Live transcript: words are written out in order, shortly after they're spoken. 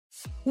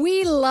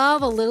We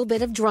love a little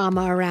bit of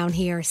drama around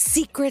here.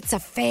 Secrets,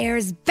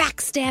 affairs,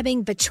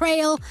 backstabbing,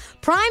 betrayal.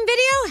 Prime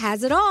Video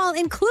has it all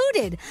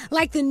included,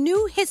 like the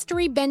new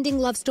history-bending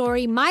love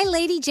story, My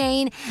Lady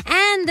Jane,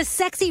 and the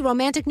sexy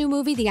romantic new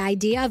movie, The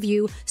Idea of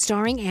You,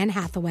 starring Anne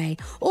Hathaway.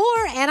 Or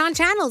add-on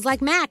channels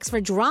like Max for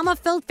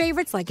drama-filled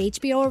favorites like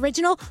HBO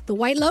original, The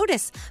White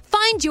Lotus.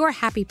 Find your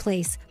happy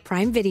place.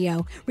 Prime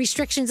Video.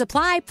 Restrictions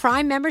apply.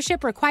 Prime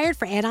membership required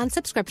for add-on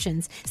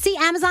subscriptions. See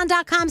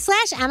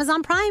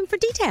Amazon.com/Amazon Prime for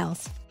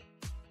details.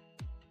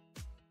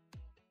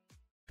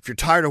 If you're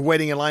tired of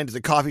waiting in line to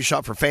the coffee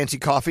shop for fancy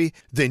coffee,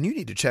 then you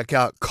need to check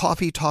out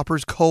Coffee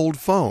Topper's Cold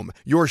Foam,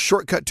 your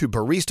shortcut to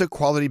barista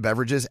quality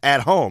beverages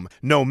at home.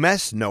 No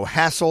mess, no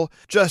hassle.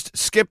 Just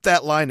skip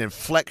that line and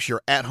flex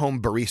your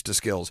at-home barista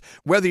skills.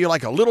 Whether you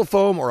like a little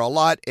foam or a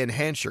lot,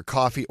 enhance your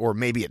coffee, or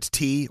maybe it's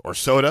tea or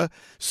soda.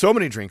 So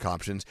many drink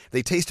options.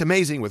 They taste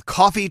amazing with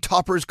Coffee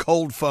Topper's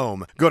Cold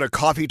Foam. Go to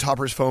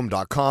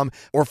coffeetoppersfoam.com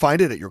or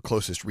find it at your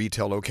closest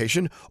retail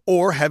location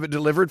or have it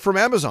delivered from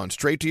Amazon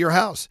straight to your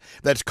house.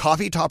 That's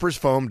coffeetoppersfoam.com.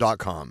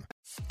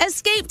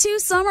 Escape to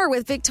summer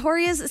with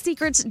Victoria's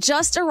Secret's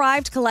just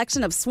arrived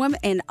collection of swim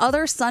and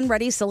other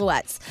sun-ready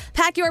silhouettes.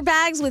 Pack your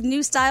bags with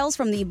new styles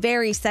from the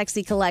Very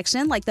Sexy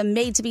collection, like the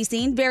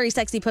made-to-be-seen Very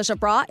Sexy push-up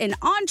bra, and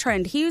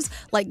on-trend hues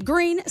like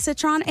green,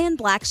 citron, and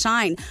black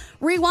shine.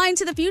 Rewind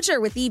to the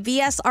future with the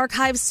VS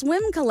Archive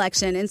Swim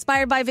collection,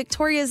 inspired by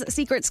Victoria's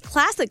Secret's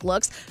classic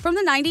looks from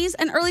the 90s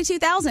and early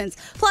 2000s.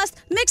 Plus,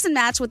 mix and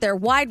match with their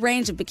wide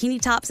range of bikini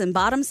tops and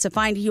bottoms to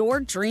find your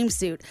dream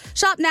suit.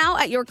 Shop now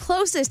at your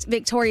closest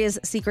Victoria's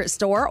Secret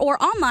store or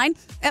online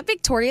at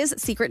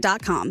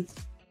victoriassecret.com.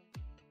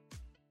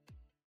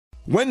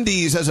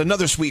 Wendy's has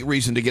another sweet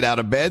reason to get out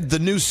of bed, the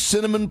new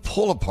Cinnamon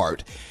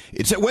Pull-Apart.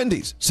 It's at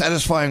Wendy's,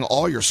 satisfying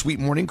all your sweet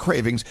morning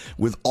cravings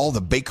with all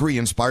the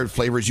bakery-inspired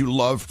flavors you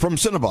love from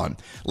Cinnabon,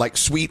 like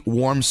sweet,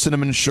 warm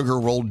cinnamon sugar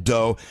rolled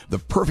dough, the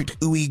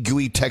perfect ooey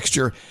gooey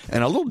texture,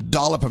 and a little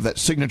dollop of that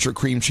signature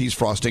cream cheese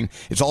frosting.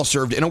 It's all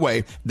served in a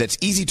way that's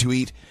easy to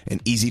eat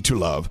and easy to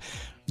love.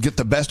 Get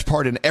the best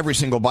part in every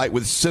single bite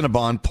with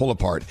Cinnabon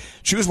Pull-Apart.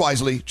 Choose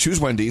wisely. Choose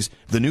Wendy's,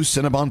 the new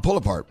Cinnabon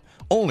Pull-Apart.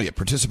 Only at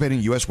participating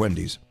U.S.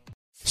 Wendy's.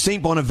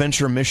 St.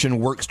 Bonaventure Mission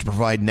works to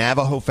provide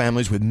Navajo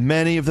families with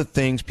many of the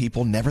things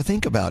people never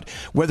think about.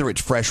 Whether it's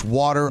fresh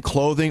water,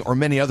 clothing, or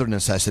many other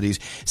necessities,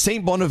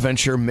 St.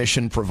 Bonaventure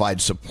Mission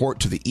provides support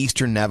to the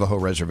Eastern Navajo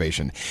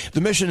Reservation.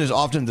 The mission is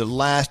often the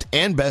last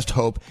and best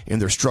hope in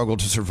their struggle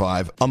to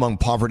survive among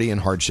poverty and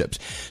hardships.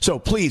 So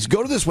please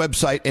go to this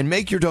website and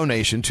make your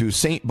donation to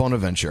St.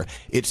 Bonaventure.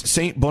 It's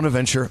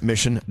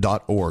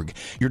stbonaventuremission.org.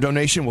 Your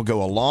donation will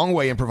go a long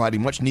way in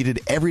providing much needed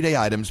everyday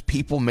items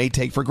people may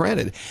take for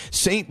granted.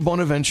 St.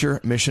 Bonaventuremission.org. Elvis.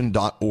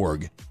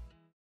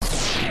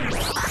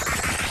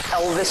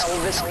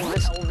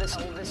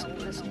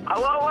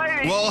 Hello,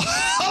 lady. Well,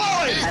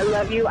 hello, lady. I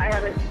love you. I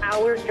have an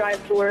hour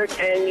drive to work,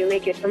 and you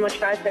make it so much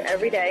faster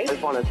every day. I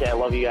just want to say I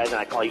love you guys, and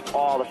I call you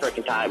all the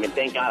freaking time, and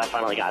thank God I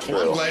finally got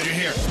through. I'm glad you're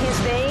here. His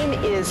name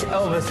is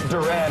Elvis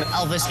Duran.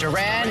 Elvis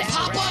Duran.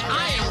 Papa,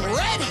 I am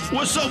ready.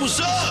 What's up? What's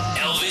up?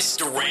 Elvis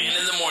Duran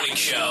in the Morning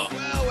Show.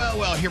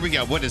 Well, here we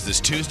go. What is this,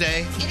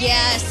 Tuesday?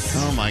 Yes.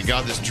 Oh, my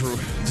God, this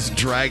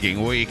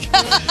dragging week.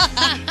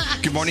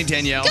 Good morning,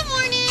 Danielle. Good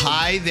morning.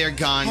 Hi there,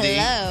 Gandhi.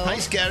 Hello. Hi,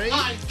 Scary.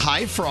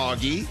 Hi,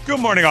 Froggy. Good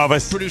morning,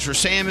 Elvis. Producer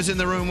Sam is in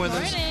the room with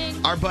us.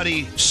 Our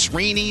buddy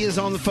Srini is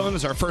on the phone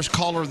as our first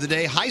caller of the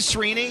day. Hi,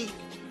 Srini.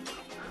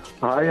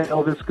 Hi,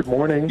 Elvis. Good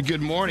morning.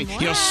 Good morning.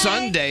 You know,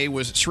 Sunday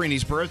was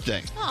Srini's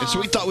birthday. And so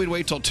we thought we'd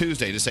wait till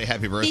Tuesday to say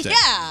happy birthday.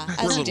 Yeah.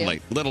 We're a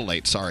little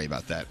late. Sorry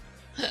about that.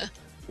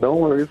 No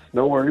worries.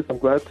 I'm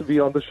glad to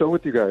be on the show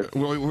with you guys.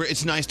 Well,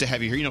 it's nice to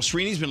have you here. You know,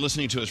 Srini's been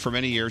listening to us for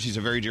many years. He's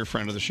a very dear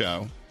friend of the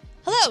show.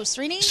 Hello,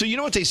 Srini. So you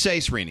know what they say,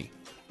 Srini?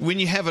 When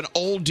you have an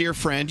old dear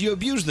friend, you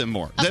abuse them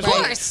more. Of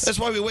course. That's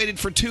why we waited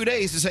for 2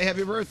 days to say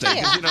happy birthday. 'Cause,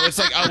 Yeah. you know, it's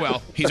like, oh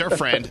well, he's our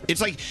friend.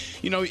 It's like,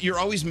 you know, you're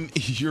always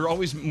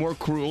more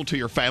cruel to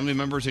your family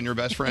members than your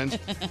best friends.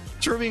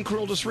 So we're being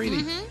cruel to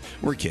Srini.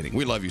 Mm-hmm. We're kidding.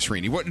 We love you,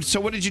 Srini.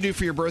 So what did you do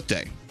for your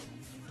birthday?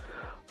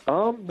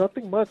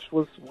 Nothing much.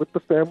 Was with the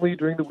family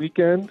during the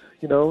weekend.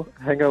 You know,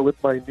 hang out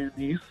with my new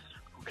niece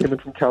who came in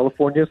from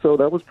California. So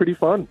that was pretty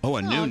fun. Oh,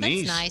 a new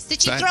niece. That's nice.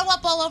 Did she throw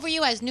up all over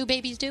you as new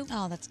babies do?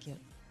 Oh, that's cute.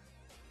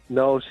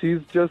 No,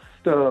 she's just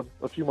a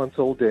few months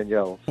old,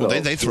 Danielle. So.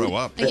 Well, they throw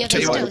up. Yeah, Tell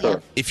you what, still, yeah.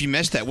 if you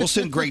missed that, we'll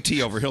send Greg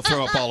T over. He'll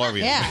throw up all over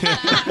you.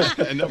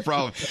 Yeah. No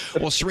problem.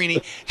 Well,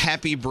 Srini,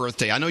 happy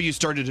birthday. I know you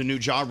started a new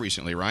job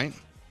recently, right?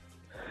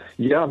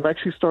 Yeah, I'm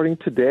actually starting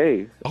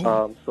today.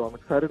 Oh. So I'm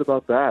excited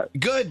about that.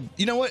 Good.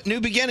 You know what? New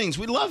beginnings.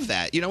 We love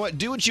that. You know what?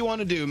 Do what you want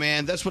to do,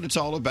 man. That's what it's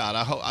all about.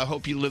 I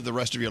hope you live the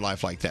rest of your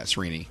life like that,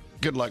 Srini.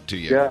 Good luck to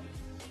you. Yeah.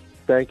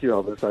 Thank you,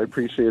 Elvis. I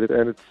appreciate it.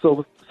 And it's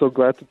so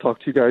glad to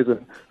talk to you guys.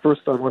 And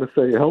first, I want to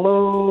say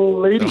hello,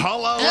 lady.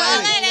 Hello,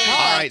 lady.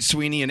 All right,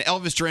 Sweeney, an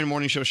Elvis Duran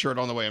Morning Show shirt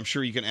on the way. I'm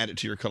sure you can add it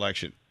to your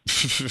collection.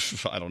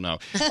 I don't know.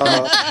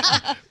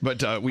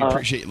 But we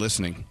appreciate you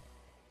listening.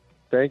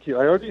 Thank you.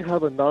 I already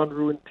have a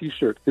non-ruined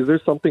T-shirt. Is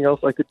there something else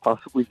I could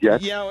possibly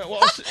get? Yeah,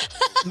 well,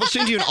 we'll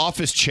send you an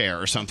office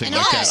chair or something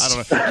like that. I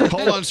don't know.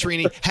 Hold on,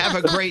 Srini.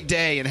 Have a great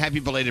day and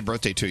happy belated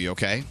birthday to you,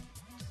 okay?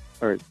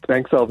 All right.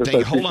 Thanks,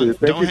 Elvis. Hold on. Thank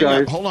Don't you, hang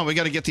guys. up. Hold on. We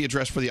got to get the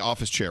address for the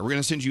office chair. We're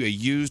going to send you a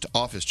used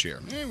office chair.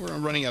 We're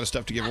running out of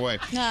stuff to give away.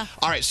 All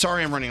right.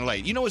 Sorry I'm running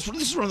late. You know, this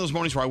is one of those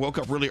mornings where I woke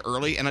up really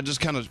early and I just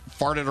kind of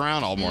farted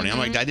around all morning. I'm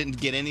like, I didn't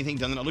get anything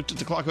done. Then I looked at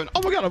the clock and went,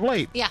 oh, my God, I'm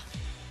late. Yeah.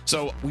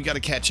 So we got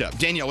to catch up.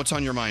 Danielle, what's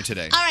on your mind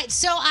today? All right,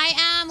 so I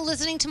am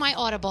listening to my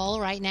Audible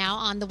right now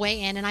on the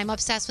way in, and I'm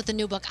obsessed with the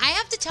new book. I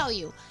have to tell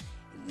you,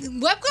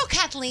 Webgirl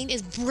Kathleen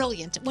is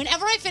brilliant.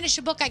 Whenever I finish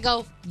a book, I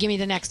go, give me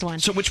the next one.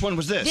 So which one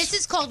was this? This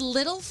is called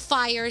Little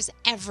Fires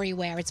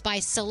Everywhere. It's by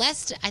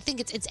Celeste. I think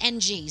it's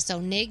NG, so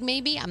Nig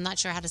maybe. I'm not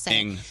sure how to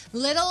say it.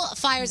 Little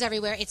Fires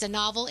Everywhere. It's a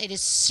novel. It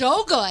is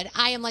so good.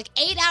 I am like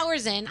 8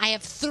 hours in. I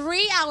have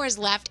 3 hours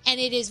left, and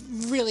it is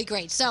really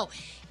great. So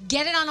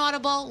get it on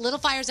Audible. Little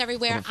Fires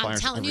Everywhere. I'm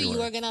telling you,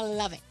 you are going to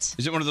love it.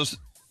 Is it one of those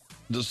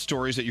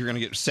stories that you're going to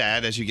get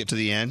sad as you get to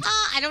the end?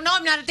 I don't know.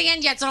 I'm not at the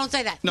end yet, so don't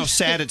say that. No,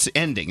 sad it's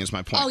ending is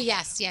my point. Oh,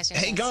 yes.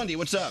 Hey, Gandhi,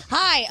 what's up?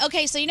 Hi.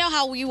 Okay, so you know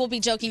how we will be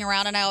joking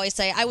around, and I always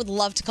say, I would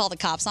love to call the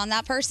cops on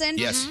that person?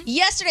 Yes.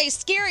 Yesterday,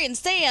 Scary and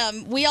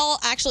Sam, we all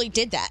actually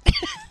did that.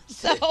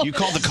 So, you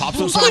called the cops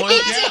on someone?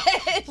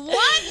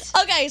 What?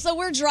 Okay, so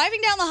we're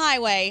driving down the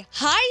highway,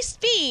 high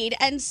speed,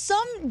 and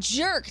some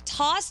jerk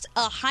tossed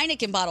a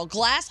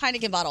glass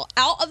Heineken bottle,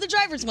 out of the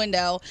driver's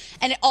window,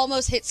 and it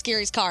almost hit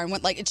Scary's car and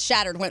went it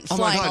shattered, went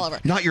flying all over.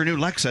 Not your new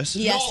Lexus.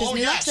 Yes, his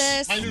new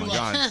Lexus. Oh my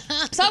God.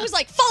 So I was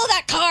like, follow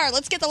that car.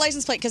 Let's get the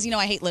license plate because,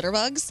 I hate litter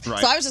bugs. Right.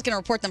 So I was just going to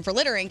report them for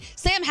littering.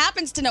 Sam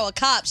happens to know a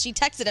cop. She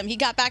texted him. He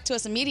got back to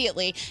us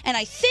immediately. And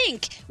I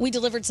think we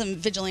delivered some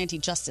vigilante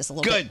justice a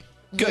little bit.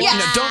 Good.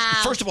 Yeah.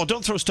 First of all,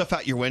 don't throw stuff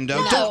out your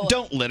window. No.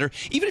 Don't litter.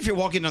 Even if you're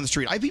walking down the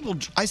street,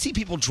 I see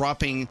people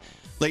dropping.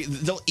 Like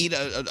they'll eat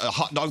a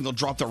hot dog and they'll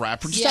drop the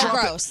wrapper. So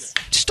gross.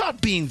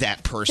 Stop being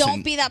that person.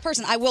 Don't be that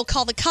person. I will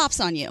call the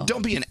cops on you.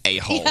 Don't be an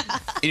a-hole. Yeah.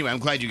 Anyway, I'm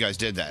glad you guys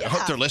did that. I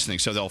hope they're listening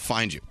so they'll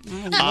find you.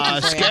 looking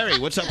for Scary,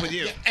 what's up with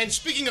you? Yeah, and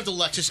speaking of the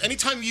Lexus,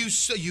 anytime you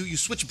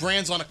switch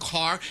brands on a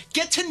car,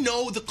 get to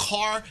know the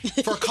car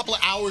for a couple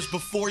of hours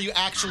before you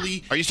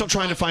actually... Are you still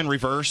trying to find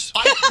reverse?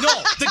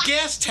 No, the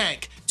gas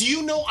tank. Do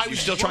you know I was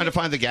still trying to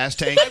find the gas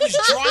tank? I was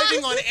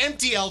driving on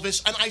empty,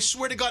 Elvis, and I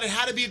swear to God, it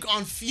had to be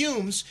on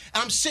fumes.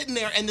 And I'm sitting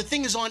there, and the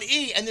thing is on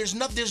E, and there's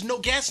no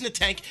gas in the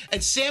tank.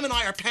 And Sam and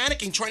I are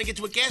panicking, trying to get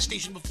to a gas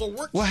station before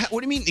work. Well,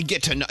 what do you mean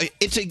get to know?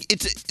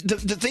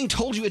 The thing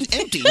told you it's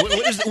empty.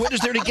 What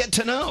is there to get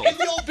to know? In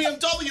the old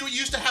BMW, it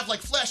used to have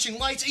flashing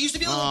lights. It used to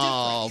be a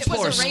little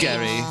different. Poor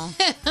Scary.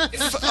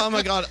 Oh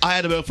my God, I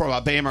had to move from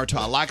a Beamer to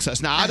a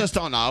Lexus. Now I just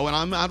don't know when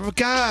I'm out of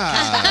gas.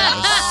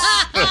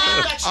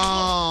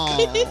 Oh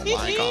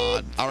my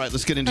God. All right,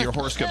 let's get into your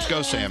horoscopes.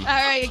 Go, Sam. All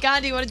right,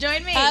 Gandhi, you want to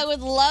join me? I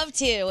would love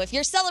to. If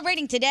you're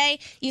celebrating today,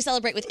 you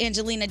celebrate with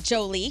Angelina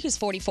Jolie, who's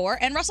 44,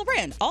 and Russell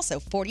Brand, also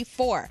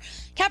 44.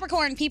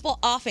 Capricorn, people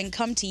often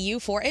come to you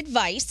for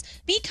advice.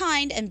 Be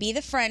kind and be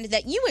the friend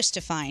that you wish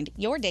to find.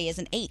 Your day is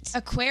an 8.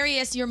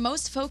 Aquarius, you're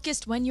most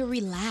focused when you're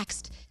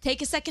relaxed.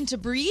 Take a second to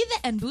breathe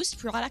and boost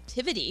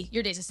productivity.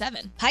 Your day's a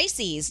 7.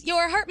 Pisces,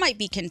 your heart might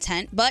be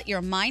content, but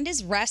your mind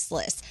is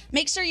restless.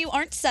 Make sure you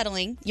aren't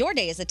settling. Your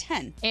day is a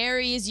 10.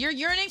 Aries, you're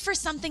yearning for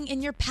something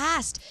in your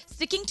past.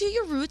 Sticking to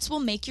your roots will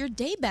make your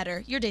day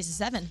better. Your day's a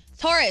 7.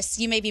 Taurus,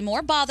 you may be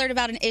more bothered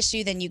about an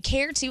issue than you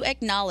care to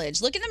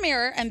acknowledge. Look in the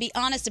mirror and be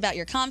honest about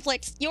your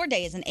conflicts. Your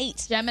day is an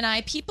 8.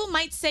 Gemini, people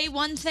might say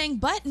one thing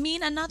but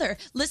mean another.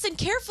 Listen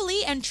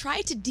carefully and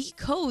try to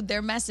decode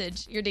their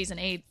message. Your day's an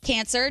 8.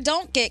 Cancer,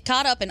 don't get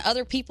caught up in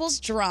other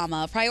people's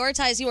drama.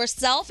 Prioritize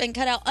yourself and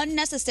cut out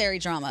unnecessary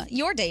drama.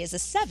 Your day is a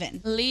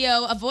 7.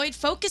 Leo, avoid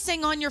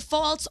focusing on your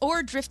faults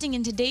or drifting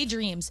into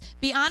daydreams.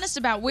 Be honest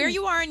about where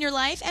you are in your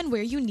life and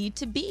where you need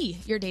to be.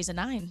 Your day's a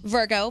 9.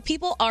 Virgo,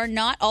 people are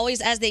not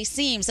always as they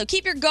seem, so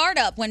keep your guard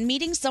up when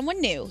meeting someone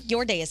new.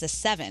 Your day is a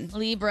 7.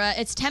 Libra,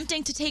 it's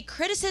tempting to take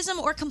criticism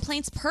or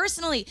complaints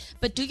personally,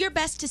 but do your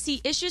best to see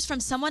issues from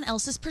someone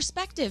else's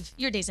perspective.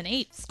 Your day's an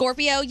 8.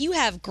 Scorpio, you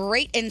have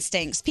great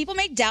instincts. People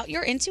may doubt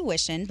your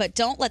intuition, but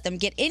don't let them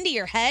get into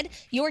your head.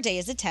 Your day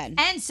is a 10.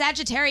 And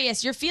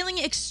Sagittarius, you're feeling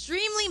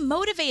extremely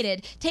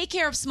motivated. Take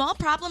care of small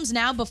problems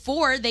now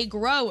before they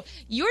grow.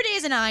 Your day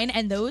is a 9,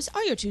 and those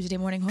are your Tuesday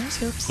morning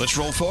horoscopes. Let's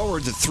roll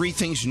forward. The 3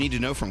 things you need to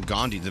know from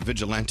Gandhi, the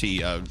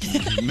vigilante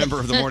member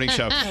of the morning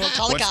show. We'll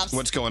call the cops.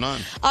 What's going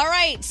on? All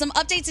right, some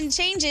updates and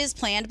changes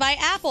planned by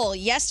Apple.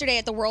 Yesterday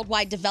at the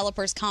Worldwide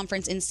Developers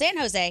Conference in San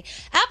Jose,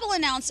 Apple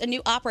announced a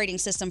new operating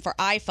system for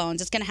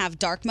iPhones. It's going to have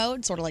dark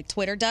mode, sort of like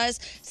Twitter does.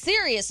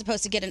 Siri is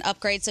supposed to get an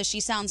upgrade so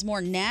she sounds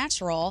more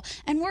natural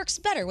and works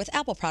better with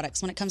Apple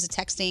products when it comes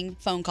to texting,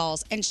 phone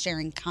calls, and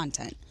sharing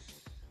content.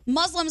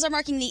 Muslims are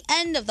marking the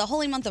end of the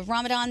holy month of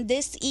Ramadan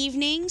this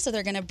evening, so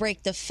they're going to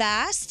break the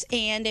fast.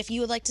 And if you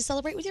would like to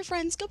celebrate with your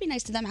friends, go be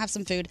nice to them, have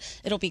some food.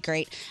 It'll be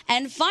great.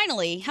 And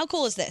finally, how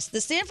cool is this?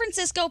 The San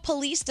Francisco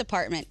Police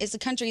Department is the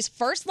country's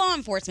first law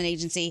enforcement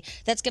agency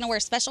that's going to wear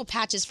special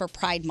patches for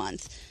Pride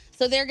Month.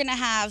 So they're going to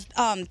have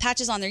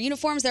patches on their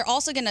uniforms. They're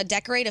also going to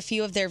decorate a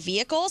few of their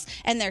vehicles,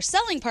 and they're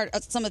selling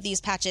some of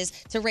these patches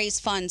to raise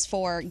funds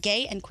for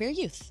gay and queer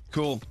youth.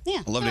 Cool.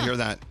 Yeah. I love to hear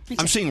that.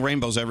 I'm seeing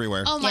rainbows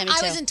everywhere. Oh my! Yeah, me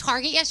I was too. in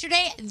Target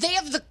yesterday. They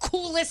have the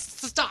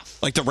coolest stuff.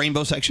 Like the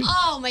rainbow section?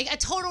 Oh my! A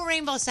total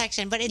rainbow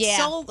section, but it's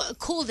so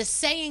cool. The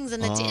sayings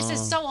and it's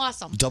just so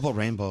awesome. Double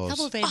rainbows.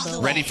 Double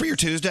rainbows. Ready for your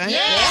Tuesday?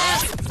 Yeah.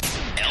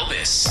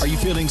 Elvis. Are you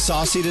feeling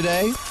saucy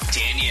today?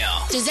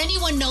 Danielle. Does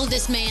anyone know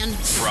this man?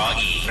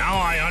 Froggy. Now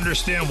I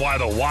understand why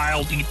the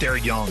wild eat their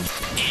young.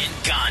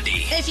 And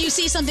Gandhi. If you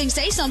see something,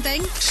 say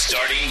something.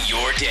 Starting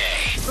your day.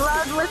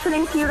 Love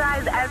listening to you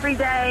guys every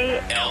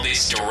day.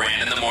 Elvis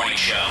Duran in the Morning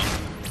Show.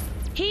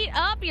 Heat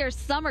up your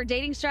summer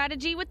dating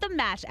strategy with the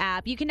Match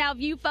app. You can now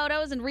view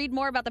photos and read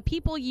more about the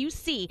people you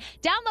see.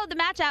 Download the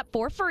Match app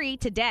for free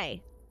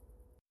today.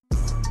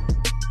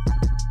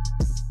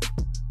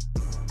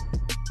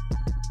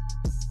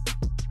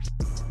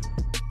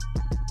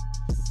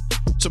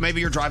 So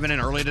maybe you're driving in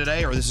early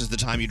today, or this is the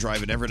time you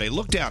drive in every day.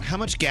 Look down. How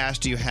much gas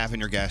do you have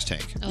in your gas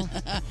tank? Oh.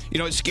 You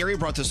know, Scary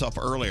brought this up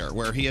earlier,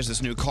 where he has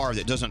this new car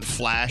that doesn't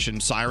flash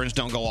and sirens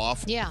don't go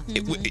off. Yeah.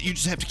 You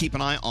just have to keep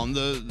an eye on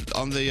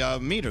the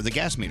meter, the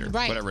gas meter,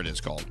 Right. whatever it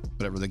is called,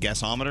 whatever the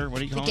gasometer. What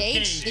do you call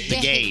Gauge? it?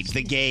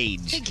 The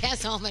gauge. The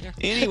gasometer.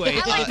 Anyway,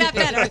 I like that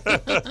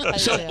better.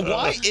 So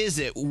why is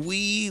it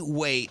we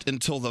wait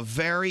until the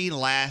very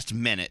last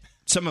minute?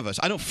 Some of us,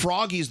 I know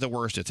Froggy's the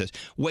worst at this,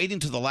 waiting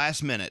to the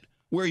last minute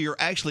where you're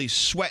actually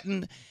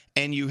sweating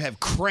and you have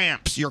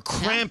cramps. You're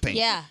cramping.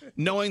 Yeah.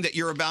 Knowing that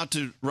you're about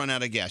to run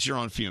out of gas. You're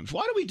on fumes.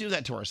 Why do we do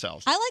that to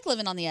ourselves? I like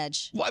living on the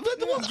edge. Why, Is that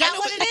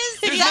what it is?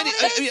 There's Is that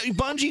what it is?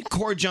 Bungee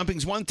cord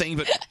jumping's one thing,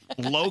 but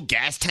low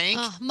gas tank?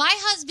 My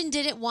husband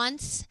did it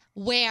once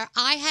where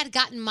I had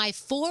gotten my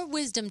 4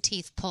 wisdom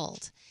teeth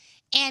pulled.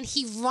 And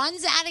he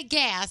runs out of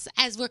gas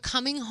as we're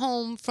coming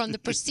home from the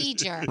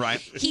procedure. Right.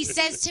 He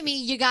says to me,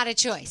 you got a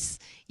choice.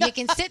 You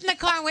can sit in the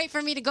car and wait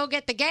for me to go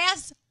get the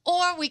gas,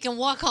 or we can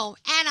walk home.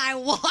 And I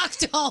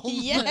walked home.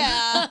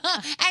 Yeah.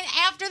 And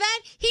after that,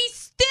 he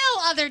still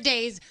other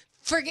days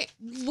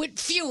with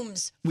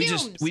fumes. We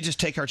just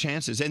take our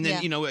chances, and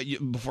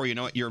then before you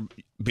know it, you're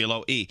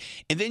below E.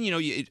 And then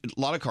a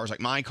lot of cars,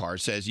 like my car,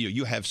 says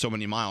you have so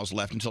many miles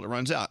left until it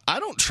runs out. I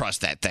don't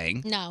trust that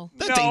thing. No.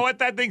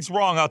 That thing's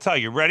wrong. I'll tell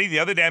you. Ready? The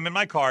other day, I'm in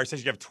my car. It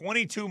says you have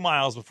 22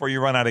 miles before you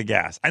run out of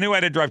gas. I knew I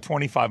had to drive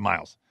 25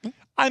 miles.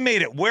 I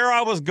made it where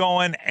I was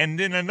going, and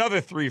then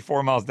another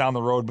 3-4 miles down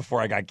the road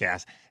before I got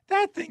gas.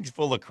 That thing's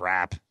full of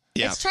crap.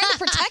 Yeah. It's trying to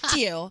protect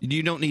you.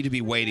 You don't need to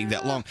be waiting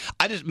that long.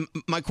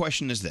 My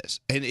question is this,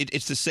 and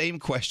it's the same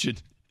question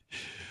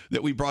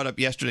that we brought up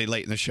yesterday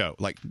late in the show.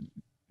 Like,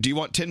 do you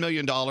want $10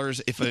 million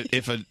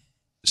if a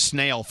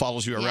snail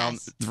follows you around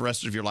the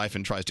rest of your life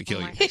and tries to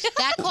kill you?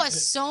 That caused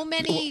so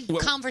many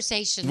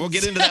conversations. We'll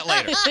get into that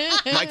later.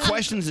 My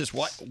question is this: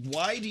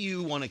 why do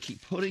you want to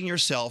keep putting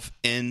yourself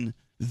in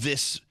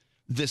this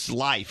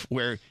life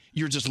where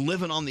you're just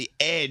living on the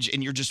edge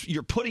and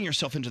you're putting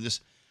yourself into this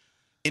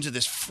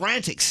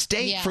frantic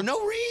state for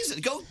no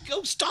reason? Go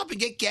stop and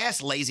get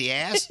gas, lazy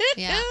ass.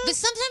 Yeah, but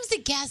sometimes the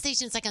gas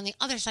station's like on the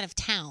other side of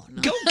town.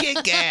 Go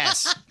get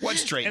gas.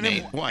 What's straight, And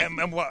Nate? then, What?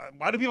 and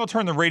why do people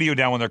turn the radio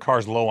down when their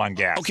car's low on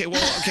gas? Okay.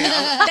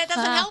 That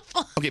doesn't help.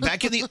 Okay,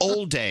 back in the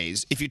old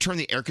days, if you turn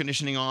the air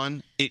conditioning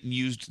on, it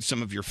used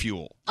some of your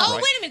fuel. Oh,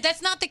 right? wait a minute.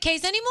 That's not the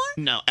case anymore?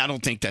 No, I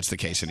don't think that's the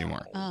case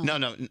anymore. Oh.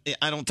 No,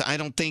 I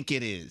don't think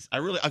it is.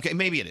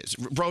 Maybe it is.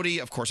 Brody,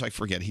 of course, I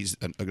forget he's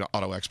an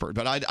auto expert,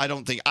 but I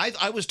don't think.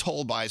 I was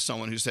told by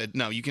someone who said,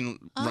 no, you can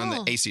run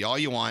the AC all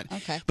you want.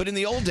 Okay. But in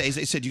the old days,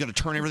 they said you got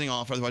to turn everything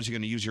off, otherwise you're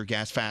going to use your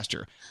gas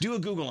faster. Do a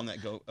Google on that,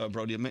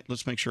 Brody.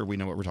 Let's make sure we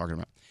know what we're talking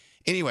about.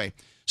 Anyway,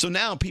 so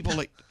now people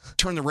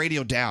turn the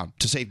radio down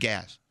to save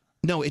gas.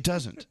 No, it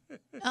doesn't.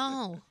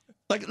 Oh.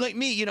 Like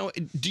me,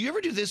 do you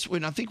ever do this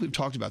when, I think we've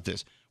talked about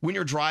this, when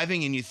you're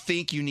driving and you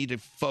think you need to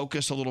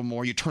focus a little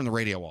more, you turn the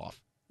radio off?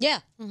 Yeah.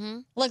 Mm-hmm.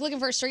 Like looking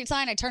for a street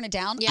sign, I turn it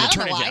down. Yeah, I don't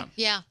turn know it why. down.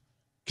 Yeah.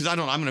 Because I'm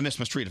going to miss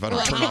my street if I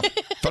don't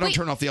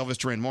turn off the Elvis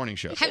Duran morning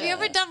show. Have you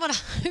ever done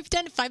what I've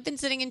done? If I've been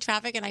sitting in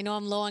traffic and I know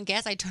I'm low on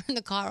gas, I turn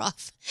the car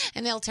off,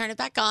 and they'll turn it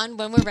back on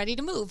when we're ready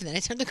to move. Then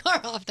I turn the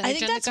car off. Then I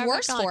think turn that's the car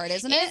worse back on. for it,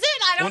 isn't it? Is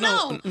it? I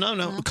don't know.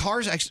 No.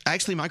 Cars,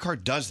 actually, my car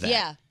does that.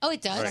 Yeah. Oh,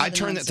 it does? I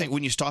turn that thing,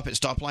 when you stop at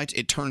stoplights,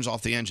 it turns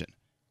off the engine.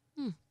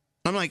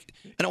 I'm like,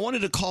 and I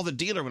wanted to call the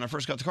dealer when I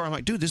first got the car. I'm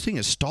like, dude, this thing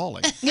is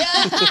stalling.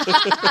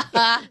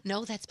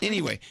 No, that's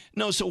Anyway,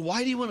 so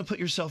why do you want to put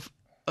yourself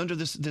under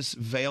this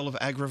veil of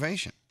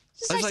aggravation?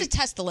 Just nice to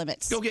test the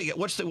limits. Go get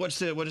what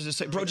does it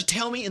say? Bro, just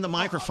tell me in the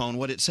microphone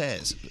what it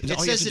says. It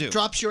says it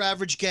drops your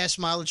average gas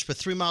mileage for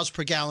 3 miles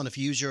per gallon if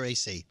you use your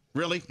AC.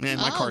 Really? Man,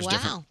 my car's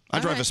different. I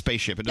drive a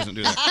spaceship. It doesn't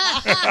do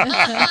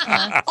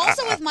that.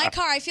 Also, with my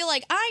car, I feel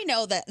like I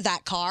know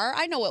that car.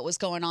 I know what was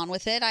going on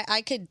with it.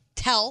 I could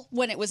tell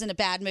when it was in a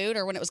bad mood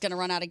or when it was going to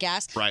run out of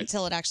gas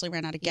until it actually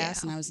ran out of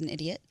gas and I was an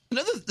idiot.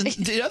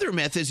 The other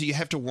myth is you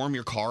have to warm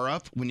your car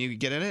up when you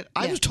get in it.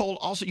 I was told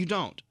also you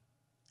don't.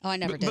 Oh, I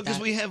never did because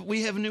that.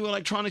 we have new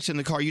electronics in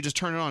the car. You just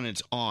turn it on and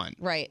it's on.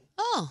 Right.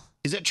 Oh.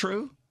 Is that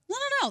true?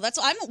 No.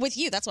 I'm with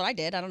you. That's what I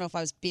did. I don't know if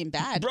I was being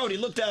bad. Brody,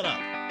 look that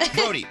up.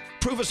 Brody,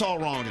 prove us all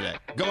wrong today.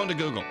 Go on to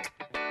Google.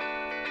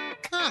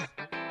 Huh.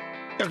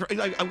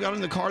 I got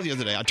in the car the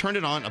other day. I turned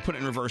it on. I put it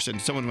in reverse,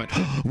 and someone went,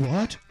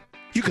 "What?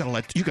 You gotta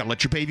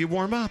let your baby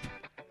warm up."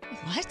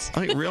 What?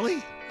 I mean,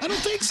 really? I don't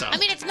think so. I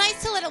mean, it's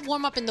nice to let it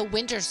warm up in the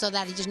winter so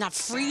that he's just not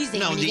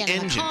freezing when you get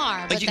in the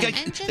car. But the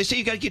engine? They say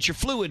you got to get your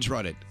fluids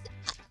running.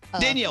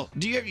 Danielle,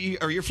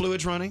 are your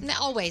fluids running? No,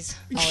 always.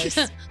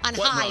 On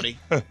What, high. Brody?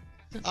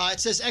 It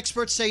says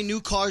experts say new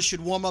cars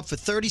should warm up for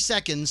 30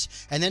 seconds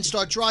and then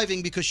start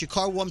driving because your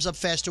car warms up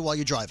faster while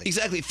you're driving.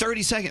 Exactly,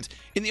 30 seconds.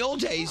 In the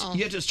old days,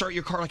 you had to start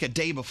your car like a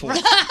day before.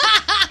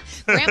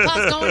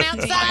 Grandpa's going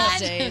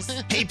outside.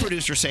 Hey,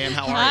 producer Sam,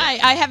 how are Hi, you?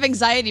 I have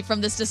anxiety from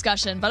this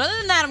discussion, but other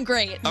than that, I'm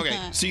great. Okay,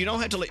 so you don't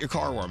have to let your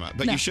car warm up,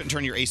 but No. you shouldn't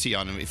turn your AC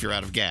on if you're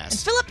out of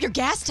gas. Fill up your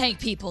gas tank,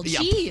 people. Yeah,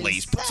 Jeez.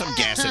 please, put some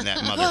gas in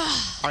that mother. All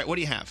right, what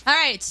do you have? All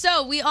right,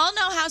 so we all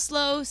know how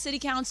slow city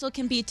council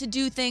can be to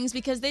do things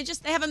because they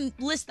have a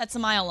list that's a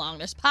mile long.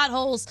 There's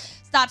potholes,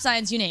 stop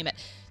signs, you name it.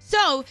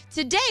 So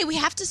today we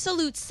have to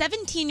salute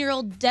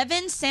 17-year-old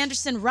Devin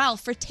Sanderson Ralph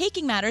for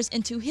taking matters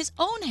into his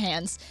own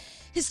hands.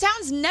 His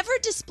town's never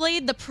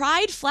displayed the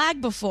pride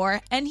flag before,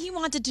 and he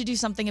wanted to do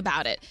something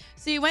about it.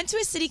 So he went to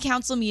a city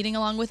council meeting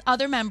along with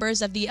other members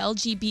of the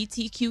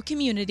LGBTQ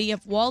community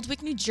of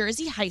Waldwick, New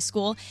Jersey High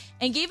School,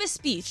 and gave a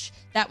speech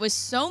that was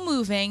so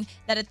moving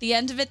that at the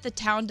end of it, the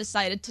town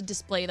decided to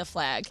display the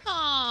flag.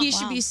 He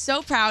should be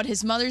so proud.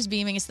 His mother's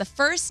beaming. It's the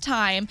first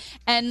time,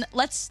 and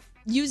let's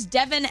use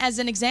Devin as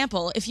an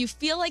example. If you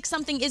feel like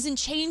something isn't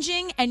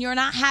changing and you're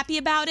not happy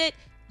about it,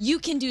 you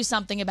can do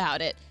something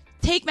about it.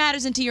 Take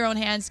matters into your own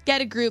hands.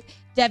 Get a group.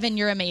 Devin,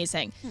 you're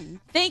amazing.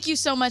 Thank you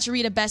so much,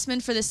 Rita Bestman,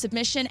 for this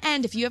submission.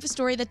 And if you have a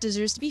story that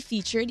deserves to be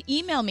featured,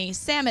 email me,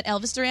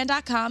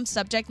 sam@elvisduran.com,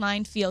 subject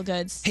line feel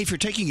goods. Hey, if you're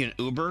taking an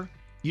Uber,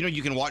 you know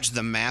you can watch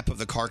the map of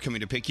the car coming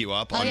to pick you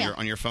up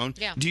on your phone.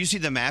 Yeah. Do you see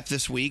the map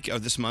this week or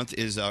this month?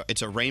 It's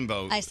a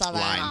rainbow I saw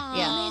that. line.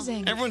 Yeah.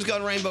 Amazing. Everyone's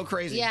gone rainbow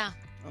crazy. Yeah.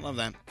 I love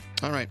that.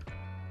 All right.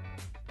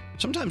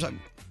 Sometimes when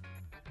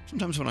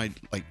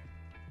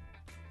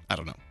I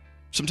don't know.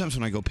 Sometimes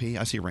when I go pee,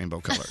 I see rainbow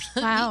colors.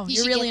 Wow, You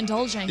you're should really get-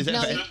 indulging. Is that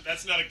bad?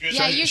 That's not a good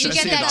Yeah, you should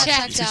get see a that doctor?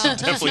 checked You should out.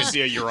 definitely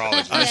see a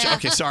urologist.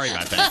 Okay, sorry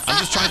about that. I'm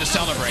just trying to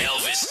celebrate.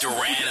 Elvis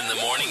Duran in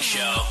the morning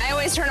show. I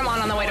always turn them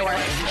on the way to work.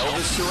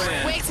 Elvis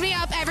Duran. Wakes me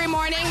up every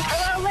morning.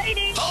 Hello,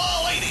 lady.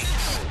 Oh, lady.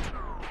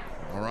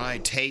 All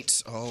right,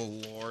 Tate's. Oh,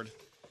 Lord.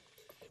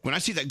 When I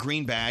see that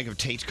green bag of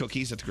Tate's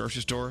cookies at the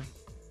grocery store,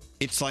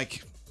 it's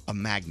like a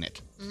magnet.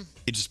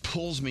 It just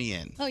pulls me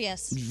in. Oh,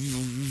 yes.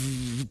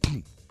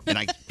 And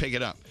I pick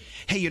it up.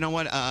 Hey, you know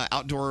what?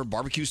 Outdoor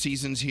barbecue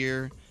season's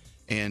here.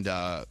 And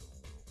I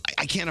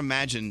can't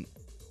imagine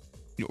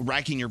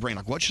racking your brain.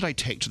 Like, what should I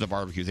take to the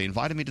barbecue? They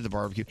invited me to the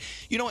barbecue.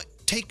 You know what?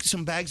 Take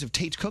some bags of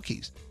Tate's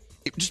cookies.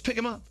 Just pick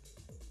them up.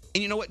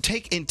 And you know what?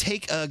 Take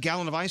a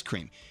gallon of ice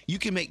cream. You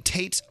can make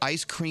Tate's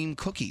ice cream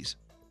cookies.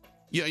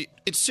 You know,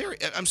 it's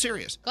serious. I'm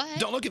serious. Go ahead.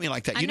 Don't look at me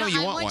like that. You know I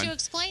you want want one. you to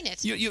explain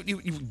it. You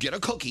get a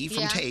cookie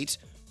from Yeah. Tate's,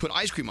 put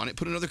ice cream on it,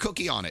 put another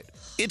cookie on it.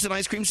 It's an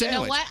ice cream You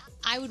sandwich. know what?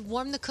 I would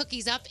warm the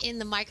cookies up in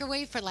the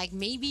microwave for like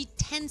maybe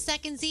 10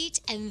 seconds each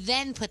and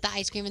then put the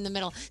ice cream in the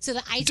middle. So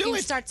the ice Do cream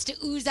it. starts to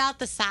ooze out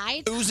the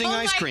sides. Oozing oh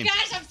ice cream. Oh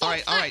my gosh, I'm so all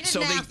right. excited So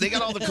now. they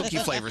got all the cookie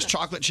flavors: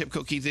 chocolate chip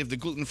cookies. They have the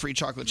gluten-free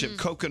chocolate chip,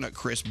 coconut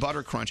crisp,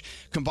 butter crunch.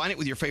 Combine it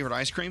with your favorite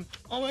ice cream.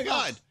 Oh my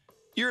God,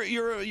 you're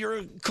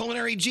a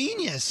culinary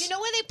genius. You know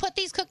where they put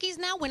these cookies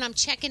now? When I'm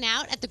checking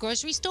out at the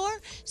grocery store.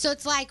 So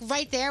it's like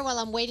right there while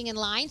I'm waiting in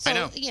line. So, I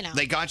know. you know.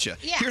 They got you.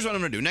 Yeah. Here's what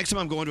I'm going to do. Next time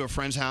I'm going to a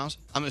friend's house,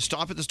 I'm going to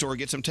stop at the store,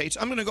 get some Tate's.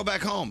 I'm going to go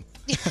back home.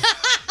 Good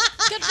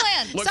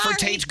plan. Look Sorry. for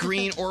Tate's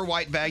green or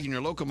white bag in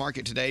your local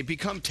market today.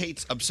 Become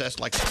Tate's obsessed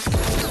like.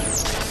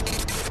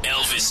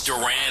 Elvis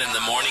Duran in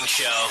the morning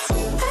show.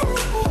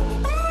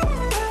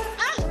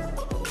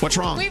 What's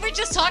wrong? We were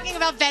just talking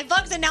about bed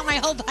bugs and now my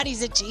whole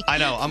body's itchy. I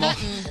know. I'm all.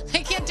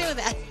 I can't do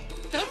that.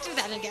 Don't do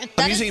that again.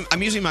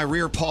 I'm using my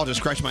rear paw to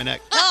scratch my neck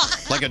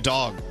like a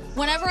dog.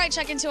 Whenever I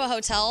check into a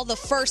hotel, the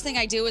first thing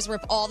I do is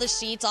rip all the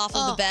sheets off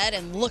of the bed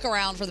and look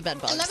around for the bed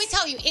bugs. And let me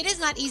tell you, it is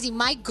not easy.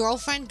 My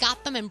girlfriend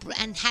got them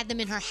and had them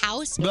in her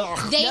house.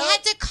 Ugh. They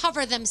had to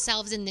cover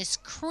themselves in this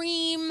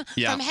cream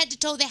Yeah. from head to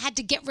toe. They had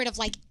to get rid of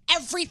like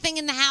everything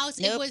in the house.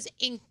 Nope.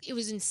 It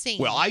was insane.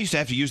 Well, I used to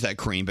have to use that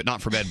cream, but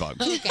not for bed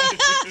bugs. Okay.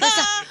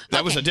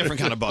 That was a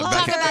different kind of bug. We'll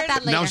talk about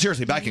that later. No,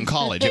 seriously, back in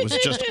college, it was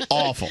just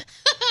awful.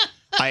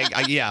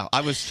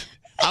 I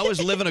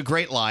was living a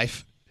great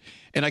life,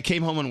 and I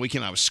came home on the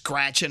weekend. I was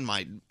scratching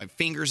my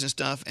fingers and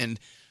stuff, and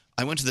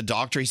I went to the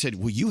doctor. He said,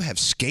 "Well, you have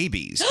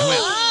scabies." I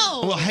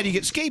went, well, how do you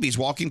get scabies?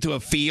 Walking through a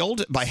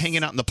field by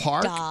hanging out in the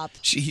park? Stop.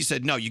 He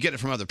said, "No, you get it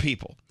from other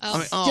people." Oh, I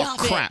went, stop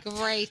it. crap!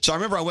 Great. So I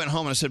remember I went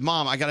home and I said,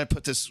 "Mom, I got to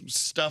put this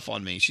stuff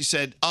on me." She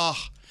said,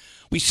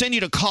 we send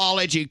you to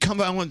college. You come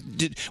out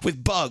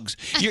with bugs.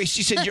 She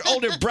said, your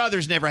older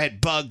brothers never had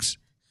bugs.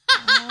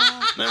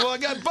 Well, I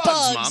got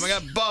bugs, Mom. I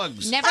got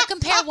bugs. Never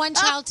compare one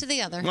child to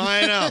the other.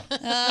 I know.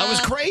 I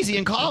was crazy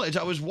in college.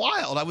 I was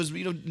wild.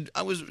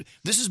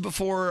 This is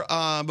before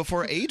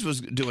AIDS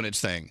was doing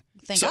its thing.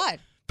 Thank God.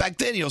 Back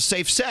then,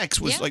 safe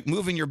sex was like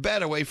moving your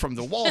bed away from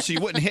the wall so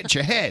you wouldn't hit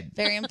your head.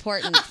 Very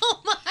important.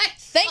 Oh my!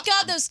 Thank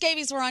God those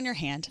scabies were on your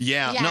hand.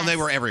 Yeah, no, they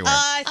were everywhere.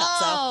 I thought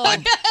so.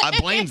 I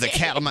blamed the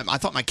cat. I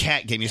thought my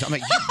cat gave me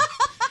something. I'm like,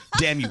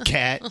 damn you,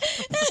 cat.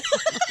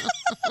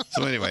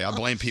 So anyway, I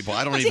blame people.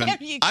 I don't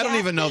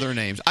even know their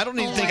names. I don't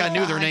even think I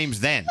knew their names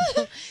then.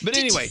 But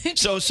anyway,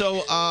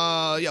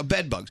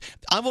 bed bugs.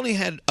 I've only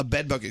had a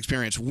bed bug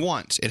experience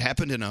once. It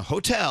happened in a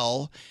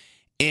hotel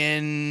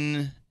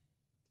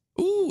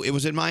it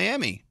was in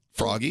Miami.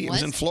 Froggy. It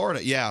was in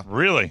Florida. Yeah.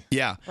 Really?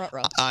 Yeah.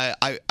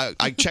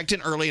 I checked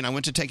in early and I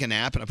went to take a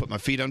nap and I put my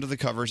feet under the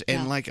covers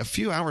and like a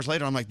few hours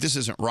later I'm like, this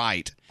isn't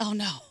right. Oh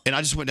no. And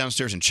I just went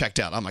downstairs and checked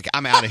out. I'm like,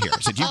 I'm out of here.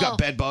 I said, you've got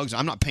bed bugs.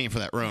 I'm not paying for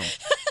that room.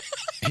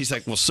 He's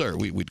like, well, sir,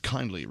 we'd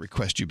kindly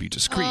request you be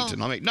discreet.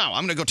 And I'm like, no,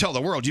 I'm going to go tell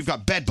the world you've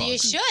got bed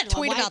bugs. You should.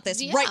 Tweet about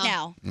this right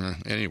now.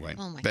 Anyway,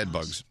 bed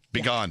bugs.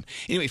 Be gone.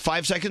 Anyway,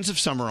 5 Seconds of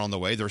Summer on the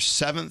way. Their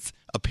 7th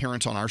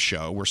appearance on our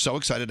show. We're so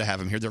excited to have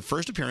them here. Their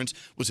first appearance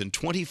was in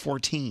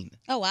 2014.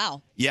 Oh,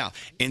 wow. Yeah.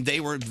 And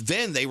they were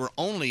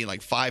only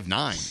like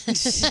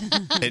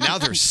 5'9". And now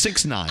they're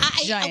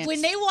 6'9".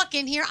 When they walk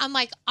in here, I'm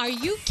like, are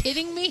you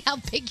kidding me how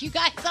big you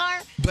guys are?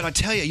 But I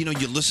tell you,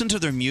 you listen to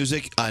their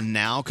music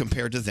now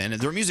compared to then,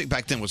 and their music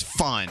back then was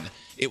fun.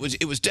 It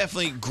was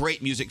definitely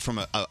great music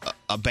from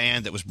a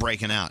band that was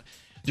breaking out.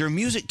 Their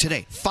music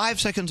today, 5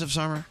 Seconds of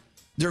Summer,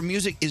 their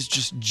music is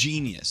just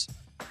genius.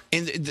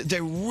 And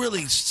they're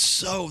really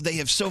they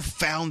have so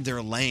found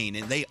their lane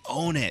and they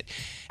own it.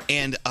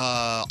 And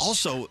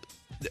also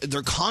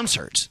their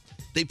concerts,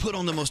 they put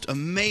on the most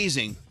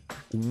amazing,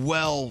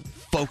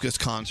 well-focused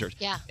concerts.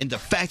 Yeah. And the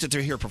fact that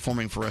they're here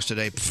performing for us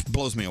today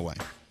blows me away.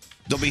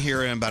 They'll be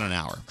here in about an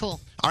hour. Cool.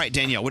 All right,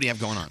 Danielle, what do you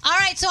have going on? All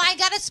right, so I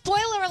got a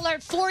spoiler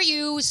alert for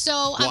you.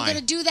 So I'm Why? going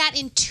to do that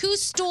in 2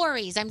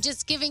 stories. I'm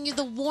just giving you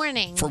the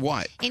warning. For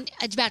what?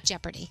 About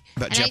Jeopardy.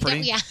 About And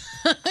Jeopardy?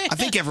 I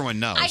think everyone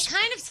knows. I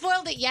kind of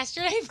spoiled it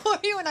yesterday for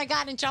you and I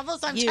got in trouble,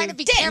 so I'm trying to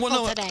be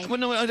careful today. Well,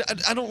 no,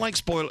 I don't like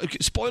spoiler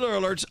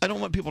alerts. I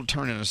don't want people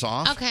turning us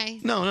off. Okay.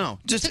 No.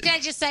 So can I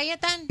just say it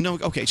then? No,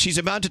 okay. She's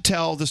about to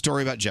tell the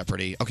story about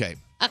Jeopardy. Okay.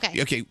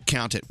 Okay,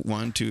 count it.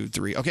 1, 2,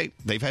 3. Okay,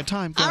 they've had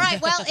time. Go All on.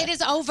 right, well, it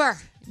is over.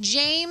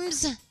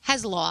 James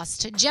has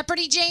lost.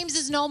 Jeopardy James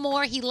is no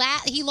more. He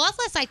lost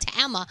last night to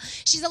Emma.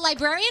 She's a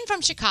librarian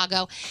from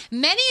Chicago.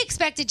 Many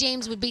expected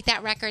James would beat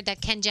that record that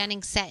Ken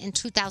Jennings set in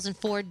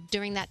 2004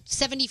 during that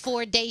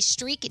 74-day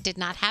streak. It did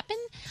not happen.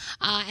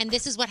 And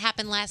this is what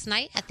happened last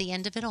night at the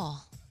end of it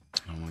all.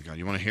 Oh, my God.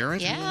 You want to hear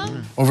it?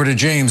 Yeah. Over to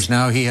James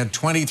now. He had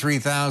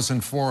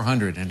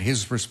 23,400, and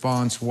his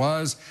response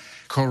was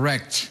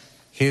correct.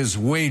 His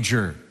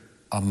wager,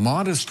 a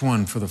modest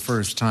one for the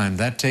first time,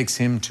 that takes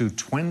him to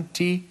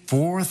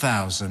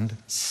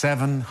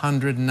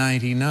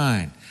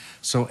 24,799.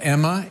 So,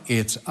 Emma,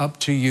 it's up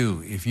to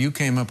you. If you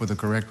came up with the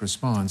correct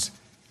response,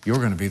 you're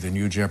going to be the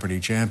new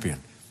Jeopardy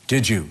champion.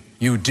 Did you?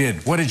 You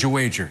did. What did you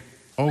wager?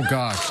 Oh,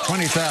 gosh,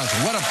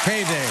 20,000. What a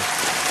payday.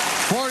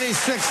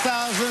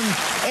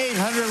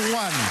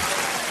 46,801.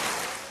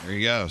 There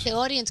he goes. The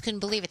audience couldn't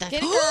believe it. Get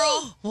it,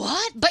 girl.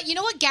 What? But you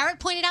know what Garrett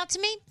pointed out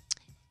to me?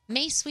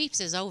 May Sweeps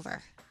is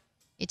over.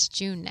 It's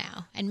June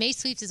now. And May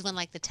Sweeps is when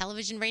like the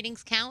television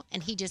ratings count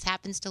and he just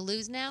happens to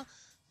lose now.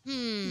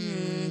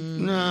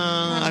 No,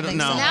 I don't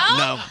know. so.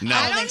 No.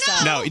 I don't think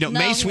so. No, No,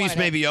 May he Sweeps wanted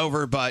may it. be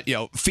over, but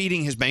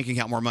feeding his bank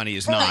account more money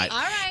is not. All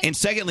right. And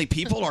secondly,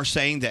 people are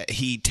saying that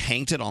he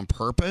tanked it on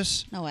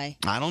purpose. No way.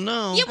 I don't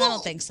know. Yeah, well, I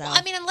don't think so.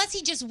 I mean, unless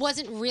he just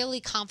wasn't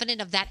really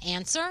confident of that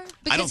answer.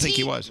 I don't think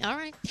he was. All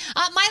right.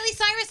 Miley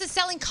Cyrus is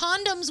selling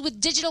condoms with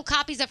digital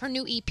copies of her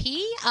new EP.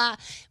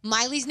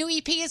 Miley's new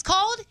EP is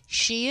called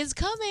She Is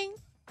Coming.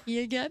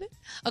 You get it?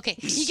 Okay.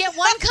 You get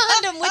one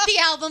condom with the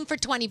album for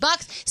 $20.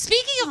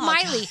 Speaking of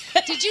Miley,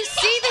 did you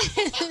see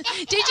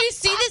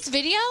this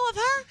video of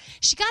her?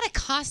 She got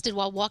accosted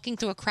while walking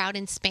through a crowd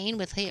in Spain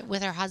with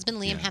her husband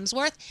Liam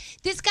Hemsworth.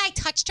 This guy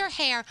touched her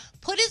hair,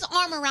 put his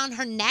arm around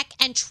her neck,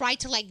 and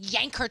tried to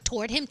yank her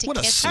toward him to What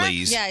a kiss her.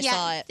 sleaze. Yeah, I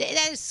saw it.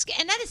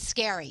 That is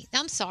scary.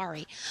 I'm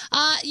sorry.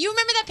 You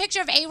remember that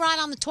picture of A-Rod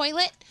on the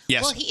toilet?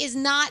 Yes. Well, he is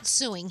not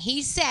suing.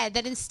 He said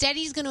that instead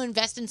he's going to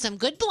invest in some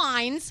good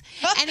blinds,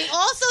 and he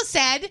also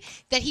said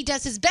that he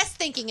does his best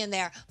thinking in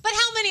there. But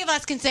how many of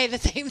us can say the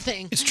same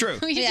thing? It's true.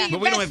 You do But your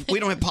we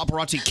don't best have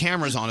paparazzi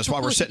cameras on us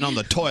while we're sitting on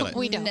the toilet.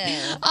 We don't.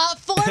 No.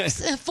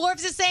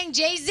 Forbes is saying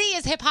Jay-Z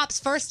is hip-hop's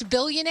first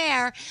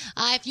billionaire.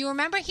 If you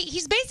remember,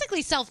 he's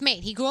basically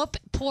self-made. He grew up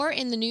poor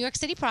in the New York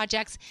City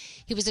projects.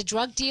 He was a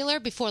drug dealer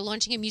before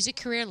launching a music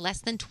career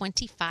less than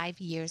 25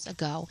 years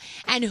ago.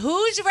 And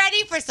who's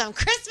ready for some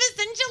Christmas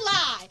in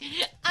July?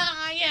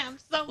 I am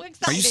so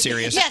excited. Are you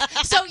serious?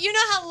 Yes. So you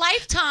know how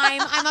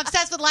Lifetime, I'm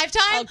obsessed with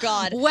Lifetime. Oh,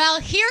 God. Well,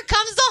 here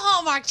comes the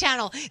Hallmark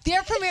Channel.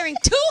 They're premiering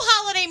 2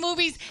 holiday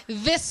movies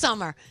this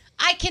summer.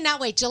 I cannot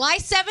wait. July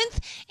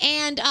 7th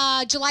and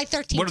July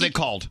 13th. What are they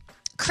called?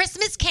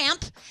 Christmas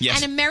camp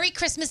Yes. and a Merry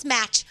Christmas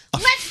match.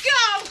 Let's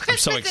go!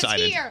 Christmas so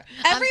excited. is here.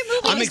 Every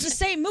movie I'm is ex- the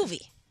same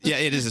movie. Yeah,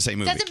 it is the same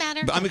movie. Doesn't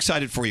matter. But I'm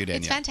excited for you,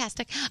 Danielle. It's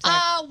fantastic.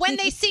 When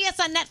they see us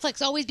on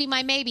Netflix, Always Be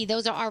My Maybe.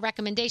 Those are our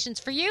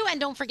recommendations for you. And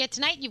don't forget,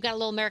 tonight, you've got a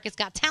little America's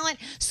Got Talent,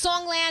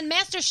 Songland,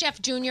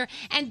 MasterChef Junior,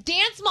 and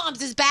Dance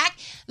Moms is back.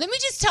 Let me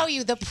just tell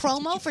you, the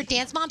promo for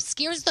Dance Moms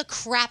scares the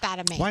crap out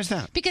of me. Why is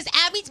that? Because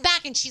Abby's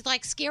back, and she's,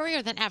 like,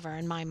 scarier than ever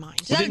in my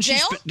mind. Well,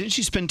 didn't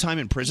she spend time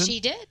in prison? She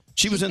did.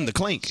 She was in the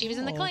clink. She was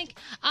in the clink.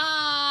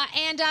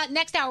 And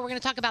next hour, we're going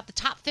to talk about the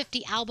top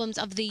 50 albums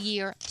of the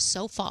year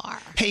so far.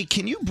 Hey,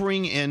 can you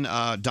bring in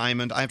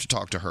Diamond? I have to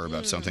talk to her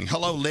about something.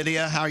 Hello,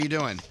 Lydia. How are you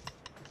doing?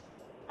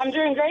 I'm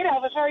doing great,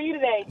 Elvis. How are you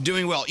today?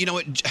 Doing well. You know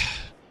what?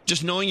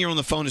 Just knowing you're on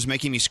the phone is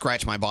making me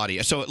scratch my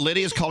body. So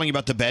Lydia's calling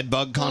about the bed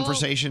bug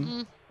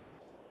conversation.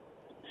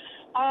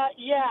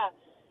 Yeah.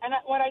 And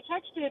what I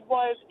texted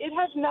was, it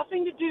has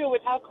nothing to do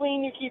with how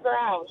clean you keep your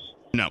house.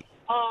 No.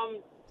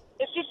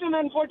 It's just an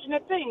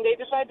unfortunate thing. They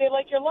decide they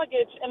like your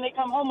luggage, and they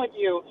come home with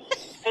you.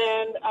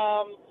 And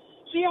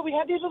so, yeah, we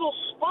had these little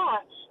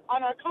spots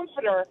on our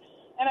comforter,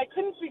 and I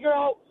couldn't figure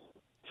out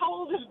how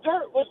all this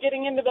dirt was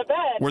getting into the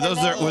bed. Were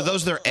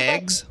those their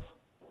eggs?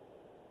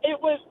 It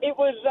was.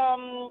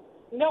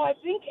 No, I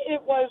think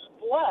it was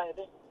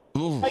blood.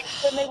 Ooh. Like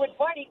when they would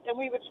bite and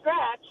we would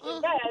scratch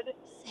in bed,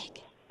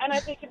 and I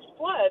think it's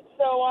blood.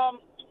 So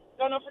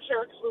don't know for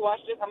sure because we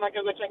watched it. I'm not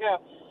gonna go check it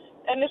out.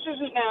 And this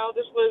isn't now.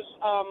 This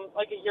was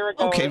like a year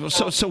ago. Okay, well,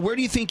 so where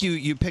do you think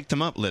you picked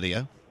them up,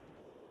 Lydia?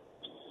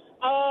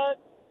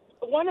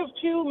 One of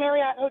two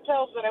Marriott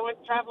hotels that I went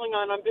traveling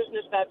on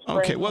business that spring.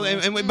 Okay, well,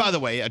 and by the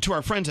way, to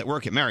our friends that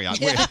work at Marriott,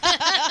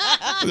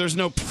 there's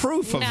no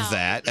proof of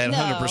that at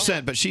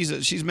 100%, but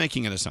she's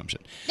making an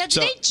assumption. Now,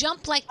 do they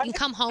jump like and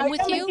come home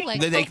with you?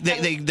 Like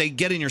They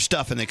get in your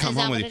stuff and they come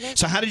Is home that with what you. it is?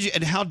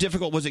 So how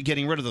difficult was it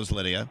getting rid of those,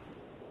 Lydia?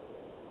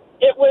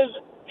 It was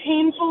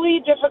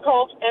painfully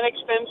difficult and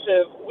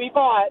expensive. We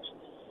bought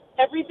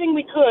everything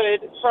we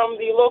could from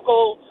the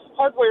local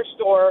hardware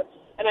store,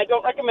 and I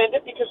don't recommend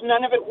it because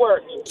none of it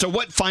worked. So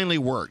what finally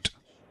worked?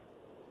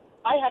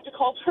 I had to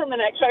call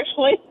Terminex,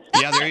 actually.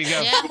 Yeah, there you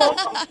go.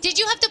 Yeah. Did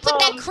you have to put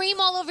that cream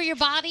all over your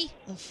body?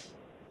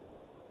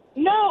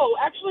 No,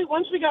 actually,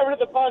 once we got rid of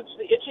the bugs,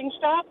 the itching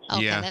stopped.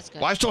 Yeah. That's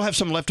good. Well, I still have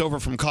some left over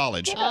from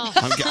college. Oh.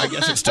 I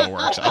guess it still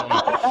works. I don't know.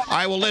 All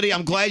right, well, Lydia,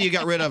 I'm glad you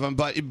got rid of them,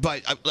 but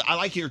I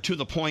like your to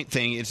the point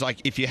thing. It's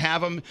like if you have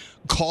them,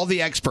 call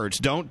the experts.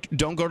 Don't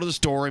go to the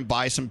store and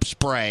buy some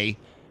spray.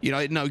 You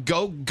know, no,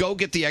 go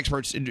get the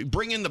experts and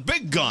bring in the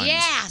big guns.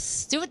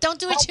 Yes. Do it. Don't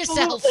do it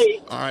yourself.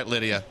 All right,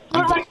 Lydia.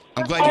 I'm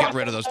glad you got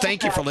rid of those.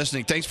 Thank you for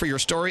listening. Thanks for your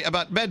story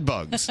about bed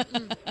bugs.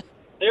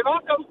 You're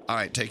welcome. All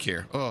right, take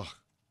care. Oh,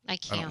 I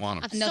can't. don't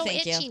want 'em. I'm No, so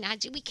thank you. itchy now.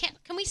 We can't.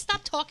 Can we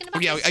stop talking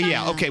about yeah, this stuff?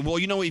 yeah. Okay. Well,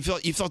 you know, you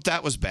thought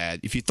that was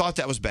bad. If you thought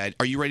that was bad,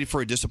 are you ready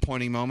for a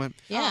disappointing moment?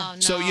 Yeah. Oh, no.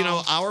 So you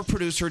know, our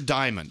producer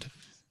Diamond.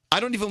 I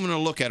don't even want to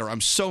look at her.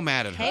 I'm so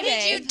mad at her. What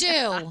did you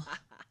do?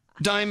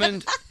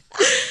 Diamond.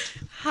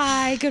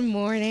 Hi, good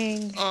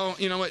morning. Oh,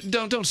 you know what?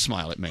 Don't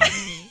smile at me.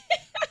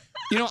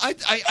 You know, I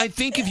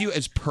think of you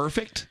as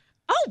perfect.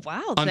 Oh,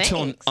 wow. Thanks.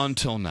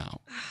 Until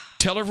now.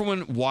 Tell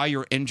everyone why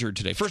you're injured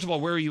today. First of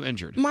all, where are you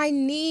injured? My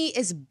knee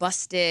is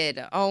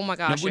busted. Oh my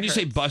gosh. Now, when you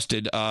say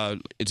busted,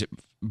 is it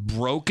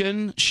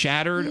broken,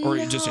 shattered, or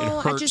it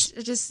hurts?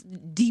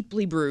 Just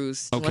deeply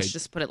bruised. Okay. Let's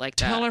just put it like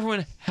that. Tell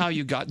everyone how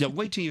you got. Now,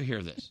 wait till you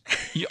hear this.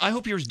 I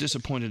hope you're as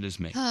disappointed as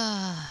me.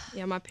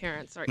 Yeah, my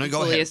parents are No, go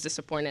equally ahead. as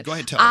disappointed. Go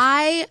ahead, tell us.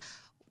 I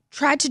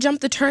tried to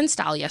jump the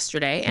turnstile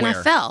yesterday and Where?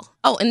 I fell.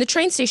 Oh, in the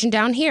train station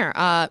down here.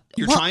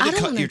 You're well, trying I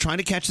to don't know. you're trying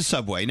to catch the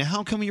subway. Now,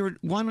 how come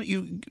why don't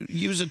you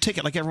use a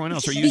ticket like everyone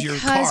else, or use your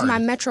Because card? my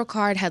Metro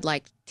card had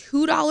like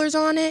 $2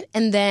 on it,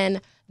 and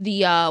then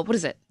the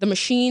the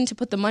machine to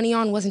put the money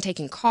on wasn't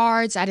taking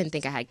cards. I didn't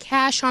think I had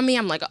cash on me.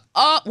 I'm like,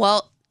 oh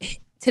well,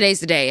 today's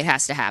the day. It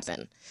has to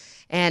happen.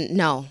 And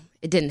no,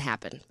 it didn't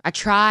happen. I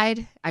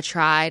tried,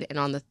 and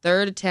on the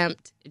third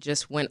attempt, it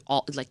just went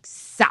all like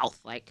south.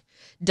 Like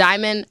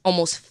Diamond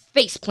almost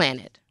face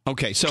planted.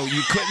 Okay, so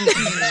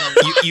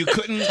you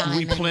couldn't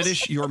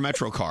replenish your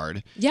Metro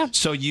card. Yeah.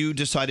 So you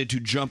decided to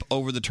jump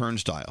over the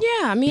turnstile.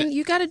 Yeah, I mean,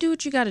 you got to do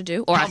what you got to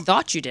do, or I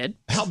thought you did.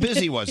 How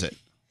busy was it?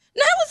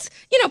 No, it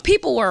was,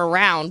 people were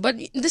around, but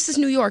this is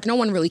New York. No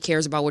one really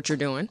cares about what you're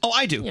doing. Oh,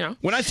 I do. You know.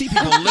 When I see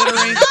people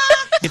littering,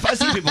 if I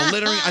see people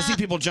littering, I see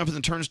people jumping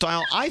the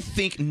turnstile, I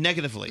think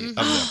negatively of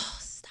them.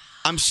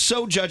 I'm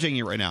so judging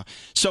you right now.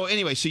 So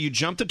anyway, so you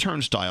jumped the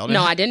turnstile.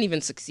 No, I didn't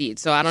even succeed,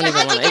 so I don't even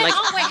want to. Wait,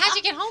 how'd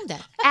you get home then?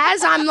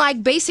 As I'm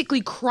like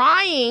basically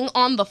crying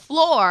on the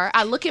floor,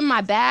 I look in my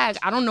bag.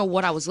 I don't know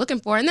what I was looking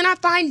for, and then I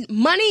find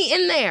money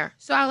in there.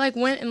 So I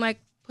went and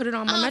put it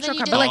on my Metro then you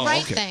card. did But the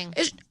right thing.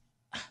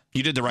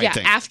 You did the right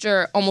thing.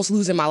 After almost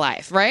losing my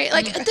life, right?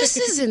 Like, this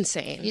is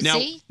insane. Now,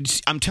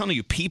 I'm telling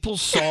you, people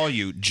saw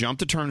you jump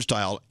the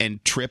turnstile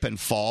and trip and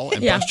fall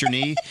and Yeah. bust your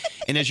knee.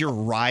 And as you're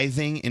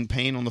writhing in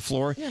pain on the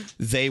floor,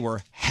 they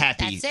were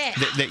happy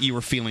That's it. that you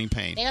were feeling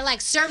pain. They're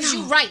like, serves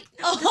you right.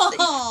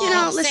 You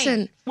know,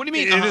 listen. What do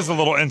you mean? It is a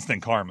little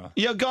instant karma.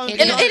 Yeah, Gandhi.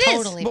 It is.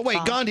 Totally But wait,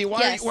 wrong. Gandhi, why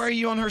Yes. are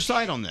you on her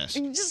side on this?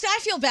 Just I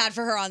feel bad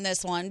for her on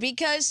this one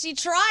because she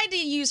tried to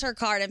use her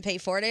card and pay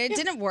for it. And it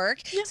didn't work.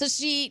 So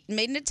she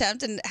made an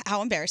attempt, and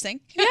how embarrassing.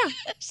 Yeah.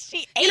 She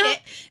ate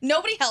it.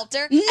 Nobody helped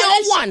her. No And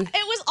then one. It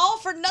was all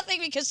for nothing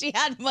because she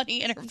had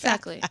money in her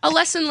Exactly. A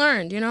lesson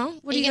learned, you know?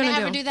 What Are you going to gonna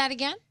have her do that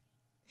again?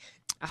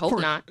 I hope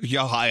not.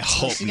 Yeah, I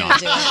hope not.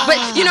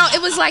 But, you know,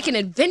 it was like an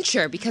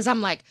adventure because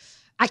I'm like,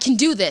 I can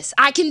do this.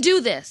 I can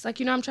do this. Like,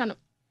 you know, I'm trying to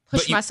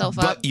push myself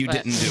up. But you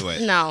didn't do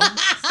it. No.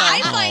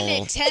 I find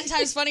it 10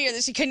 times funnier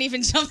that she couldn't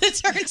even jump the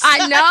turnstile.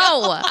 I know.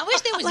 I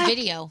wish there was Like-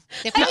 video.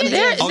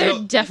 There Oh,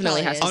 no.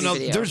 definitely has to Oh, be no,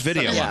 video. there's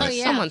video Yeah, of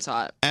it. someone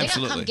saw it.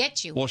 Absolutely. come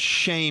get you. Well,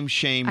 shame,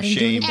 shame, I didn't do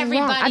shame. anything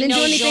wrong. I Everybody didn't do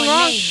knows anything your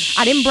wrong. name.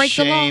 I didn't break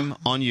the law. Shame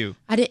on you.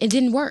 It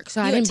didn't work,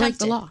 so I You didn't break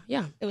the attempted. law.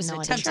 Yeah. It was No,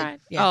 I attempted. tried.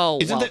 Yeah. Oh,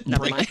 Isn't well, that never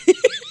break- mind.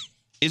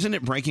 Isn't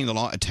it breaking the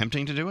law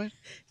attempting to do it?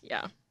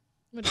 Yeah.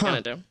 What are you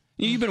gonna do?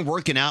 You've been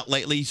working out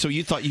lately, so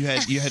you thought you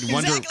had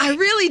Wonder. I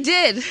really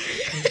did.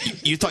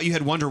 You thought you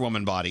had Wonder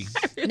Woman body,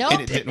 Nope.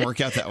 and it didn't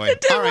work out that way.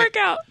 It didn't All right. work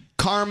out.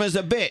 Karma's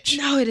a bitch.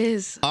 No, it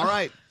is. All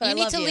right. You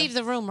need to leave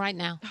the room right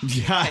now.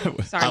 Yeah,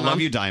 Sorry, I love Mom.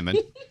 you, Diamond.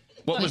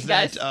 What was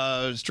Guys.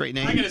 that straight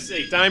name? I gotta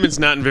say, Diamond's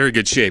not in very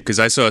good shape because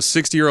I saw a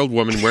 60-year-old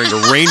woman wearing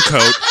a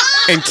raincoat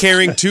and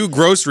carrying 2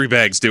 grocery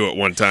bags due at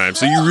one time.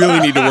 So you really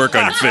need to work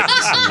on your fitness.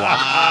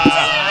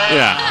 Wow.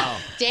 Yeah.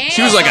 Damn.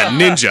 She was like a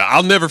ninja.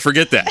 I'll never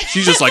forget that.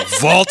 She just like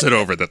vaulted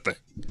over the thing.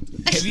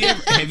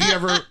 Have you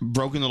ever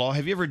broken the law?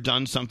 Have you ever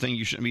done something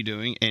you shouldn't be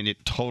doing and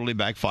it totally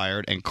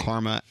backfired and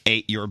karma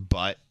ate your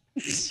butt?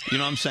 You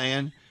know what I'm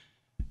saying?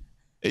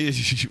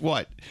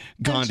 What,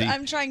 Gandhi?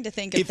 I'm trying to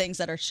think of things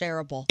that are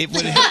shareable.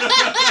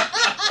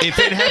 If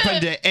it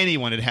happened to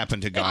anyone, it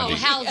happened to Gandhi. Oh,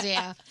 hell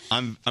yeah.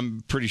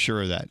 I'm pretty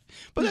sure of that.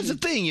 But that's the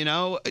thing, you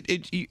know.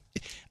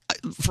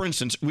 For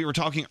instance, we were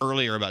talking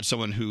earlier about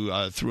someone who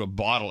threw a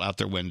bottle out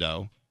their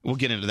window. We'll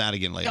get into that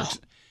again later. Oh.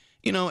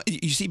 You know,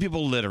 you see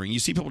people littering. You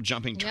see people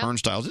jumping Yep.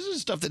 turnstiles. This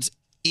is stuff that's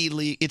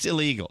illegal. It's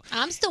illegal.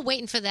 I'm still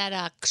waiting for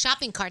that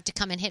shopping cart to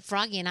come and hit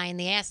Froggy and I in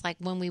the ass, like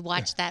when we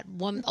watched that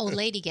one old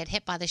lady get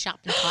hit by the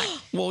shopping cart.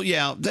 Well,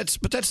 yeah,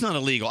 but that's not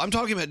illegal. I'm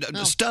talking about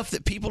No. stuff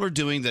that people are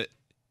doing that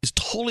is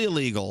totally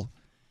illegal.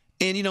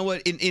 And you know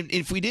what?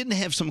 If we didn't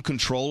have some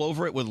control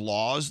over it with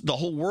laws, the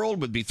whole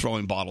world would be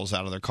throwing bottles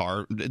out of their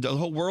car. The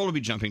whole world would be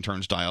jumping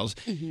turnstiles,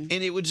 and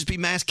it would just be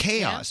mass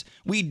chaos.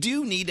 We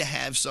do need to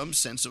have some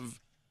sense of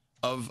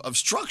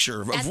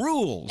structure, of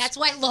rules. That's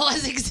why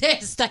laws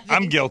exist. I think.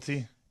 I'm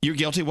guilty. You're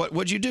guilty.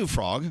 What'd you do,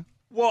 Frog?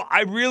 Well,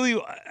 I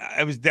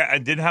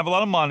didn't have a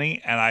lot of money,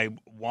 and I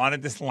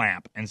wanted this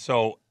lamp, and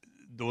so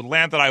the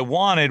lamp that I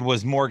wanted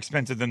was more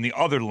expensive than the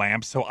other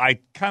lamp, so I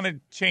kind of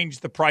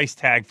changed the price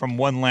tag from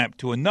one lamp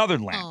to another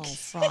lamp. Oh,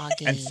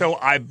 Froggy. And so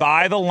I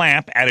buy the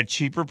lamp at a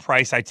cheaper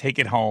price. I take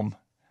it home.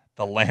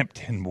 The lamp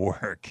didn't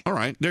work. All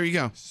right, there you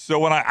go. So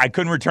when I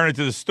couldn't return it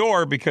to the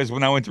store because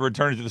when I went to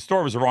return it to the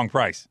store, it was the wrong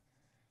price.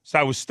 So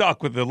I was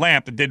stuck with the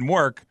lamp that didn't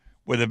work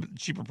with a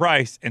cheaper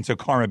price, and so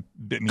karma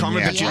bit me Karma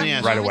in the bit you in the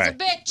ass. right away.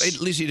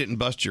 At least you didn't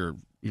bust your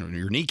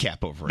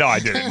kneecap over it. No, I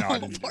didn't. No, I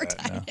didn't do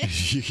that. No.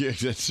 Yeah,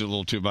 that's a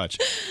little too much.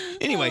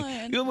 Anyway,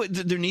 you know what?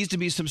 There needs to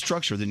be some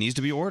structure. There needs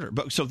to be order.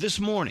 But so this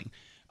morning,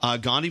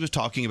 Gandhi was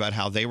talking about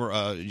how they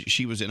were.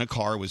 She was in a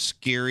car with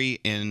Scary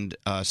and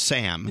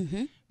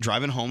Sam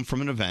driving home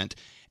from an event,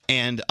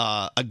 and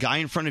a guy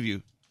in front of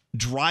you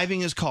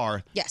driving his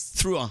car. Yes.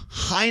 Threw a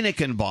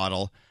Heineken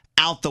bottle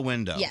out the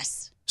window.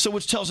 Yes. So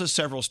which tells us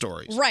several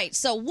stories. Right.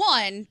 So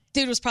one,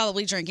 dude was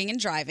probably drinking and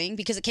driving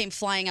because it came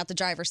flying out the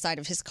driver's side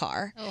of his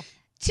car. Oh.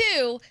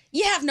 Two,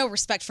 you have no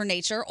respect for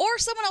nature or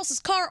someone else's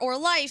car or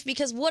life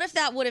because what if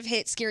that would have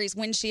hit Scary's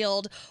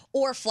windshield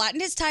or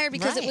flattened his tire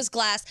because it Right. was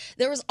glass?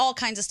 There was all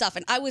kinds of stuff,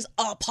 and I was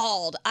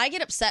appalled. I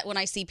get upset when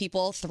I see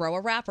people throw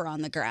a wrapper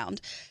on the ground.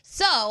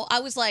 So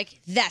I was like,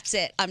 that's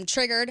it. I'm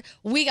triggered.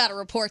 We got to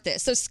report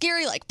this. So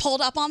Scary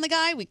pulled up on the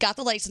guy. We got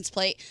the license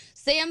plate.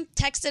 Sam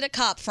texted a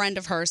cop friend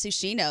of hers who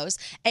she knows,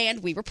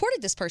 and we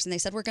reported this person. They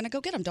said, we're going to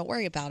go get him. Don't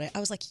worry about it. I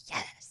was like,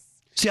 yes.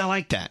 See, I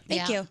like that.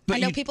 Thank you. But I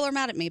know you- people are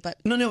mad at me, but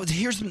No,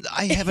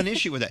 I have an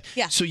issue with that.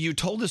 Yeah. So you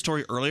told the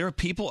story earlier. A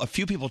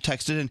few people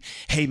texted in,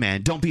 "Hey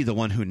man, don't be the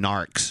one who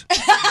narcs.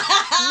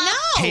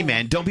 No. Hey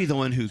man, don't be the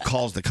one who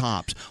calls the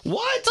cops."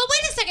 What? But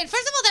wait a second.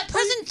 First of all, that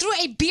person threw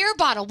a beer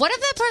bottle. What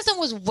if that person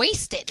was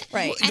wasted?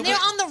 Right. And they're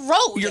on the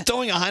road. You're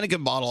throwing a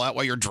Heineken bottle out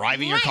while you're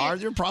driving your Right. car.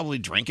 You're probably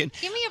drinking.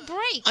 Give me a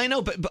break. I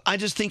know, but I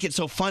just think it's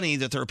so funny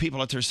that there are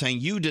people out there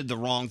saying you did the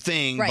wrong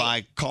thing Right.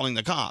 by calling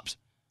the cops.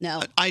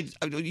 No.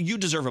 You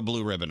deserve a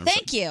blue ribbon.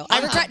 Thank you.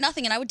 I regret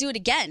nothing, and I would do it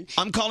again.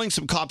 I'm calling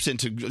some cops in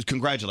to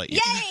congratulate you.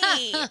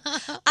 Yay!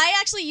 I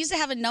actually used to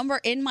have a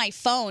number in my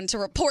phone to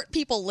report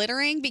people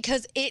littering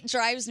because it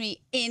drives me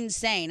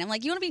insane. I'm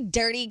like, you want to be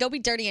dirty? Go be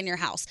dirty in your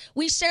house.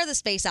 We share the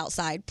space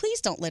outside.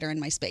 Please don't litter in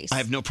my space. I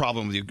have no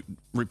problem with you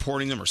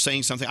reporting them or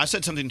saying something. I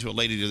said something to a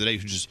lady the other day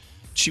who just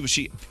she was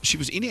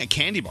eating a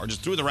candy bar,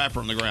 just threw the wrapper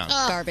on the ground.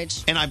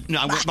 Garbage. And I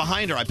went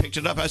behind her. I picked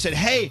it up. I said,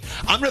 "Hey,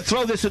 I'm going to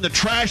throw this in the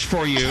trash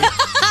for you."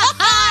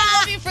 I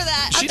love you for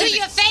that. I'll do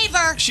you a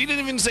favor. She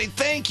didn't even say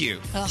thank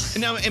you.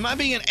 Now, am I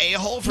being an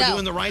a-hole for No.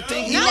 doing the right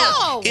thing?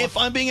 No. If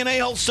I'm being an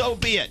a-hole, so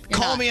be it.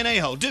 Call me an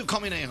a-hole. Dude,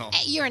 call me an a-hole.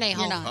 You're an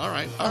a-hole. All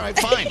right,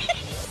 fine.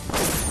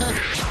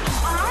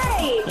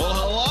 Hi. Well,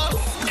 hello.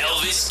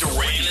 Elvis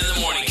Duran in the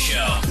morning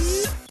show.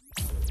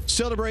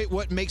 Celebrate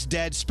what makes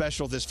Dad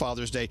special this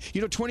Father's Day.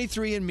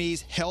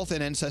 23andMe's Health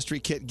and Ancestry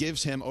Kit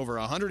gives him over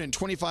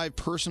 125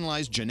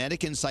 personalized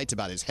genetic insights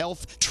about his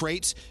health,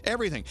 traits,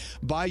 everything.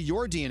 Buy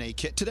your DNA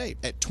kit today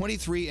at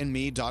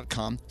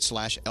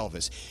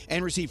 23andme.com/Elvis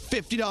and receive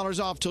 $50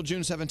 off till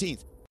June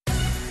 17th.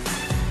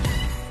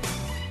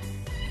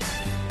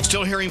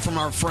 Still hearing from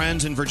our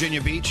friends in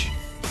Virginia Beach.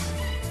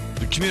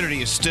 The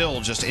community is still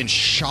just in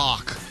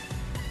shock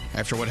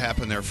after what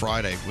happened there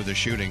Friday with the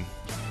shooting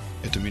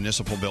at the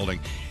municipal building.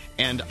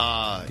 And,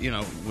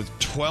 with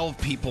 12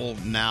 people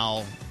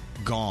now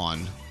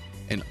gone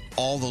and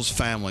all those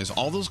families,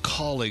 all those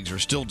colleagues are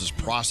still just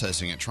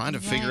processing it, trying to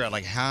figure out,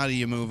 how do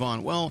you move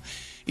on? Well,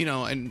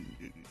 and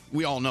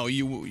we all know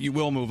you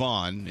will move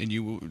on, and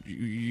you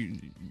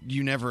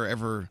never,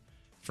 ever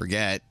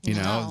forget,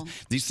 No.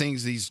 these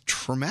things, these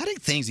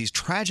traumatic things, these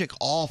tragic,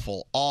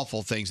 awful,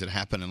 awful things that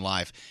happen in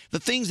life, the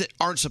things that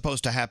aren't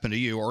supposed to happen to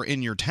you or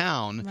in your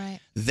town,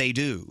 they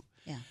do.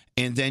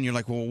 And then you're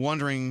like, well,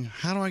 wondering,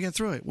 how do I get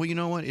through it? Well, you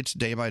know what? It's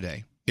day by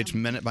day. It's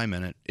minute by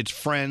minute. It's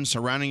friends,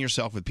 surrounding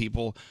yourself with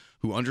people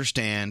who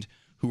understand,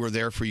 who are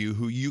there for you,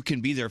 who you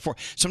can be there for.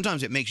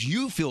 Sometimes it makes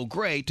you feel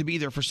great to be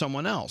there for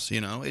someone else.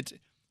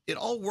 It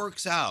all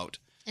works out.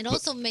 It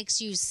also makes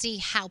you see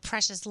how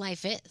precious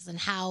life is and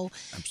how,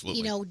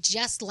 Absolutely.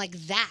 Just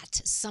like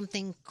that,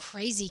 something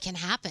crazy can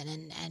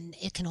happen and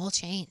it can all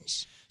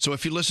change. So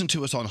if you listen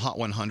to us on Hot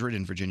 100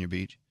 in Virginia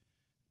Beach,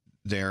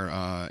 there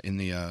in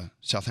the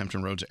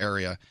Southampton Roads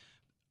area,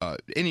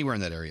 anywhere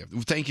in that area.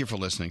 Thank you for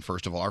listening,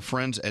 first of all. Our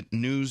friends at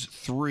News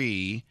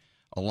 3,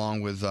 along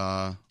with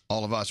all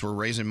of us, we're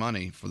raising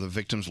money for the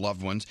victims'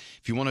 loved ones.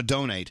 If you want to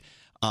donate,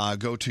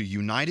 go to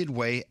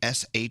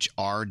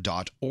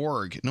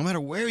UnitedWaySHR.org. No matter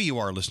where you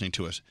are listening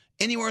to us,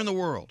 anywhere in the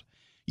world,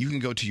 you can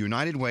go to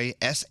United Way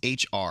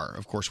SHR,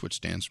 of course, which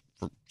stands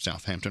for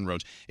Southampton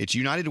Roads. It's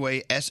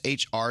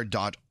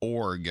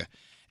UnitedWaySHR.org,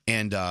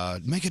 and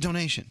make a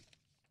donation.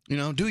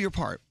 Do your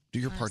part. Do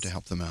your part to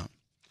help them out.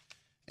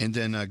 And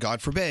then,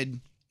 God forbid,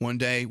 one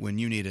day when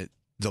you need it,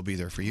 they'll be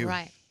there for you.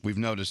 Right. We've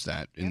noticed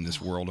that in this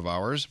world of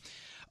ours.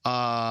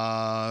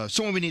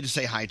 Someone we need to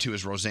say hi to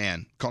is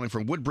Roseanne, calling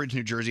from Woodbridge,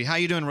 New Jersey. How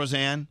you doing,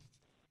 Roseanne?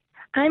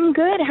 I'm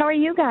good. How are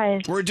you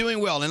guys? We're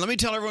doing well. And let me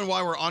tell everyone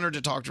why we're honored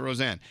to talk to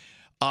Roseanne.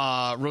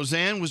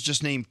 Roseanne was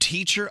just named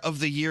Teacher of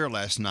the Year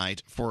last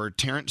night for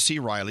Terrence C.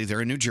 Riley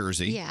there in New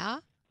Jersey. Yeah.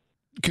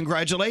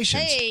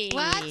 Congratulations.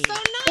 Well, that's so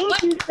nice.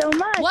 Thank you so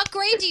much. What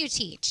grade do you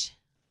teach?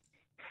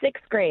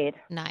 6th grade.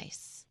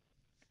 Nice.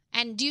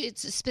 And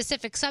it's a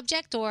specific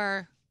subject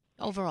or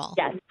overall?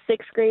 Yes,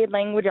 6th grade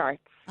language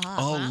arts.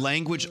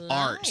 Language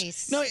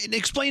arts. No,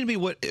 explain to me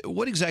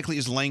what exactly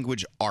is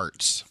language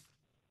arts?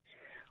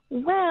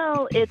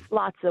 Well, it's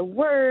lots of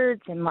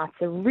words and lots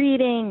of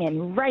reading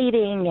and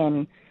writing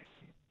and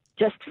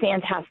just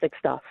fantastic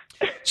stuff.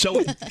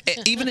 So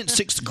even in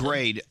 6th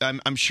grade,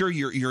 I'm sure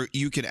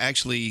you can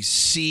actually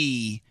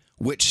see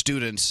which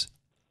students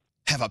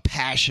have a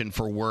passion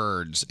for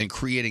words and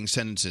creating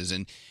sentences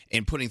and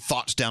putting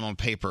thoughts down on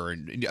paper.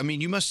 And I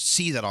mean, you must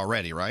see that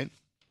already, right?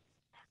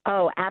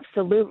 Oh,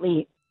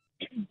 absolutely.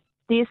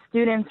 These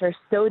students are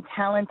so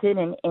talented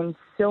in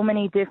so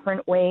many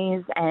different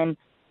ways, and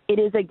it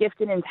is a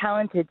gifted and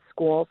talented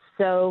school.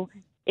 So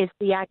if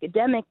the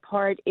academic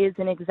part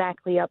isn't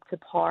exactly up to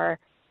par,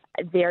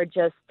 they're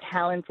just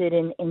talented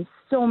in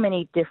so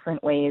many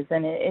different ways,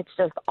 and it's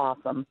just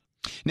awesome.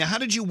 Now, how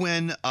did you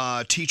win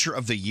Teacher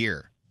of the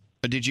Year?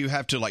 Did you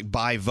have to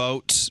buy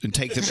votes and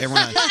take them?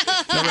 Everyone,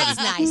 That's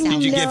nice.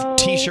 Did you give No,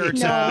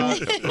 T-shirts no. out?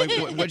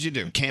 What did you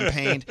do?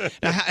 Campaigned?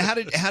 Now,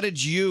 how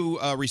did you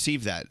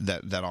receive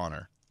that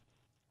honor?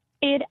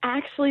 It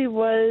actually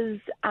was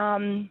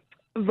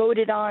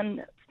voted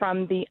on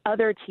from the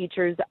other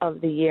Teachers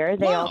of the Year.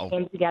 They all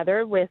came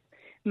together with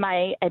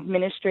my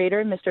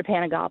administrator, Mr.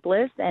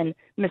 Panagopoulos, and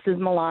Mrs.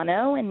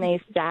 Milano, and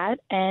they sat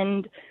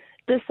and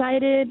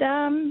decided,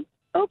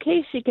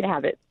 okay, she could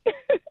have it.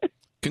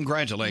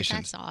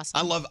 Congratulations. That's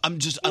awesome.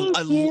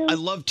 I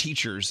love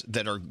teachers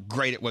that are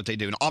great at what they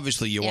do, and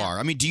obviously you are.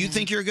 I mean, do you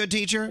think you're a good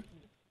teacher?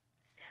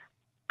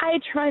 I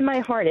try my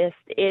hardest.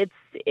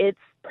 It's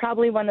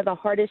probably one of the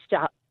hardest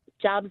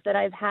jobs that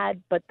I've had,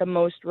 but the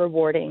most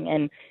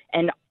rewarding.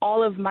 And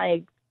all of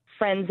my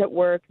friends at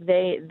work,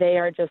 they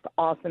are just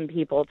awesome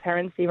people.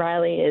 Terrence C.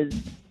 Riley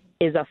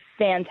is a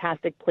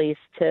fantastic place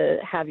to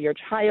have your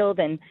child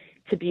and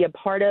to be a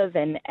part of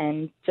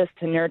and just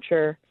to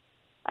nurture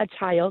a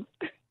child.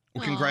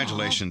 Well,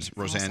 congratulations,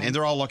 Roseanne. And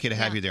they're all lucky to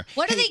have you there.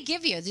 What do they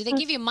give you? Do they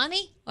give you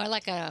money or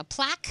like a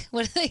plaque?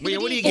 What do they?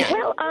 What do you get?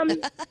 Well,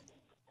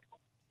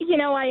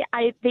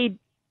 they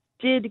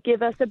did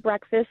give us a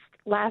breakfast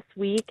last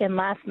week, and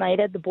last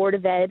night at the Board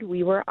of Ed,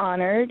 we were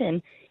honored,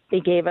 and they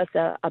gave us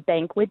a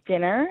banquet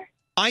dinner.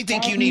 I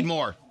think you need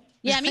more.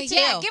 Yeah, me too.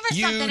 Yeah, give her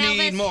You something,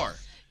 need Elvis. more.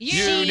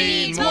 You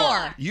need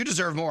more. You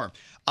deserve more.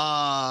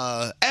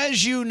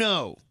 As you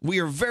know, we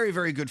are very,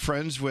 very good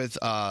friends with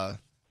the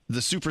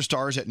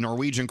superstars at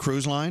Norwegian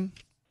Cruise Line.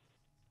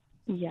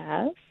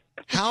 Yes.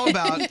 How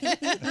about,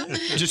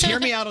 just hear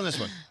me out on this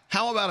one.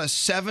 How about a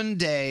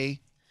 7-day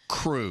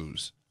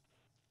cruise?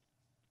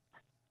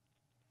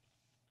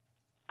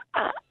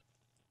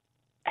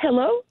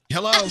 Hello?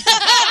 Hello?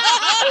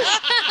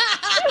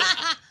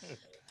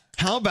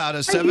 How about a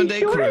 7-day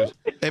sure? cruise?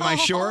 Am I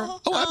sure?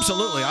 Oh,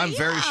 absolutely. I'm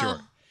very sure.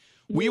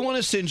 We want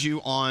to send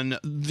you on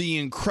the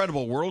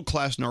incredible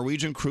world-class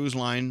Norwegian Cruise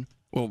Line,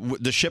 well,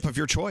 the ship of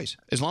your choice,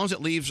 as long as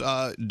it leaves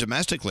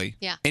domestically,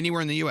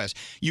 anywhere in the U.S.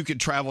 You could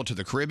travel to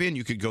the Caribbean.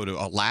 You could go to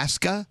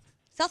Alaska.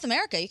 South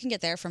America, you can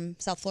get there from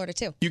South Florida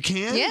too. You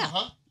can? Yeah.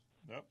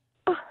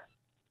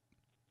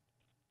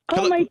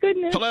 Oh, my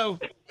goodness. Hello?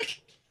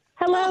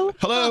 Hello?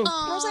 Hello?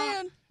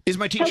 Roseanne. Is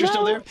my teacher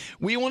still Hello? there?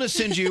 We want to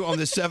send you on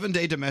the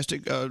 7-day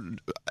domestic,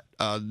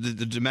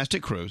 the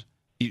domestic cruise.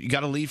 You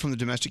got to leave from the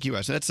domestic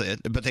U.S. That's it.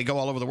 But they go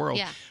all over the world.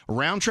 Yeah.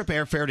 Round trip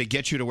airfare to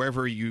get you to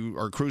wherever you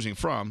are cruising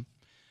from.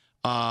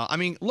 I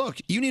mean, look,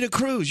 you need a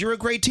cruise. You're a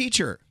great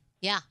teacher.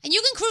 Yeah, and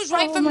you can cruise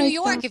right Oh, from my New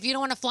York God. if you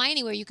don't want to fly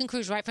anywhere. You can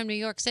cruise right from New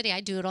York City.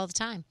 I do it all the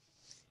time.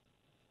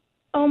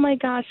 Oh, my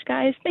gosh,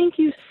 guys. Thank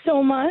you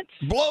so much.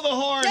 Blow the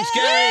horn,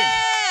 Scary.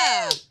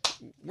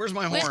 Where's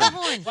my horn? Where's the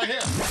horn? Right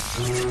here.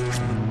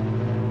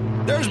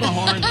 There's my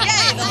horn.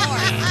 Yay, the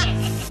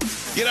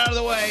horn. Get out of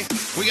the way.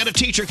 We got a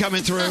teacher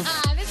coming through.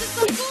 This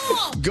is so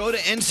cool. Go to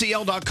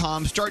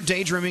ncl.com. Start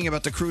daydreaming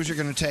about the cruise you're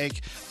going to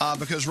take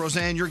because,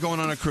 Roseanne, you're going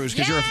on a cruise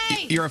because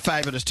you're a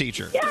fabulous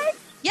teacher.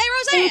 Yay,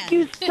 Roseanne. Thank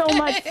you so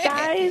much,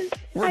 guys.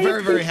 We're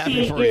very, very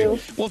happy for you.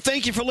 Well,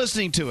 thank you for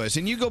listening to us.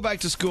 And you go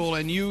back to school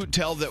and you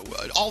tell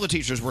that all the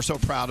teachers, we're so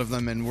proud of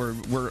them and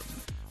we're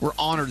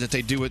honored that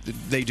they do what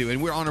they do.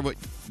 And we're honored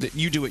that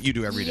you do what you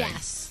do every day.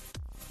 Yes.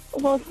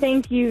 Well,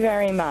 thank you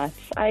very much.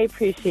 I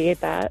appreciate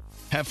that.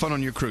 Have fun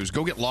on your cruise.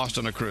 Go get lost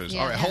on a cruise.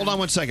 Yeah. All right, hold on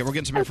one second. We're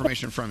getting some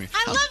information from you.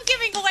 I love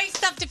giving away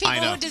stuff to people I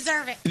know. who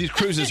deserve it. These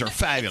cruises are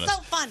fabulous. It's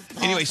so fun.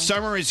 Anyway,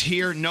 summer is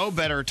here. No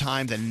better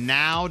time than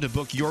now to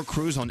book your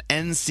cruise on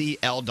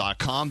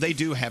ncl.com. They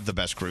do have the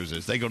best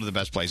cruises. They go to the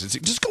best places.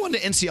 Just go into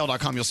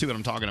ncl.com. You'll see what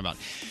I'm talking about.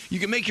 You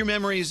can make your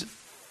memories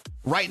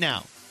right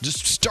now.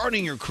 Just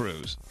starting your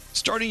cruise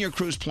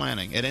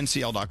planning at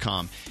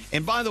ncl.com.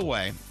 And by the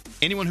way,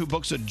 anyone who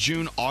books a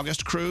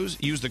June-August cruise,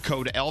 use the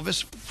code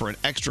Elvis for an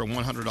extra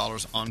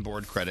 $100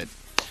 onboard credit.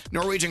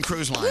 Norwegian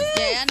Cruise Line.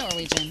 Yeah,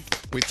 Norwegian.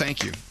 We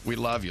thank you. We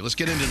love you. Let's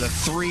get into the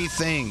 3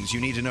 things you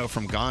need to know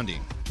from Gandhi.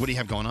 What do you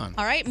have going on?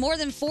 All right, more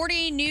than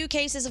 40 new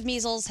cases of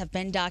measles have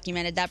been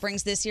documented. That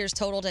brings this year's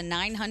total to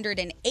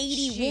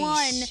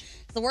 981. Sheesh.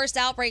 The worst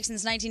outbreak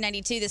since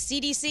 1992. The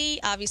CDC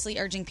obviously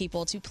urging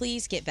people to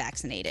please get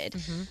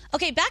vaccinated.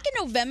 Okay, back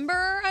in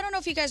November, I don't know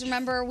if you guys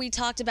remember, we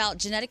talked about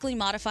genetically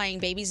modifying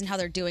babies and how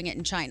they're doing it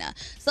in China.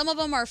 Some of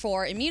them are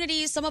for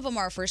immunity, some of them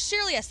are for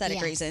sheerly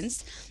aesthetic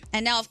reasons.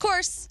 And now, of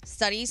course,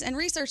 studies and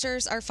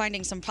researchers are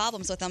finding some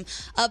problems with them.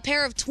 A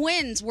pair of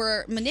twins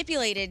were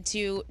manipulated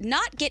to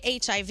not get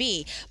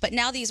HIV, but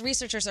now these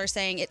researchers are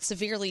saying it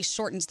severely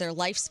shortens their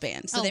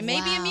lifespan. So they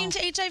may be immune to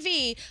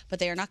HIV, but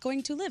they are not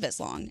going to live as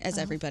long as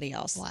everybody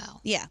else. Wow.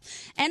 Yeah.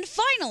 And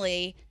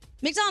finally,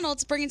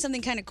 McDonald's bringing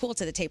something kind of cool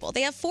to the table.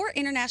 They have 4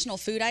 international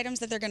food items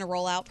that they're going to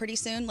roll out pretty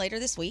soon, later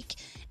this week.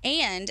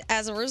 And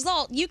as a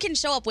result, you can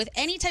show up with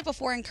any type of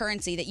foreign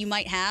currency that you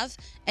might have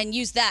and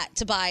use that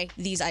to buy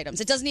these items.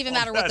 It doesn't even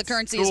matter what the that's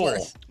currency is cool.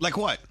 worth. Like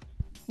what?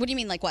 What do you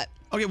mean, like what?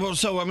 Okay, well,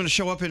 so I'm going to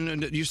show up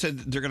and you said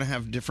they're going to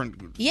have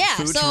different Yeah,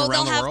 foods so from around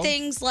they'll the have world?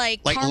 things like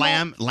Like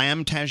caramel-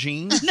 lamb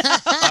tagine?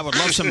 I would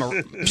love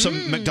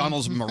some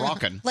McDonald's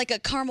Moroccan. like a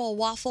caramel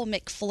waffle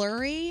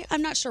McFlurry.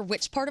 I'm not sure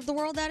which part of the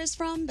world that is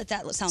from, but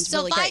that sounds So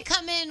really if I great.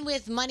 come in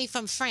with money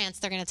from France,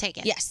 they're going to take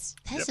it. Yes.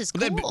 This is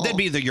cool. That'd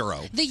be the euro.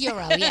 The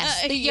euro,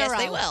 yes. The Yes, euro.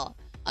 they will.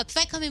 If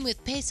I come in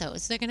with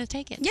pesos, they're going to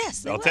take it.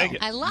 Yes, They'll take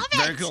it. I love it.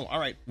 Very cool. All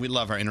right. We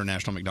love our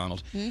international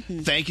McDonald's.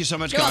 Thank you so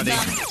much, You're Gandhi.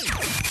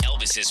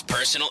 Elvis's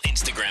personal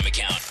Instagram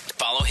account.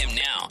 Follow him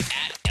now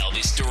at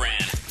Elvis Duran.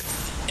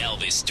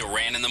 Elvis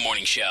Duran in the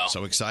Morning Show.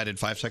 So excited.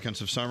 5 Seconds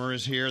of Summer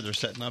is here. They're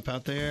setting up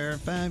out there.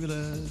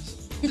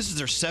 Fabulous. This is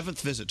their 7th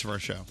visit to our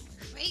show.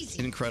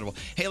 Crazy. Incredible.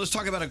 Hey, let's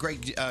talk about a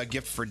great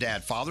gift for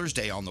Dad. Father's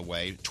Day on the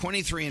way.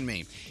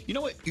 23andMe. You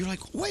know what? You're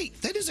like,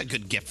 wait, that is a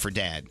good gift for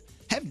Dad.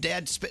 Have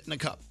Dad spit in a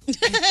cup.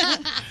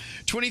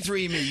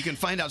 23andMe. You can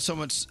find out so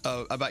much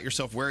about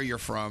yourself, where you're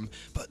from,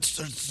 but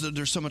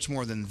there's so much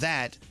more than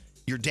that.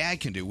 your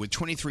dad can do with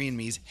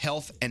 23andMe's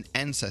Health and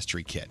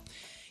Ancestry Kit.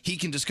 He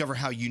can discover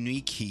how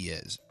unique he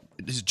is,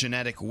 his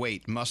genetic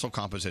weight, muscle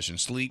composition,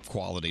 sleep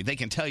quality. They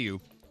can tell you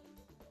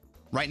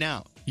right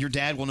now, your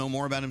dad will know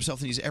more about himself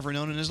than he's ever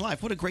known in his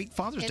life. What a great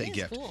Father's Day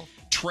gift. Cool.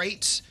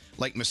 Traits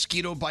like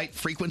mosquito bite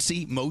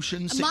frequency,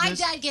 motion sickness. My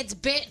dad gets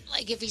bit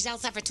like if he's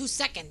outside for 2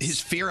 seconds. His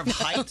fear of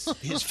heights,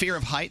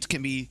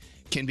 can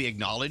be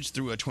acknowledged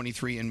through a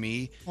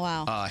 23andMe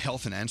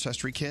Health and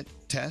Ancestry Kit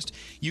test.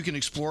 You can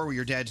explore where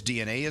your dad's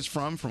DNA is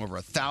from over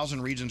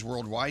 1,000 regions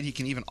worldwide. He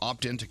can even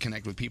opt in to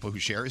connect with people who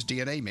share his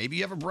DNA. Maybe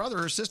you have a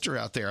brother or sister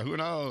out there. Who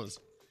knows?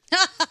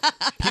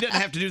 He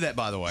doesn't have to do that,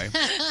 by the way.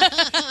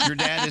 Your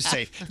dad is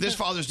safe. This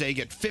Father's Day,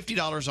 get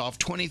 $50 off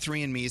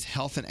 23andMe's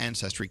Health and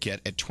Ancestry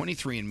Kit at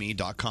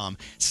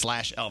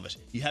 23andme.com/Elvis.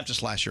 You have to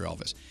slash your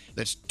Elvis.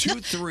 That's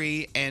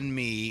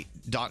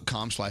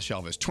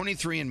 23andme.com/Elvis.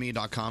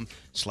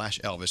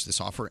 23andme.com/Elvis.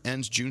 This offer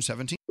ends June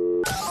 17th.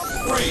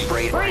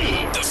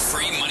 The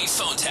free money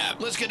phone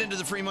tap. Let's get into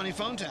the free money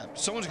phone tap.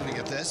 Someone's going to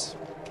get this.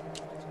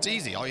 It's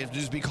easy. All you have to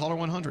do is be caller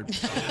 100.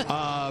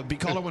 Be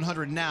caller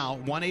 100 now,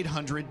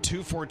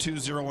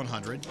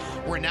 1-800-242-0100.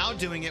 We're now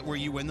doing it where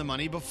you win the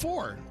money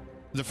before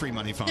the free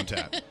money phone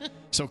tap.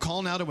 So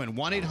call now to win,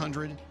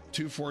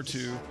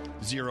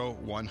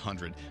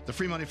 1-800-242-0100. The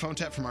free money phone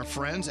tap from our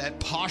friends at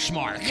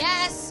Poshmark.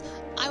 Yes,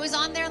 I was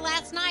on there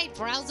last night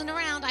browsing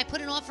around. I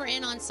put an offer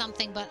in on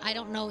something, but I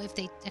don't know if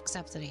they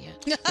accepted it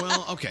yet.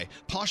 Well, okay.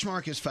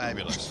 Poshmark is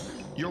fabulous.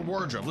 Your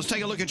wardrobe. Let's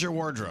take a look at your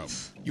wardrobe.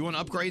 You want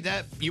to upgrade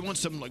that? You want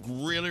some like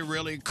really,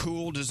 really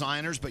cool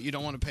designers, but you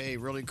don't want to pay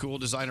really cool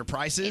designer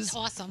prices? It's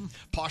awesome.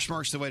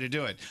 Poshmark's the way to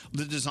do it.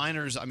 The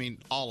designers, I mean,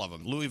 all of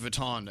them. Louis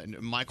Vuitton and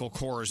Michael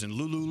Kors and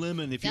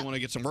Lululemon if you want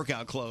to get some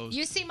workout clothes.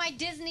 You see my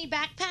Disney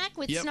backpack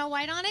with Yep. Snow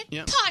White on it?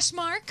 Yep.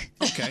 Poshmark.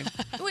 Okay.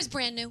 It was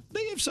brand new.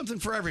 They have something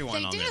for everyone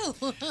They on do. there.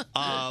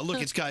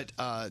 Look, it's got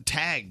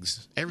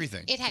tags,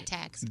 everything. It had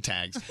tags.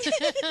 Tags.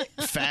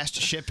 Fast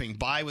shipping.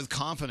 Buy with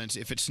confidence.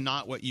 If it's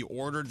not what you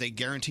ordered, they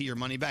guarantee your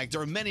money back. There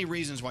are many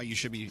reasons why you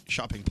should be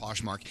shopping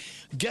Poshmark.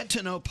 Get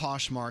to know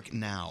Poshmark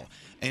now,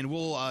 and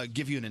we'll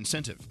give you an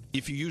incentive.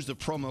 If you use the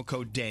promo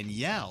code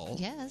Danielle,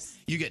 yes,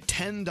 you get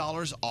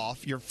 $10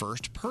 off your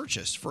first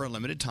purchase for a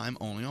limited time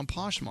only on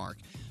Poshmark.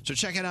 So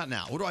check it out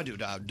now. What do?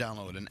 Do I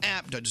download an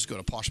app? Do I just go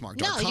to Poshmark.com?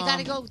 No, you got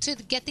to go to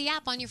get the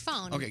app on your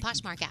phone. Okay.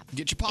 Poshmark app.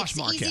 Get your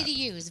Poshmark It's easy app. to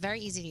use. Very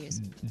easy to use.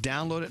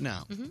 Download it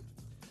now. Mm-hmm.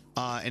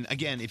 And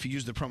again, if you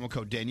use the promo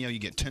code Danielle, you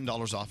get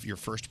 $10 off your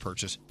first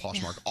purchase.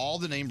 Poshmark. All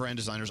the name brand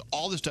designers,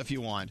 all the stuff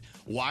you want.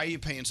 Why are you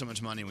paying so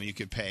much money when you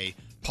could pay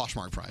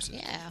Poshmark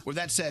prices? Yeah. With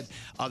that said,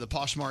 the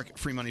Poshmark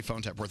free money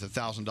phone tap worth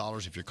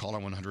 $1,000. If you're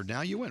calling 100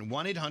 now, you win.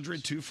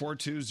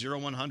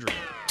 1-800-242-0100.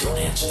 Don't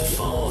answer the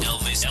phone.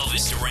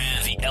 Elvis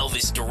Duran, the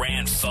Elvis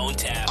Duran phone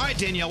tap. All right,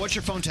 Danielle, what's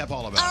your phone tap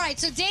all about? All right,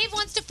 so Dave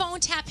wants to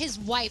phone tap his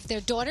wife. Their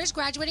daughter's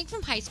graduating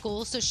from high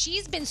school, so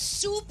she's been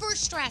super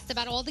stressed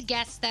about all the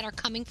guests that are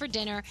coming for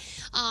dinner,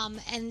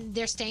 and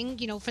they're staying,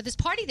 for this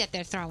party that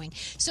they're throwing.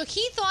 So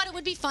he thought it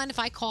would be fun if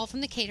I call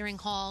from the catering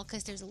hall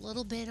because there's a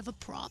little bit of a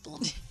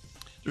problem.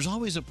 There's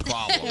always a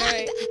problem.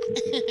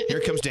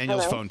 Here comes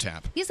Danielle's phone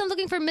tap. Yes, I'm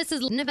looking for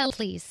Mrs. Nivelle,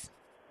 please.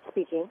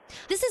 Speaking.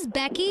 This is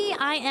Becky.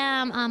 I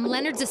am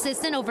Leonard's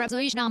assistant over at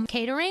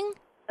Catering.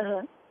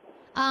 Uh-huh.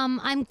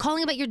 I'm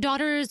calling about your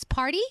daughter's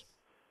party.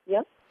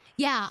 Yep.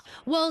 Yeah.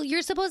 Well,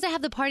 you're supposed to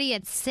have the party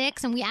at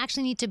 6, and we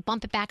actually need to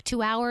bump it back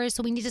 2 hours,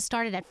 so we need to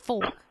start it at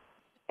 4.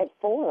 At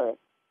 4?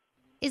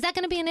 Is that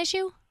going to be an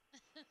issue?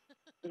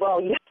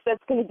 Well, yes,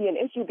 that's going to be an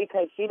issue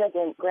because she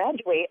doesn't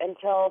graduate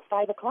until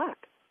 5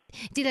 o'clock.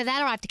 It's either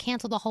that or I have to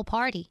cancel the whole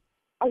party.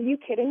 Are you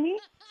kidding me?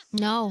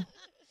 No.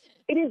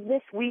 It is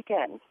this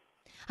weekend.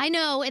 I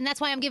know, and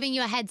that's why I'm giving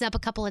you a heads up a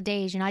couple of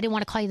days. I didn't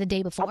want to call you the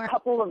day before. A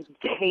couple of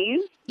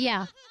days?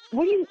 Yeah.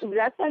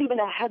 That's not even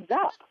a heads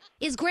up.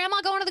 Is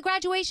Grandma going to the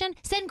graduation?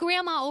 Send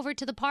Grandma over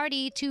to the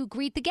party to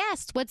greet the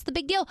guests. What's the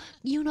big deal?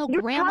 You're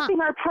Grandma. chopping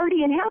our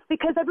party in half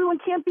because everyone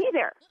can't be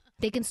there.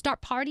 They can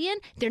start partying.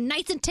 They're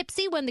nice and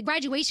tipsy when the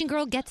graduation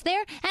girl gets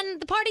there,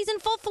 and the party's in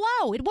full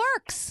flow. It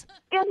works.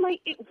 And my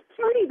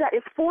party that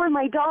is for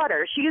my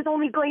daughter. She is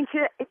only going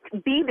to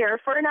be there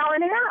for an hour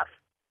and a half.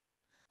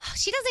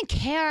 She doesn't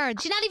care.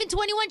 She's not even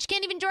 21. She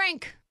can't even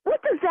drink.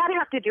 What does that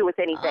have to do with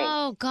anything?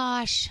 Oh,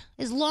 gosh.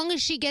 As long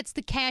as she gets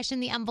the cash in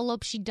the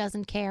envelope, she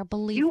doesn't care.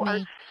 Believe me. You are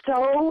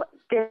so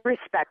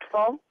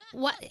disrespectful.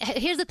 What?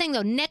 Here's the thing,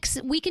 though.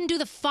 We can do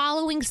the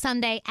following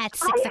Sunday at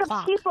 6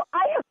 o'clock.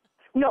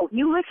 No,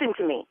 you listen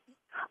to me.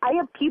 I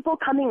have people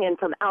coming in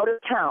from out of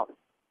town.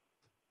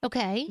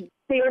 Okay.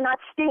 They are not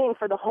staying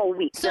for the whole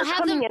week. So they're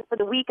coming in for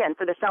the weekend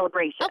for the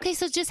celebration. Okay,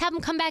 so just have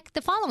them come back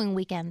the following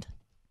weekend.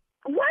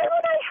 Why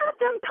would I have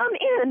them come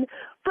in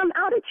from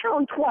out of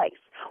town twice?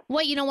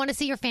 What, you don't want to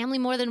see your family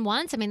more than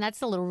once? I mean,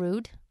 that's a little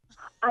rude.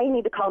 I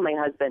need to call my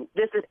husband.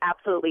 This is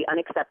absolutely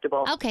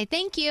unacceptable. Okay,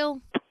 thank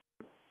you.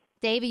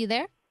 Dave, are you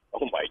there?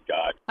 Oh, my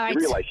God. All right. You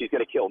realize she's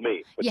going to kill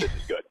me, but Yeah. this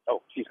is good.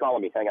 Oh, she's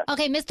calling me. Hang on.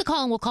 Okay, miss the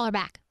call and we'll call her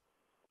back.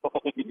 Oh,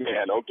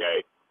 man,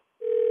 okay.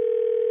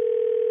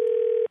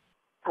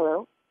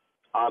 Hello?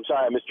 I'm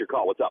sorry I missed your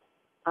call. What's up?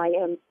 I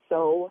am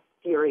so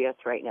furious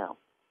right now.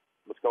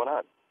 What's going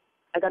on?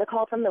 I got a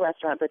call from the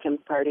restaurant for Tim's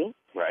party,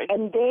 Right.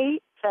 and they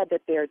said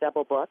that they're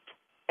double booked,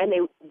 and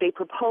they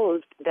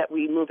proposed that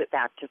we move it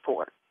back to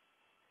 4.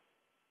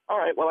 All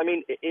right. Well, I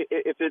mean,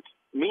 if it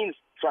means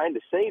trying to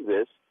save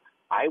this,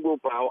 I will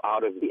bow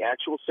out of the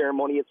actual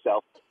ceremony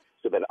itself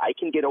so that I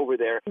can get over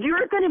there.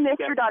 You're going to miss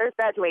your daughter's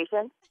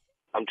graduation?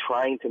 I'm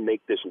trying to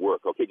make this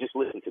work. Okay, just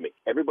listen to me.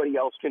 Everybody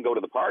else can go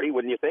to the party,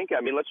 wouldn't you think?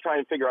 I mean, let's try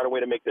and figure out a way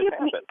to make this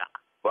happen.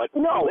 But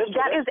No, listen,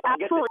 that is I'll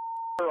get absolutely...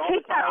 this all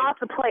Take the that time. off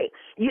the plate.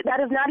 That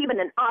is not even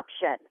an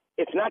option.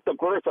 It's not the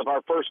birth of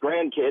our first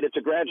grandkid. It's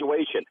a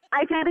graduation.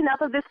 I've had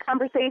enough of this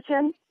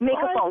conversation. Make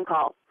a phone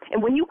call.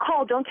 And when you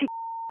call, don't take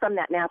from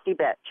that nasty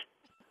bitch.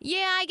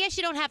 Yeah, I guess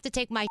you don't have to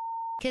take my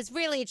because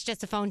really it's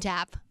just a phone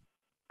tap.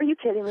 Are you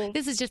kidding me?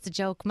 This is just a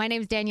joke. My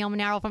name's Danielle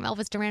Monaro from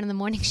Elvis Duran in the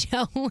Morning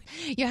Show.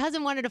 Your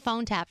husband wanted to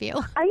phone tap you.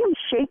 I am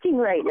shaking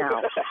right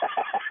now.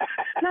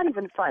 Not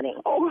even funny.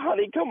 Oh,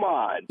 honey, come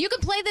on. You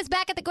can play this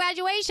back at the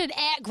graduation.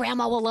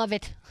 Grandma will love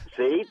it.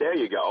 See, there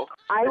you go.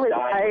 I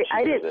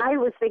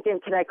was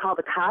thinking, can I call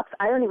the cops?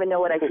 I don't even know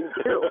what I can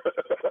do.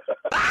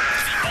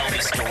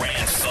 Elvis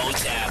Duran phone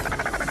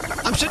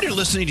tap. I'm sitting here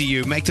listening to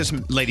you make this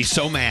lady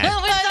so mad.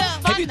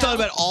 Have you thought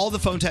about all the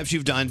phone taps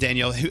you've done,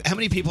 Danielle? How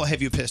many people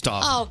have you pissed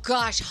off? Oh,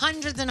 gosh.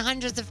 Hundreds and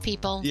hundreds of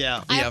people.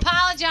 Yeah, I yeah.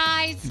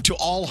 apologize. To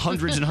all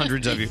hundreds and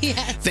hundreds of you.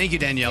 Yes. Thank you,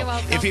 Danielle. You're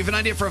welcome. If you have an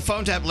idea for a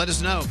phone tap, let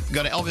us know.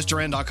 Go to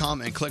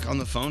ElvisDuran.com and click on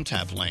the phone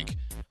tap link.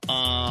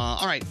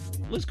 All right,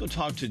 let's go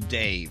talk to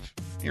Dave.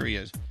 Here he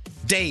is.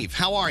 Dave,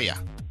 how are you?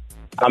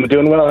 I'm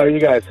doing well. How are you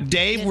guys?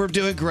 Dave, we're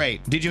doing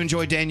great. Did you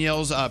enjoy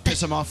Danielle's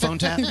piss him off phone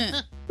tap?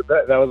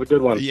 That was a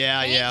good one.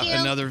 Yeah,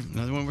 yeah. Another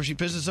one where she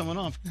pisses someone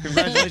off.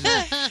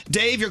 Congratulations.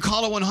 Dave, your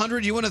caller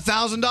 100, you win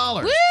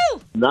 $1,000.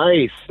 Woo!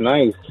 Nice.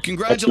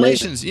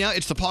 Congratulations. Yeah,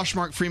 it's the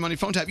Poshmark free money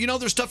phone tap. You know,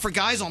 there's stuff for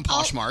guys on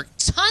Poshmark.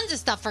 Tons of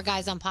stuff for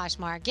guys on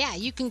Poshmark. Yeah,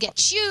 you can get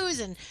shoes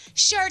and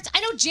shirts.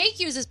 I know Jake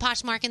uses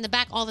Poshmark in the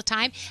back all the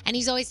time, and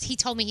he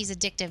told me he's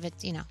addictive.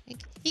 It's,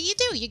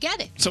 you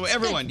get it. So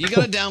everyone, you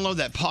got to download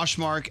that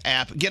Poshmark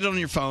app, get it on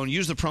your phone,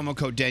 use the promo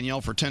code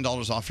Danielle for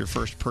 $10 off your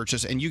first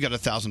purchase, and you got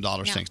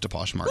 $1,000 thanks to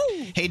Poshmark.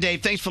 Hey,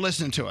 Dave, thanks for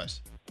listening to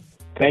us.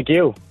 Thank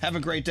you. Have a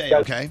great day,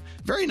 okay?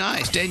 Very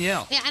nice,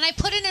 Danielle. Yeah, and I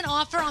put in an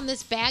offer on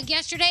this bag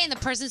yesterday, and the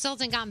person still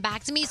hasn't gotten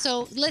back to me.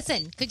 So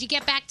listen, could you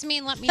get back to me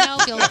and let me know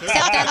if you'll accept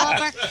that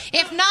offer?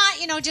 If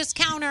not, just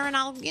counter and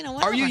I'll,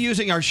 whatever. Are you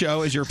using our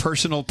show as your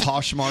personal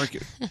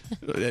Poshmark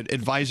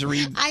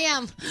advisory? I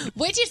am.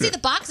 Wait till you see the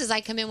boxes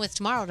I come in with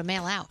tomorrow to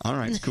mail out. All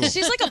right, cool.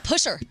 She's like a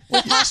pusher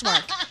with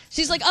Poshmark.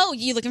 She's like, oh,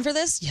 you looking for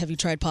this? Have you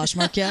tried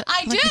Poshmark yet?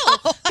 I do,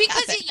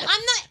 because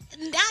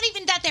I'm not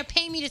even that they're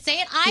paying me to say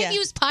it. I've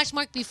used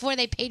Poshmark before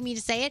they paid me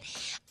to say it.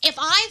 If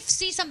I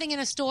see something in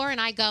a store and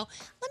I go,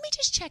 let me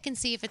just check and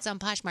see if it's on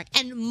Poshmark,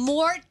 and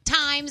more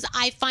times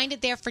I find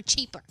it there for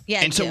cheaper.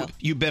 Yeah, and so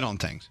you bid on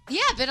things.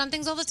 Yeah, I bid on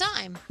things all the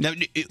time. Now,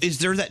 is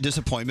there that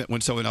disappointment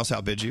when someone else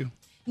outbids you?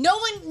 No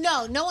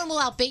one will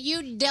outbid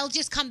you. They'll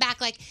just come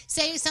back like,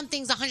 say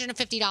something's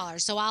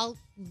 $150, so I'll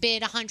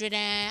bid 100.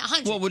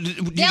 Well, do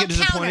you get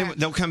disappointed?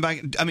 They'll come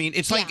back. I mean,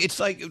 it's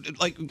like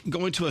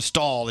going to a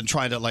stall and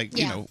trying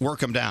to work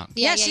them down.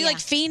 Yeah, she like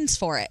fiends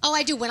for it. Oh,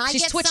 I do. When I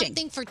She's get twitching.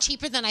 something for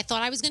cheaper than I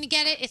thought I was going to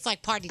get it, it's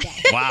like party day.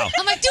 Wow.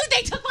 I'm like, dude,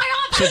 they took my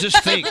offer. So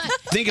just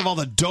think of all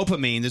the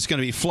dopamine that's going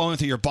to be flowing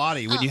through your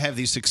body when you have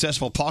these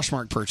successful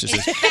Poshmark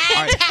purchases.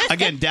 All right,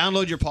 again,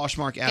 download your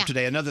Poshmark app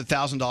today. Another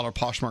 $1,000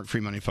 Poshmark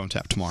free money phone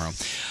tap tomorrow.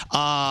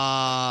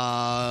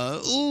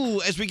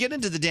 As we get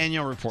into the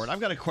Danielle report, I've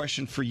got a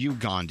question for you,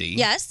 Gandhi.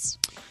 Yes.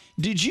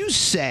 Did you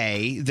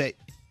say that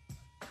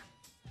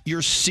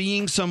you're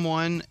seeing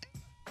someone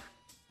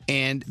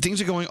and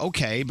things are going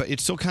okay, but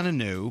it's still kind of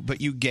new,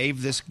 but you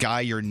gave this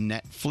guy your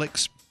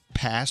Netflix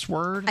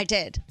password? I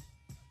did.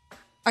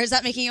 Or is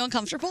that making you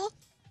uncomfortable?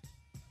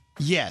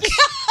 Yes.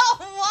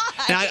 Why?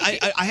 And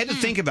I had to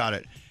think about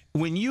it.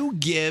 When you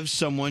give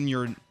someone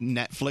your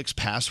Netflix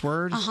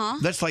password,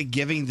 that's like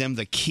giving them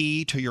the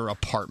key to your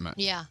apartment.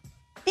 Yeah.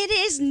 It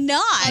is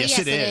not. Yes,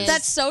 it is.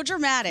 That's so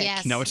dramatic.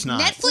 Yes. No, it's not.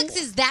 Netflix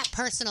is that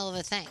personal of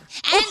a thing.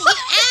 And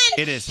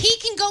It is. He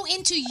can go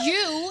into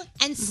you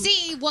and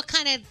see what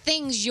kind of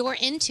things you're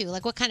into,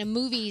 like what kind of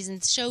movies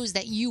and shows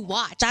that you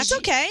watch. That's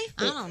okay.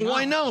 I don't know. Well,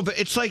 I know, but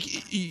it's like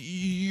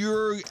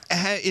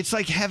it's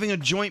like having a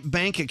joint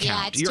bank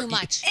account. Yeah, it's too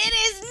much. It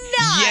is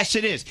not. Yes,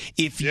 it is.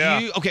 If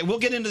you okay, we'll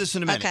get into this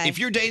in a minute. Okay. If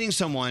you're dating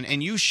someone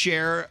and you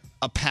share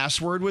a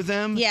password with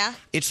them,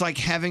 it's like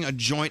having a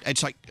joint.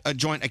 It's like a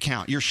joint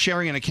account. You're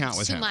sharing an account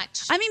with him. Too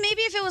much. I mean,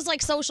 maybe if it was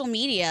like social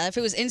media, if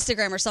it was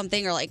Instagram or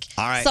something, or like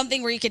All right.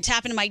 something where you could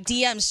tap into my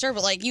DMs, sure.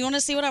 But like, you want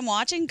to see what I'm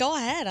watching? Go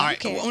ahead. I All don't right.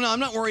 care. Well, no, I'm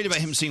not worried about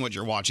him seeing what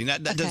you're watching.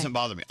 That Okay. doesn't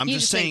bother me. I'm You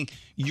just just saying think-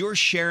 you're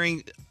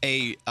sharing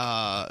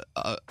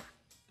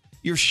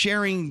you're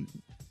sharing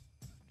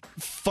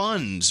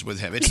funds with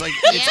him. It's like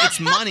it's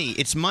money.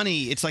 It's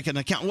money. It's like an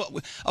account.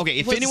 Okay,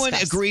 if We'll anyone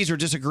discuss. agrees or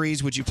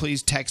disagrees, would you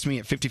please text me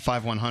at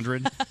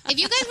 55100 If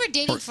you guys were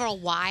dating for a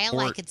while,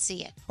 I or- could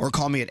see it. or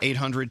call me at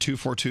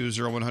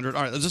 800-242-0100.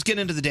 All right, let's just get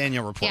into the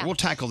Danielle report. Yeah. We'll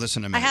tackle this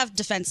in a I minute. have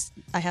defense.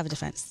 I have a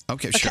defense.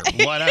 Okay, sure.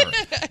 Whatever.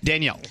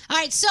 Danielle. All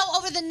right, so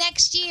over the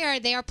next year,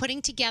 they are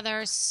putting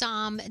together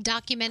some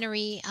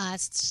documentary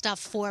stuff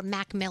for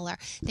Mac Miller.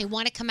 They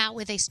want to come out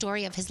with a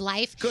story of his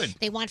life. Good.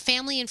 They want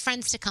family and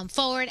friends to come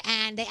forward,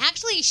 and they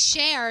actually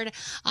shared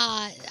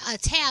a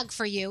tag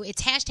for you.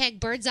 It's hashtag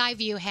Bird's Eye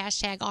View,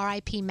 hashtag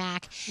RIP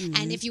Mac.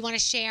 And if you want to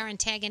share and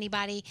tag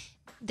anybody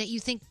that you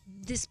think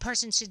this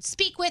person should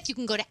speak with, you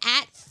can go to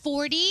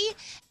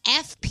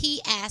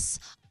 @40FPS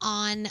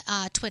on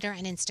Twitter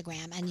and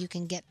Instagram, and you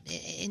can get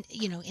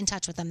in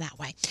touch with them that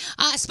way.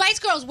 Spice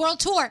Girls World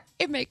Tour.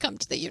 It may come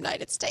to the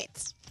United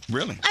States.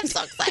 Really? I'm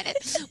so excited.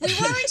 We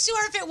weren't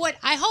sure if it would.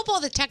 I hope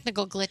all the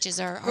technical glitches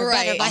are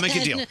better by I'll make a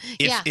then. deal.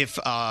 Yeah. If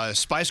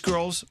Spice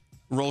Girls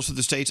rolls to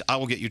the States, I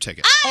will get you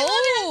tickets. I'm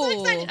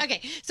so excited.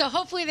 Okay, so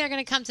hopefully they're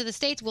going to come to the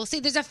States. We'll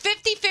see. There's a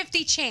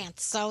 50-50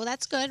 chance, so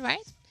that's good, right?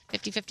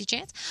 50-50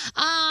 chance.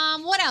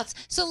 What else?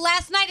 So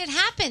last night it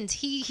happened.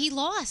 He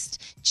lost.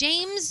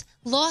 James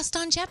lost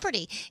on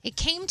Jeopardy. It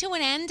came to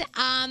an end.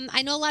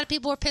 I know a lot of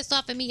people were pissed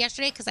off at me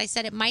yesterday because I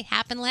said it might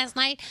happen last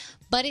night,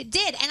 but it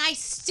did. And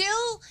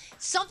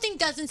something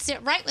doesn't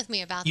sit right with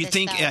me about You this.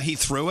 think though. he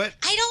threw it?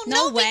 I don't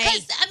No know way.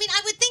 because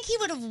I would think he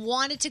would have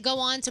wanted to go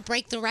on to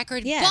break the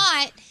record, Yeah.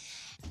 but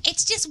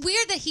it's just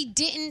weird that he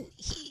didn't.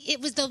 It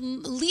was the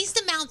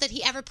least amount that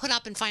he ever put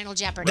up in Final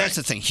Jeopardy. That's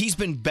the thing. He's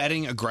been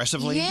betting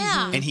aggressively,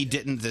 Yeah. and he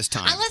didn't this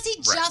time. Unless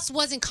he just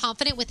wasn't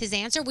confident with his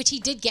answer, which he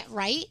did get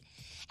right.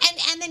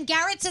 And then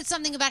Garrett said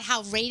something about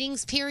how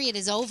ratings period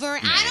is over. I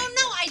don't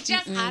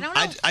know. I don't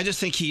know. I just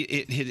think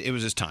it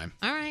was his time.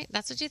 All right,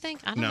 that's what you think.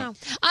 I don't No. know.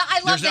 I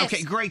love There's this.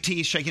 okay. Greg T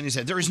is shaking his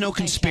head. There is no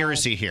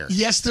conspiracy here.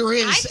 Yes, there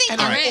is. I think and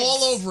there I'm is.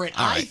 all over it.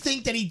 All I right.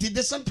 think that he did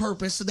this on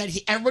purpose so that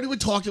everybody would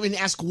talk to him and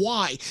ask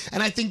why.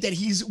 And I think that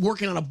he's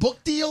working on a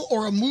book deal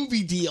or a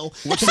movie deal.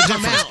 What's to the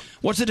come difference? out.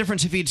 What's the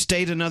difference if he'd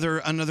stayed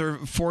another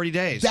 40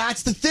 days?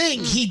 That's the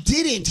thing. He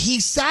didn't. He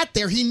sat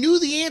there. He knew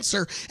the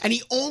answer, and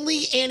he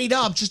only anteed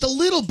up just a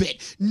little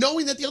bit,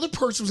 knowing that the other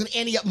person was going to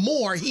ante up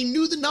more. He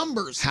knew the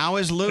numbers. How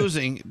is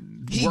losing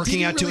He working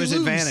didn't out to really his lose.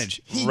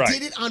 advantage? He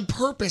did it on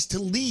purpose to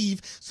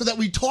leave so that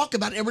we talk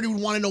about it. Everybody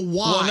would want to know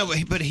why. Well, no,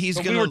 but he's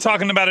But going we were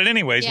talking about it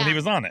anyways when Yeah. he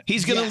was on it.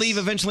 He's going to Yes. leave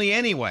eventually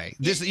anyway.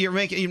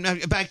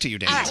 Back to you,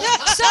 Dave. All right.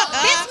 So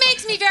this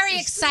makes me very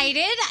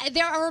excited.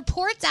 There are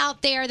reports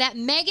out there that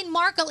Meghan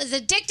Markle is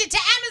addicted to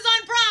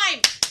Amazon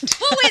Prime.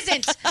 Who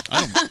isn't?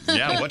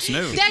 Yeah, what's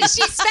new? That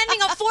she's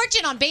spending a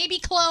fortune on baby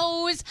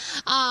clothes.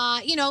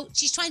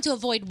 She's trying to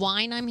avoid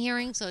wine, I'm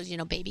hearing. So,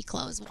 baby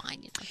clothes,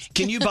 wine.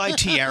 Can you buy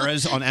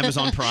tiaras on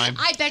Amazon Prime?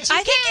 I bet you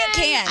I think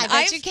you can. I bet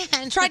I've you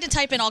can. tried to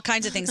type in all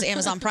kinds of things to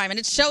Amazon Prime, and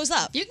it shows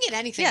up. You can get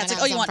anything. Yeah, on it's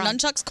like, oh, you want Amazon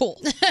Prime. nunchucks? Cool.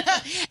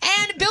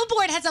 And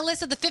Billboard has a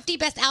list of the 50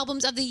 best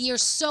albums of the year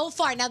so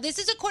far. Now, this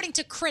is according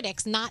to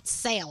critics, not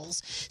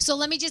sales. So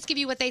let me just give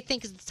you what they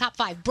think is the top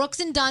 5. Brooks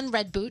and Dunn,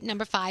 Red Boot,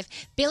 number 5.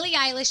 Billie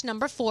Eilish,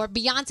 number 4.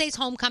 Beyonce's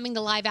Homecoming,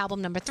 the live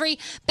album, number 3.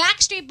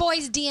 Backstreet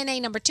Boys,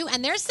 DNA, number 2.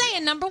 And they're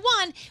saying number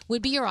 1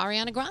 would be your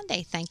Ariana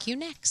Grande. Thank you,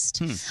 next.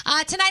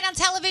 Tonight on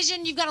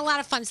television, you've got a lot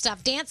of fun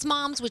stuff. Dance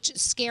Moms, which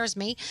scares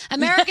me.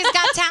 America's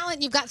Got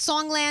Talent. You've got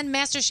Songland,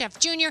 MasterChef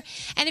Junior.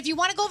 And if you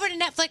want to go over to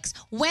Netflix,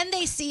 When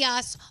They See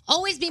Us,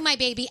 Always Be My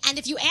Baby. And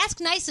if you ask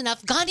nice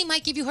enough, Gandhi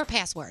might give you her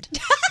password.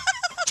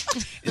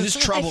 This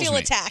troubles I feel me.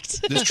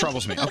 attacked. This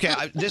troubles me. Okay,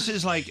 this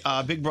is like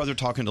Big Brother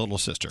talking to little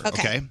sister.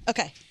 Okay.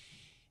 Okay.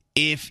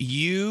 If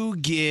you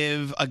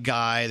give a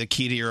guy the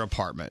key to your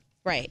apartment,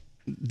 Right.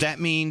 that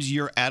means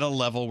you're at a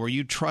level where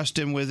you trust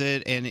him with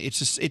it, and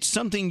it's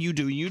something you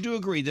do. You do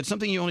agree that's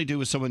something you only do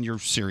with someone you're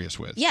serious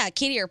with. Yeah,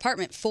 key to your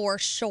apartment for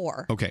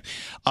sure. Okay.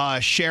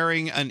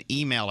 Sharing an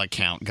email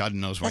account. God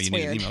knows why That's you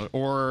need weird. an email.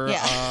 Or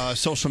Yeah. a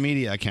social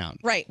media account.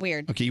 Right,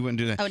 weird. Okay, you wouldn't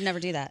do that. I would never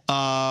do that.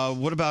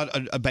 What about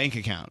a bank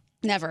account?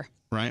 Never.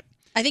 Right?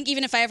 I think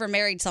even if I ever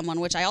married someone,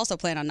 which I also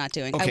plan on not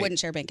doing, I Okay. wouldn't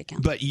share bank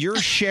accounts. But you're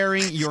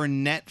sharing your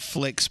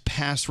Netflix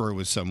password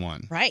with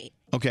someone. Right.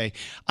 Okay.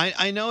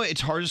 I know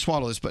it's hard to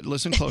swallow this, but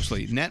listen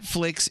closely.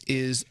 Netflix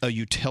is a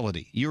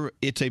utility.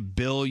 It's a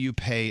bill you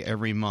pay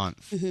every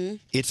month. Mm-hmm.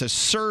 It's a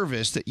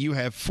service that you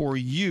have for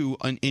you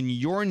in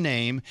your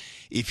name.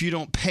 If you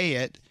don't pay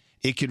it,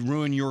 it could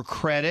ruin your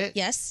credit.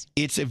 Yes.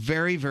 It's a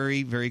very,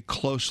 very, very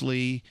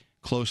closely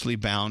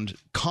bound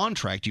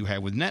contract you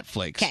have with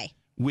Netflix. Okay.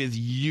 With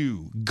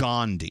you,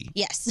 Gandhi.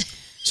 Yes.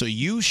 So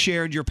you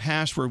shared your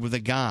password with a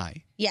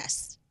guy,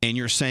 Yes. and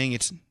you're saying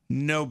it's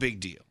no big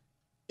deal.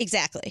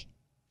 Exactly.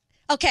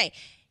 Okay.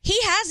 He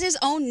has his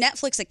own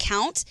Netflix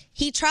account.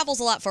 He travels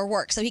a lot for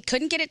work, so he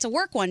couldn't get it to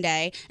work one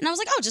day. And I was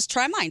like, oh, just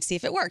try mine, see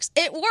if it works.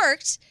 It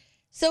worked.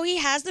 So he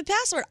has the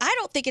password. I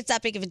don't think it's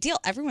that big of a deal.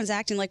 Everyone's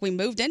acting like we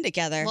moved in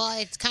together. Well,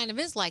 it kind of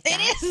is like that.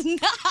 It is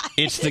not.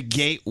 It's the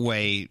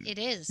gateway It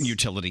is.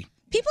 utility.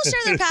 People share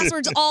their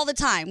passwords all the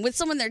time with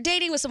someone they're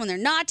dating, with someone they're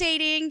not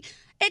dating.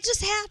 It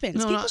just happens.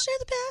 No, People no, share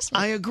the password.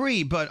 I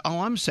agree, but all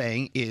I'm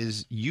saying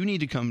is you need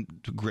to come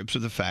to grips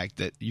with the fact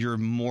that you're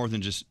more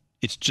than just,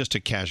 it's just a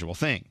casual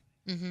thing.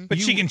 But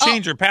she can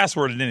change her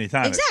password at any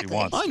time if Exactly. she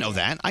wants. I know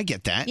that. I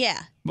get that.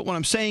 Yeah. But what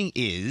I'm saying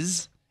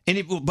is, and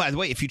it, well, by the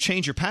way, if you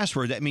change your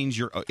password, that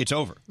means it's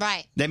over.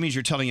 Right. That means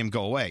you're telling him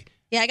go away.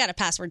 Yeah, I got a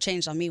password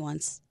changed on me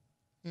once.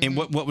 And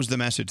what was the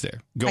message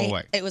there? Go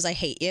away. It was I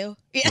hate you.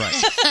 Yeah.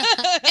 Right.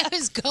 It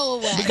was go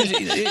away. Because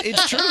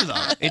it's true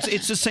though.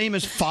 It's the same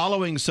as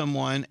following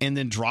someone and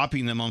then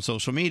dropping them on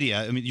social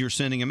media. I mean, you're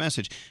sending a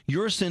message.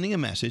 You're sending a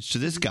message to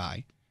this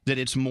guy that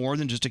it's more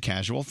than just a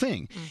casual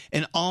thing.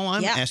 And all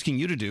I'm asking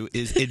you to do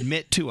is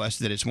admit to us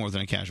that it's more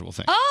than a casual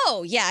thing.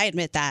 Oh, yeah, I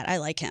admit that. I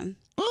like him.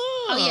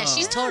 Oh, yeah,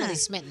 she's totally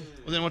smitten.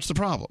 Well, then what's the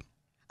problem?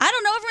 I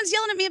don't know. Everyone's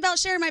yelling at me about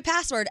sharing my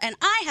password. And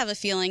I have a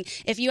feeling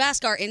if you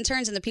ask our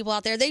interns and the people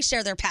out there, they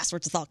share their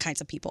passwords with all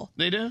kinds of people.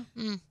 They do?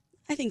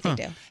 I think they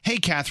do. Hey,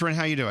 Catherine,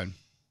 how you doing?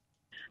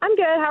 I'm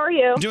good. How are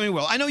you? Doing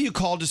well. I know you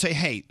called to say,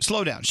 hey,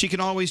 slow down. She can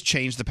always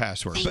change the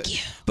password.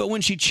 But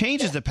when she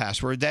changes the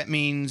password, that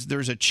means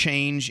there's a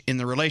change in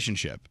the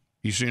relationship.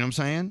 You see what I'm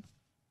saying?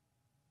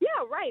 Yeah,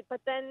 right. But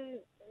then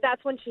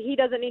that's when he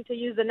doesn't need to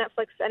use the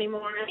Netflix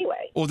anymore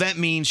anyway. Well, that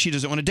means she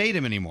doesn't want to date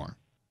him anymore.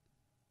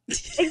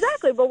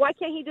 Exactly. But why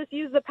can't he just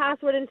use the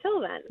password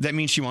until then? That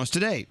means she wants to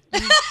date.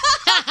 Well,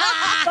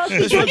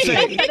 That's what I'm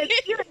saying. but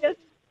it's serious.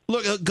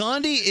 Look,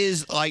 Gandhi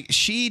is like,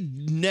 she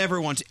never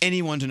wants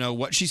anyone to know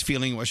what she's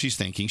feeling, what she's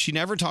thinking. She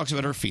never talks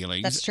about her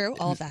feelings. That's true.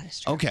 All of that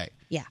is true. Okay.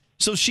 Yeah.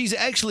 So she's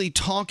actually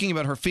talking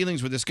about her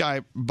feelings with this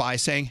guy by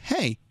saying,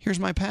 hey, here's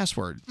my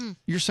password.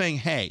 You're saying,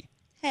 hey,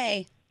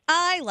 Hey,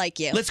 I like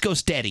you. let's go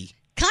steady.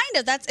 Kind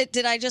of. That's it.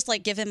 Did I just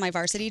like give him my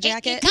varsity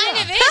jacket? It kind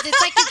of is. It's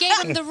like you gave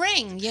him the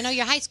ring,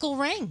 your high school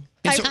ring.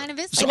 And It so- kind of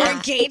is. so like our-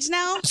 that. Engaged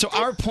now? So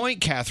our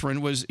point,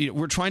 Catherine, was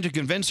we're trying to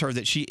convince her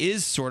that she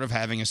is sort of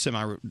having a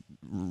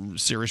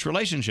semi-serious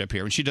relationship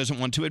here, and she doesn't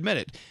want to admit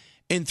it.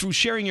 And through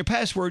sharing your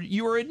password,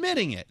 you are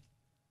admitting it.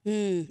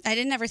 I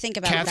didn't ever think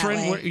about Catherine,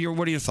 it that way.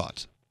 what are your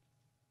thoughts?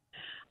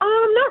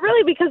 Not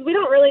really, because we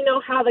don't really know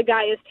how the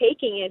guy is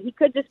taking it. He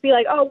could just be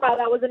like, oh, wow,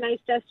 that was a nice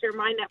gesture.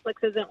 My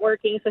Netflix isn't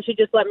working, so she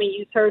just let me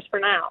use hers for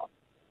now.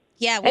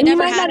 Yeah, we And you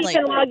never might had not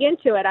even log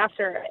into it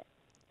after it.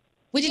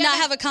 We did not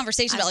have a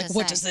conversation I about was like gonna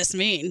what say. does this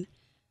mean?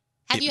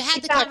 Have you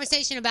had the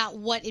conversation about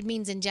what it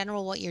means in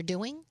general, what you're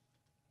doing?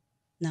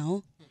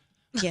 No.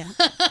 Yeah.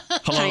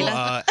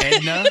 Hello,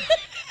 Edna.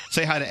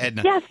 Say hi to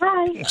Edna. Yes,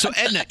 hi. So,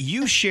 Edna,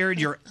 you shared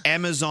your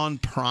Amazon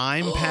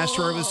Prime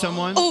password with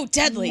someone? Oh,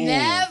 deadly.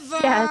 Never.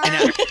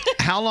 And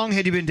how long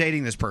had you been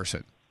dating this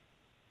person?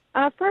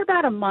 For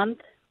about a month.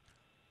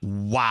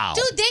 Wow.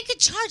 Dude, they could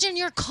charge on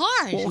your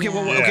card. Okay,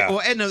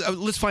 well, Edna,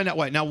 let's find out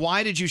why. Now,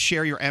 why did you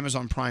share your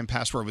Amazon Prime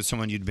password with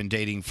someone you'd been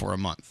dating for a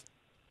month?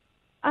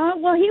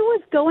 Well, he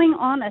was going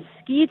on a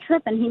ski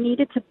trip and he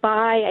needed to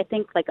buy, I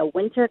think, like a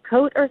winter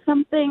coat or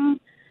something.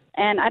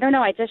 And I don't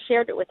know, I just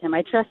shared it with him.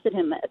 I trusted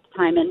him at the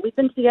time. And we've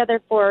been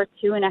together for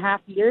 2.5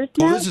 years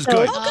now. Oh, this is so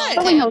good. it's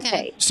going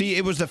okay. See,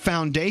 it was the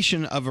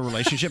foundation of a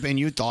relationship, and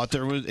you thought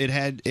it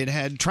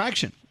had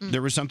traction.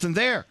 There was something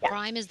there.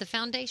 Prime is the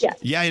foundation.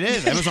 Yeah, it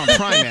is. Amazon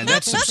Prime, man.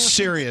 That's some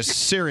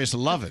serious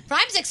loving.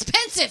 Prime's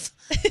expensive.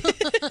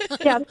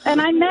 Yeah,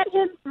 and I met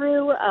him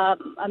through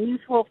a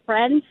mutual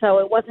friend, so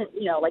it wasn't,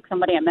 like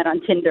somebody I met on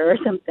Tinder or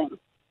something.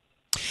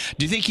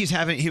 Do you think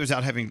he was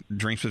out having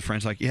drinks with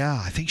friends like, yeah,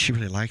 I think she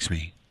really likes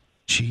me.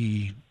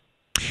 She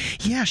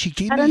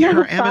gave I me don't know,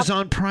 her stop.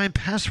 Amazon Prime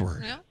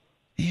password.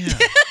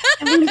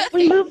 And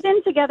we moved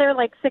in together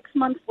like 6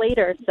 months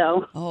later,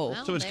 so. Oh.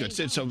 So it's good.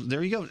 So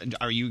there you go.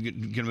 Are you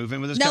going to move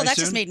in with this guy No, that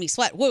soon? just made me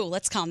sweat. Whoa,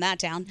 let's calm that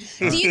down.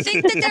 Do you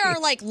think that there are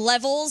like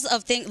levels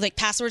of things, like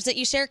passwords that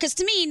you share? Because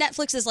to me,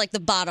 Netflix is like the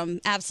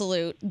bottom,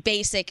 absolute,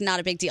 basic, not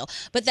a big deal.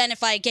 But then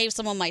if I gave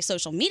someone my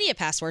social media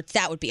password,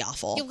 that would be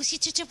awful.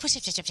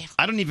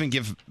 I don't even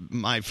give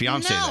my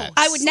fiance that.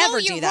 I would Slow never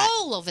your do that.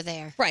 roll over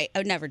there. Right, I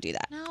would never do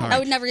that. All right. I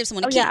would never give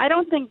someone a Oh, key. yeah, I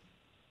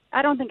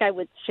don't think I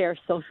would share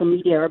social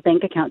media or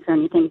bank accounts or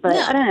anything, but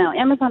I don't know.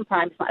 Amazon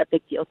Prime's not a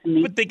big deal to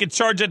me. But they could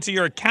charge that to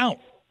your account.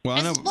 Well,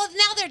 I know. Well,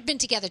 now they've been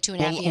together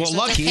 2.5 years. so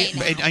lucky. it's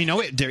okay now. I know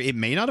it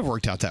may not have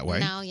worked out that way.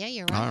 No, yeah,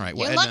 you're right. All right.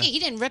 Well, You're Edna, lucky he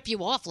didn't rip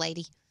you off,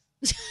 lady.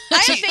 I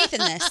have faith in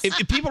this.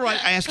 If people are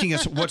asking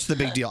us what's the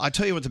big deal, I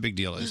tell you what the big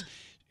deal is.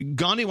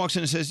 Gandhi walks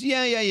in and says,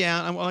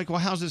 yeah. I'm like, well,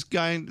 how's this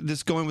going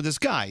with this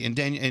guy? And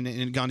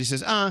and Gandhi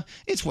says,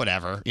 it's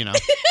whatever,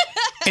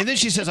 And then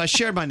she says, I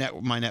shared my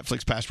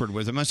Netflix password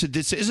with him. I said,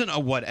 this isn't a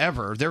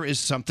whatever. There is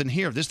something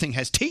here. This thing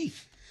has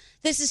teeth.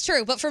 This is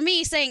true. But for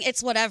me, saying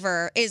it's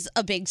whatever is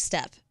a big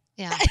step.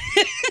 Yeah,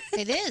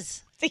 it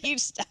is. It's a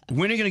huge step.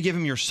 When are you going to give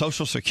him your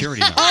social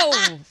security number?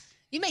 Oh.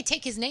 You may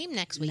take his name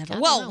next week.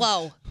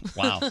 Whoa.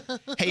 Wow.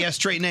 Hey,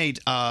 Straight Nate,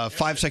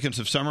 5 Seconds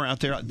of Summer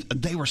out there.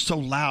 They were so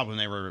loud when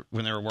they were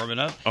warming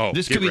up. Oh,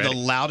 this get could be ready. the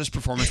loudest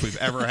performance we've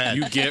ever had.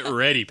 You get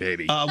ready,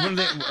 baby. When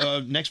are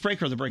they, next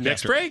break or the break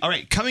Next after? break. All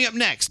right, coming up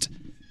next,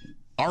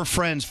 our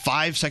friends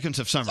 5 Seconds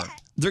of Summer.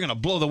 they're gonna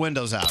blow the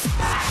windows out.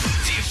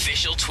 The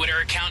official Twitter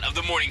account of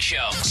the morning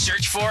show.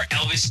 Search for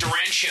Elvis Duran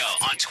Show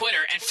on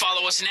Twitter and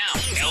follow us now.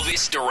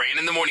 Elvis Duran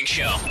in the Morning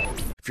Show.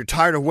 If you're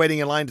tired of waiting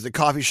in line to the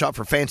coffee shop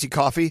for fancy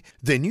coffee,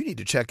 then you need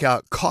to check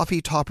out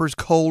Coffee Topper's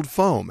Cold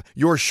Foam,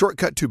 your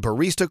shortcut to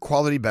barista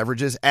quality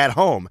beverages at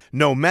home.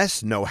 No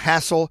mess, no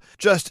hassle.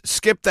 Just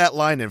skip that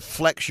line and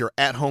flex your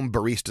at-home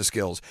barista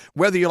skills.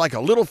 Whether you like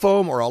a little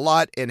foam or a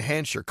lot,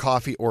 enhance your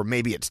coffee, or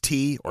maybe it's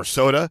tea or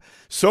soda.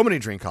 So many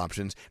drink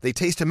options. They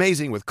taste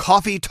amazing with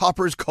Coffee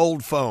Topper's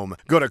Cold Foam.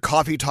 Go to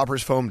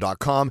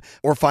coffeetoppersfoam.com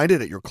or find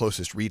it at your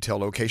closest retail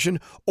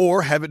location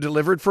or have it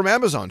delivered from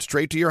Amazon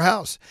straight to your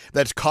house.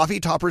 That's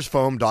coffeetoppersfoam.com.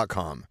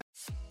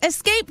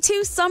 Escape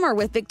to summer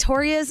with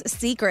Victoria's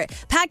Secret.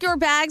 Pack your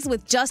bags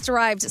with just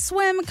arrived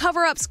swim,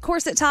 cover-ups,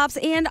 corset tops,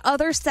 and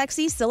other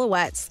sexy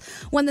silhouettes.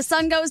 When the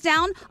sun goes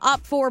down,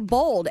 opt for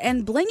bold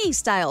and blingy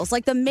styles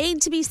like the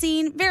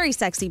made-to-be-seen, very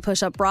sexy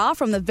push-up bra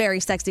from the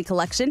Very Sexy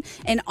collection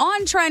and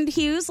on-trend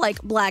hues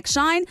like black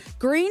shine,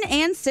 green,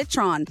 and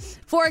citron.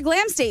 For a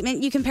glam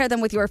statement, you can pair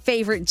them with your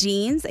favorite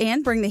jeans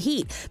and bring the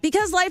heat.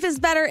 Because life is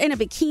better in a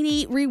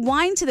bikini,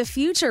 rewind to the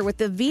future with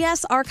the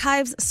VS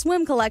Archives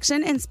swim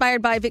collection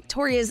inspired by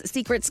Victoria's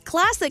Secret's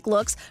classic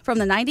looks from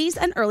the 90s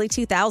and early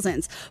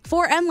 2000s.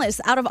 For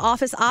endless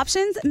out-of-office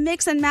options,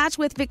 mix and match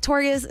with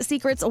Victoria's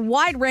Secret's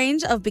wide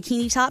range of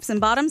bikini tops and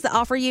bottoms that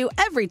offer you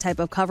every type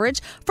of coverage,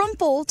 from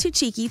full to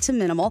cheeky to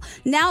minimal,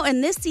 now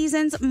in this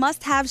season's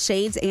must-have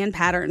shades and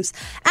patterns.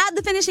 Add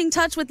the finishing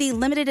touch with the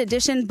limited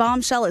edition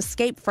Bombshell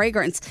Escape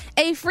fragrance,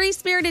 a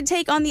free-spirited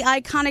take on the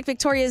iconic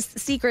Victoria's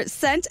Secret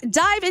scent.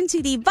 Dive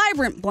into the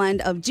vibrant blend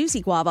of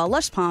juicy guava,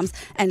 lush palms,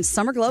 and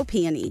summer glow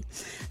peony.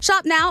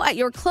 Shop now at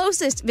your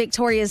closest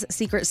Victoria's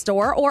Secret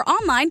store or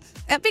online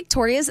at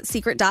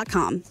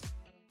victoriassecret.com.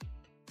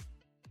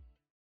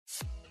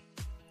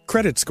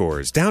 Credit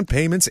scores, down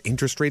payments,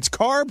 interest rates,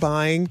 car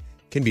buying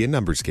can be a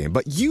numbers game,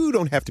 but you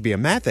don't have to be a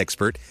math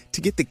expert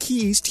to get the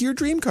keys to your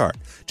dream car.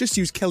 Just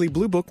use Kelley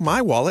Blue Book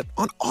My Wallet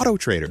on Auto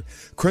Trader.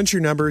 Crunch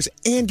your numbers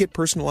and get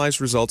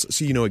personalized results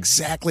so you know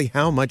exactly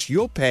how much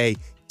you'll pay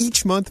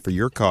each month for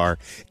your car.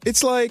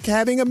 It's like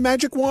having a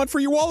magic wand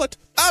for your wallet.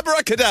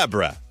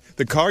 Abracadabra!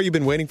 The car you've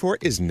been waiting for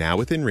is now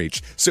within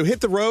reach, so hit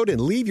the road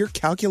and leave your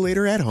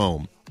calculator at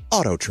home.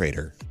 Auto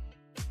Trader.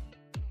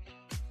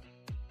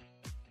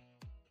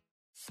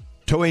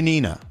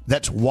 Toenina,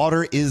 that's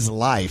water is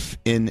life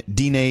in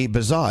Diné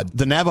Bazad,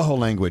 the Navajo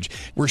language.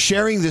 We're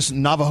sharing this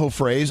Navajo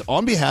phrase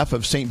on behalf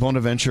of St.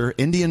 Bonaventure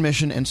Indian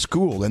Mission and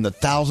School and the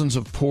thousands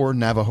of poor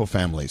Navajo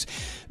families.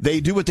 They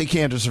do what they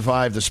can to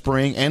survive the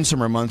spring and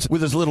summer months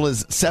with as little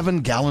as 7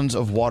 gallons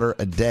of water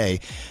a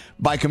day.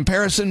 By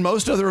comparison,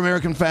 most other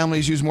American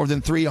families use more than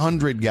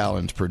 300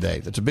 gallons per day.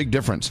 That's a big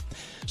difference.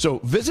 So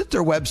visit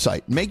their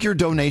website. Make your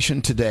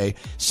donation today,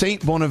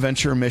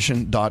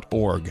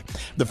 stbonaventuremission.org.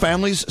 The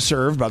families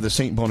served by the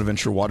St.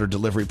 Bonaventure Water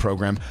Delivery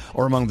Program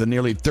are among the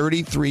nearly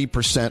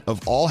 33%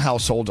 of all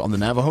households on the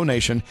Navajo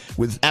Nation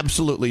with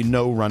absolutely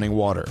no running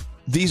water.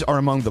 These are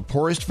among the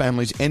poorest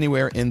families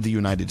anywhere in the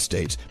United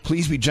States.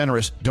 Please be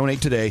generous. Donate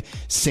today,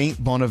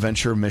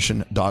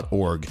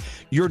 stbonaventuremission.org.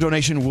 Your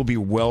donation will be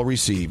well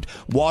received.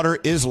 Water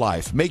is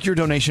life. Make your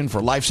donation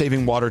for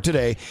life-saving water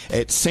today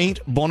at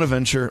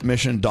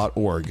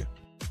stbonaventuremission.org.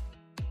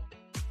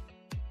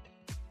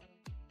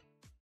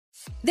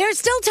 There's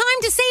still time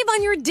to save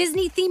on your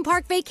Disney theme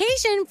park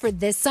vacation for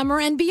this summer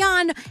and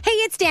beyond. Hey,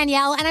 it's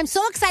Danielle, and I'm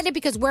so excited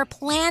because we're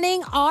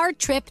planning our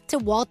trip to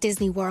Walt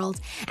Disney World,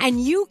 and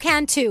you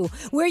can too.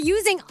 We're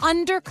using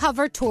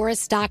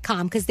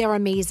undercovertourist.com because they're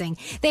amazing.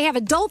 They have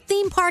adult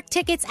theme park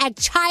tickets at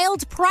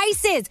child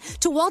prices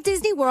to Walt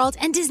Disney World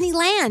and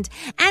Disneyland.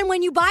 And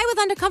when you buy with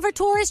Undercover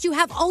Tourist, you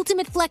have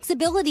ultimate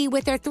flexibility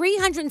with their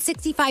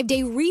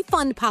 365-day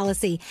refund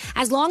policy.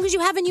 As long as you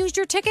haven't used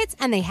your tickets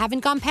and they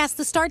haven't gone past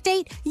the start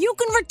date, you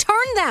can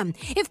return them.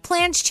 If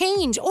plans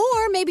change,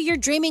 or maybe you're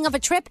dreaming of a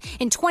trip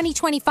in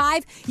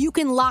 2025, you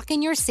can lock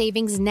in your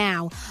savings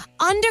now.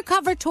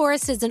 Undercover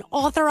Tourist is an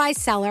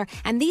authorized seller,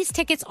 and these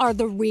tickets are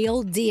the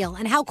real deal.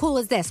 And how cool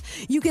is this?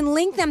 You can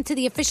link them to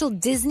the official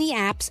Disney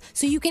apps,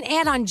 so you can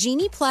add on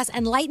Genie Plus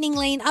and Lightning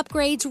Lane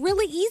upgrades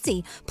really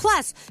easy.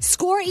 Plus,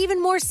 score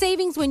even more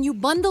savings when you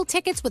bundle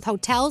tickets with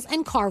hotels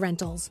and car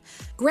rentals.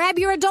 Grab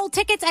your adult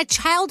tickets at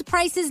child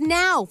prices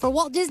now for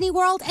Walt Disney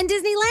World and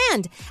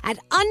Disneyland at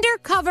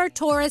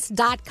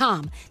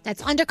undercovertourist.com.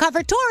 That's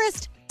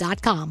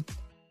undercovertourist.com.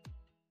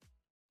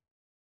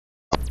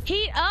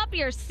 Heat up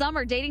your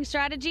summer dating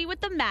strategy with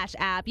the Match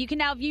app. You can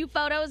now view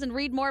photos and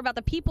read more about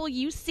the people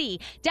you see.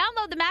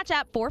 Download the Match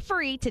app for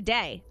free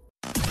today.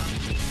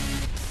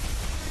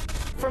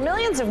 For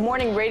millions of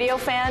morning radio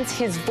fans,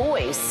 his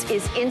voice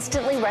is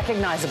instantly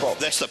recognizable.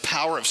 That's the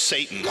power of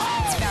Satan.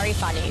 It's very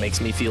funny.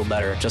 Makes me feel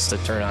better just to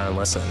turn on and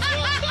listen.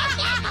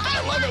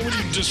 I love it when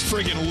you just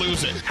friggin'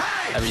 lose it.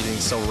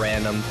 Everything's so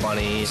random,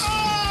 funny.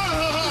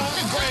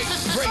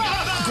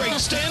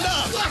 Great, stand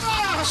up.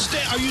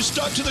 Are you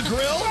stuck to the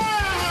grill?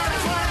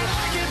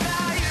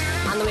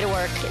 On the way to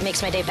work, it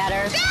makes my day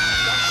better.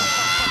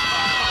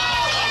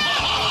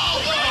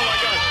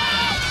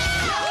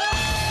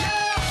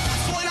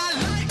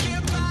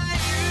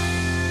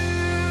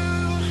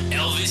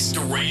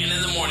 Duran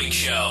in the Morning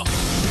Show.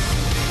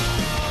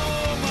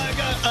 Oh my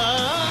God.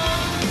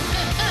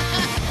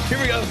 Here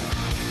we go.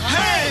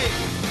 Hey!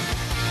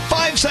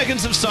 5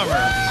 seconds of summer.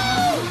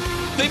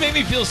 They made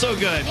me feel so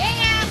good.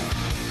 Yeah.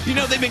 You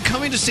know, they've been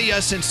coming to see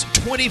us since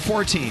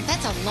 2014.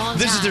 That's a long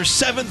This time. is their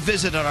 7th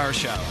visit on our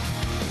show.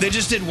 They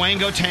just did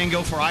Wango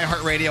Tango for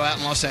iHeartRadio out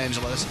in Los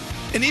Angeles.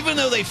 And even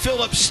though they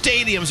fill up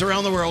stadiums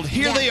around the world,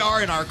 here they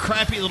are in our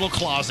crappy little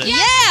closet. Yeah.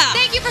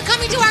 Thank you for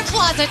coming to our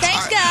closet.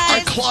 Thanks, guys.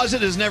 Our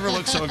closet has never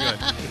looked so good.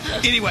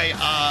 Anyway,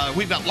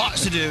 we've got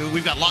lots to do.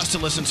 We've got lots to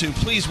listen to.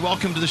 Please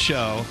welcome to the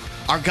show.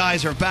 Our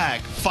guys are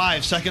back.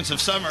 5 seconds of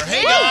summer.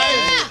 Hey,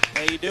 guys.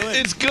 How you doing?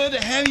 It's good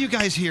to have you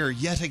guys here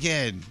yet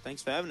again.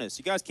 Thanks for having us.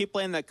 You guys keep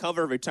playing that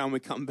cover every time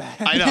we come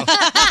back. I know.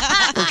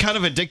 We're kind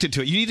of addicted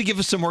to it. You need to give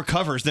us some more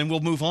covers, then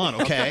we'll move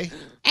on, okay?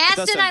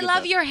 Aston, I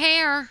love your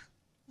hair.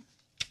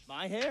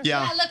 My hair?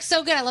 Yeah. It looks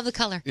so good. I love the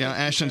color. Yeah,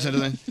 Ashton said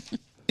that.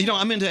 You know,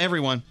 I'm into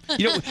everyone.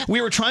 You know,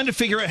 we were trying to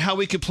figure out how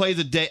we could play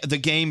the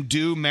game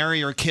Do,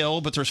 Marry, or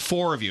Kill, but there's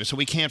 4 of you, so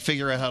we can't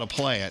figure out how to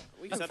play it.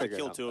 We just have to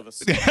kill 2 of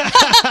us.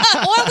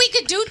 Or we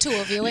could do 2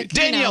 of you.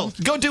 Danielle,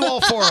 go do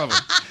all 4 of them.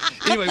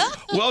 Anyway,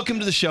 welcome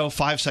to the show,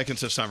 5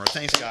 seconds of summer.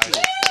 Thanks, guys.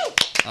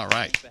 All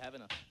right.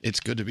 It's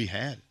good to be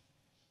had.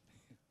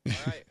 All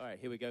right,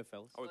 here we go,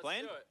 fellas. Are we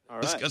playing? All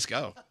right. Let's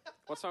go.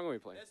 What song are we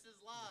playing? This is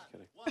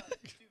live.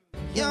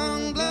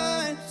 Young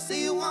blood,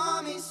 say you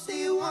want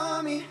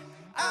me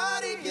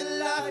out of your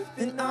life,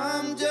 and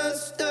I'm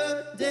just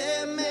a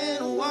dead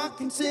man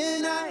walking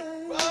tonight.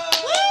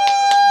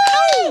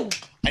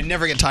 I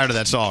never get tired of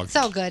that song.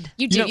 So good.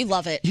 You do. You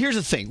love it. Here's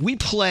the thing. We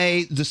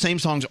play the same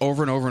songs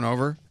over and over and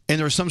over. And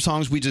there are some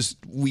songs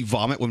we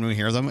vomit when we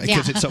hear them.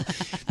 Because it's so,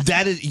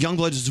 that is,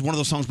 Youngblood is one of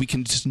those songs we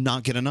can just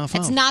not get enough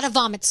It's of. not a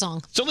vomit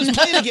song. So let's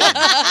play it again.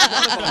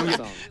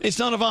 It's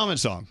not a vomit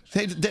song.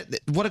 Hey,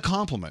 what a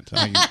compliment.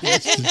 I mean,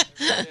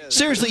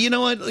 seriously, you know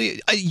what?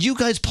 You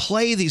guys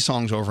play these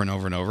songs over and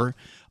over and over.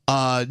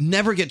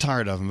 Never get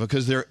tired of them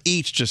because they're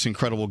each just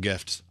incredible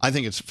gifts. I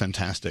think it's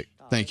fantastic.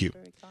 Thank you.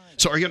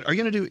 So are you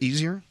going to do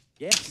Easier?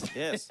 Yes.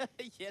 Yes,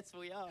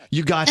 we are.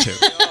 You got to.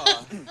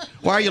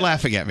 Why are you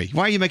laughing at me?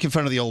 Why are you making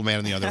fun of the old man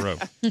in the other room?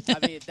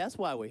 I mean, that's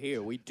why we're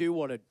here. We do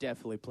want to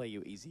definitely play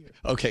you Easier.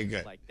 Okay,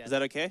 good. Is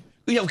that okay?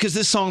 Yeah, because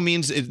this song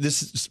means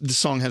this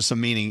song has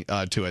some meaning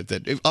to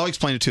it. I'll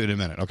explain it to you in a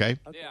minute. Okay.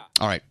 Yeah.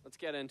 All right. Let's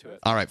get into it.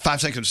 All right.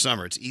 5 seconds of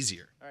summer. It's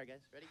Easier. All right,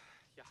 guys.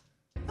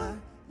 Ready?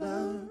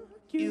 Love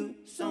you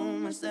so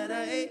much that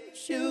I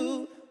hate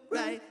you.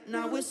 Right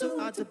now it's so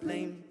hard to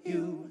blame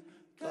you,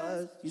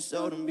 'cause you're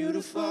so damn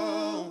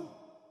beautiful.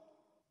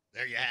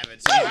 There you have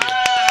it.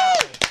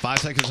 5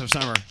 seconds of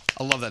summer.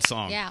 I love that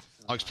song. Yeah.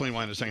 I'll explain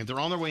why in a second.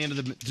 They're on their way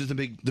into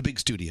the big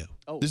studio.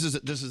 Oh. This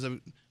is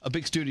a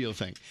big studio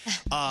thing.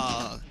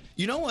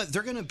 You know what?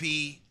 They're going to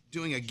be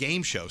doing a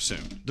game show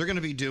soon. They're going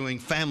to be doing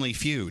Family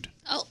Feud.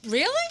 Oh,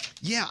 really?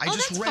 Yeah, I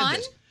just that's read fun.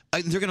 this.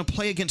 They're going to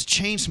play against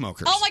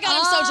Chainsmokers. Oh my God,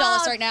 I'm so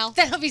jealous right now.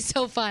 That'll be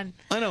so fun.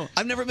 I know.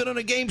 I've never been on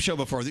a game show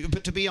before,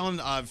 but to be on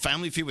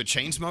Family Feud with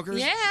Chainsmokers?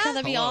 Yeah,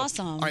 that'd be Hello.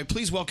 awesome. All right,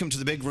 please welcome to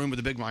the big room with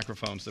the big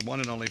microphones, the one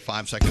and only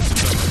 5 seconds.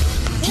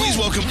 Please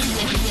welcome.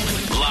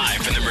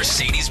 Live from the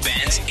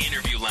Mercedes-Benz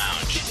Interview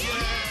Lounge.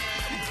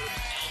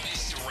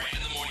 Elvis Duran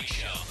in the Morning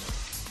Show.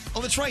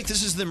 Oh, that's right.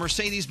 This is the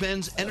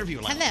Mercedes-Benz Interview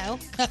Lounge. Hello.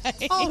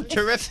 Oh,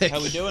 terrific.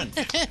 How we doing?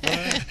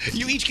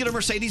 You each get a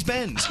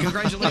Mercedes-Benz.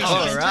 Congratulations.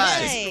 All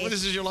right.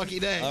 This is your lucky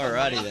day. All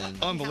righty then.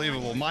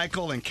 Unbelievable.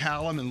 Michael and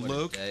Callum and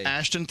Luke,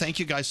 Ashton, thank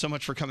you guys so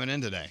much for coming in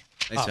today.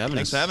 Thanks for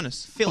having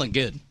us. Feeling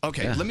good.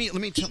 Okay, Yeah. let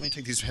me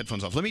take these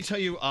headphones off. Let me tell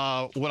you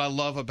what I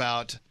love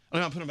about. Oh,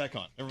 no, I'll put them back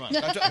on. Never mind.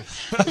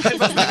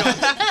 Headphones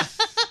back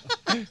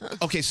on.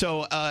 Okay,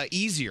 so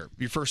Easier,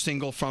 your first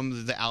single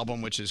from the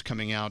album, which is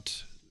coming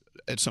out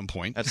at some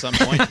point.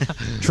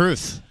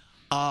 Truth.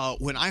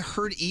 When I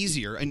heard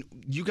Easier, and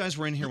you guys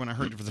were in here when I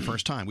heard it for the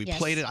first time. We Yes.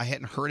 played it. I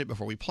hadn't heard it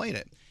before we played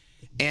it,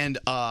 and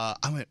I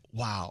went,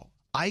 "Wow,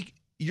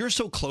 you're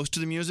so close to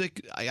the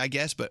music, I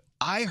guess." But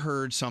I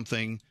heard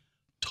something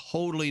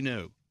totally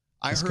new.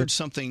 I heard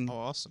something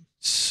awesome.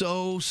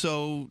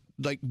 So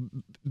like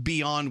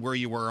beyond where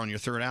you were on your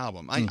third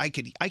album. I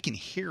can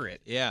hear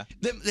it. Yeah.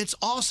 It's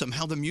awesome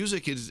how the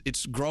music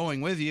it's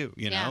growing with you.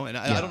 You know, and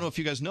I don't know if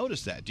you guys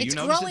noticed that. Do It's you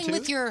notice growing it too?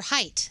 with your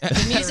height.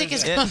 The music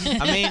is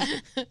growing. I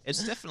mean,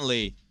 it's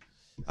definitely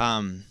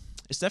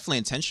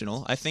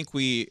intentional. I think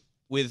with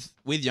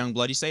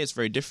Youngblood, you say it's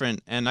very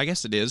different, and I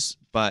guess it is,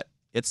 but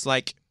it's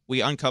like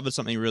we uncovered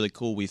something really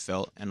cool we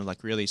felt, and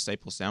like really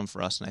staple sound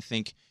for us, and I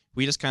think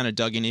we just kind of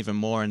dug in even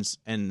more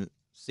and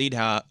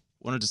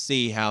wanted to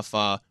see how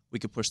far we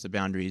could push the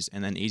boundaries,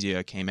 and then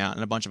Easier came out,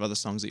 and a bunch of other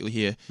songs that you'll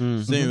hear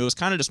soon. It was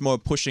kind of just more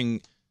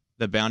pushing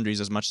the boundaries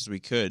as much as we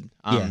could.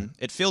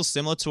 It feels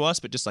similar to us,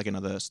 but just like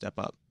another step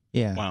up.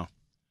 Yeah. Wow.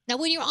 Now,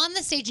 when you're on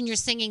the stage and you're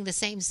singing the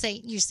same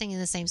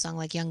song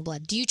like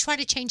Youngblood, do you try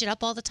to change it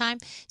up all the time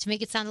to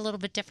make it sound a little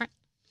bit different?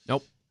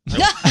 Nope.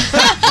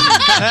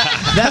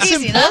 That's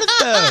Easy important enough.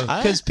 though,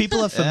 because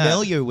people are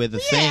familiar with the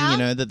thing, you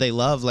know, that they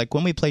love. Like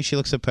when we play "She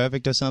Looks So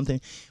Perfect" or something,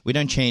 we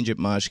don't change it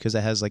much because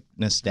it has like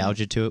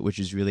nostalgia to it, which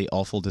is really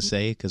awful to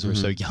say because we're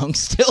so young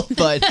still.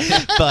 But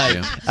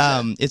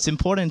it's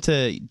important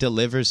to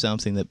deliver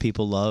something that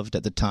people loved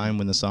at the time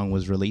when the song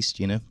was released.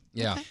 You know.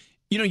 Yeah.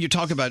 You know, you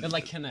talk about It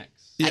like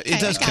connects. Yeah,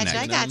 it does gotcha, connect.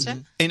 I gotcha.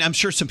 And I'm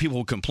sure some people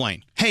will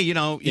complain. Hey, you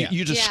know,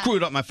 you just Yeah.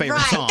 screwed up my favorite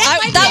Right. song.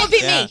 That would be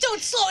Yeah. me.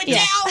 Don't slow it Yeah.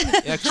 down.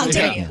 Yeah, How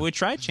dare you? we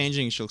tried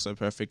changing "She Looks So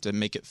Perfect" to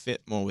make it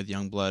fit more with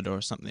Youngblood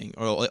or something,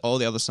 or all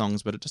the other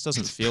songs, but it just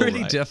doesn't feel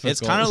pretty right. difficult.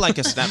 It's kind of like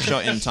a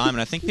snapshot in time,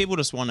 and I think people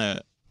just want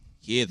to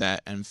hear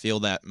that and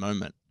feel that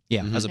moment,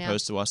 Yeah. as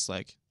opposed to us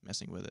like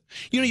messing with it.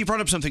 You know, you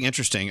brought up something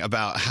interesting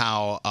about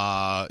how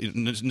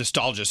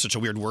nostalgia is such a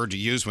weird word to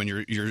use when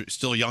you're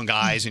still young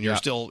guys and you're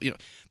still, you know.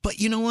 But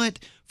you know what?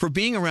 For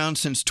being around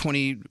since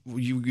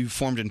you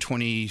formed in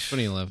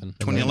 2011.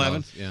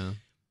 2011. Yeah.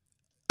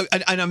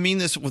 And I mean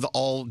this with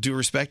all due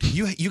respect.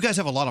 You guys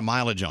have a lot of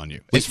mileage on you.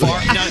 As far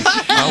you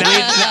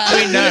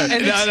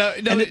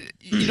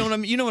know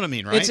what I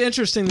mean, right? It's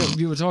interesting that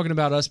you were talking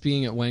about us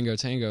being at Wango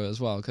Tango as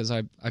well, because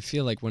I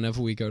feel like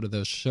whenever we go to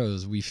those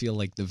shows, we feel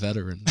like the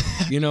veteran.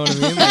 You know what I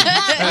mean?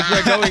 Like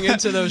we're going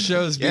into those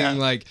shows being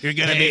like, "You're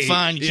gonna be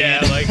fine, kid." Yeah,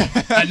 like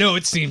I know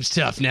it seems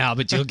tough now,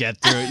 but you'll get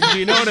through it.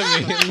 You know what I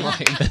mean?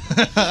 Like,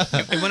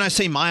 And when I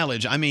say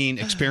mileage, I mean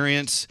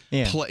experience.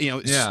 Yeah.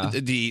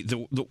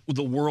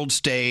 The world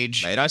stage.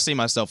 Mate, I see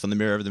myself in the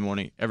mirror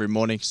every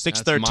morning.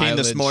 6:13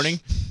 this mileage. morning.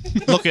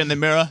 Looking in the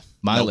mirror.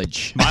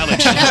 Mileage.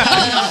 Mileage.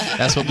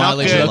 That's what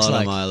mileage looks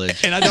like.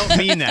 And I don't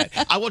mean that.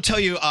 I will tell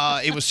you,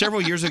 it was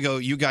several years ago,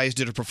 you guys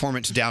did a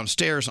performance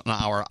downstairs on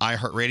our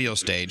iHeartRadio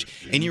stage,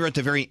 and you were at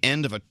the very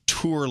end of a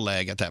tour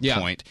leg at that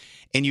point,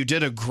 and you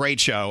did a great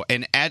show.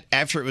 And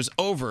after it was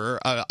over,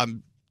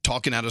 I'm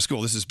talking out of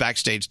school. This is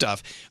backstage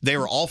stuff. They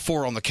were all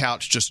four on the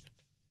couch just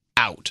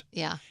out.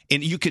 Yeah.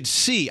 And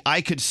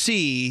I could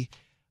see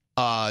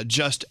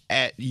just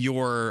at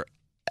your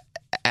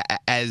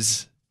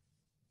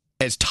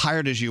as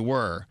tired as you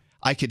were,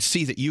 I could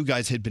see that you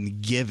guys had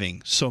been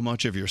giving so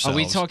much of yourselves. are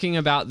we talking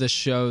about the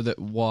show that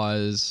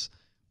was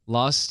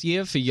last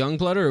year for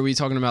Youngblood, or are we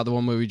talking about the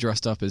one where we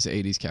dressed up as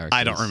 80s characters?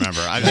 I don't remember.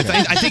 I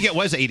think it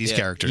was 80s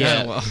characters.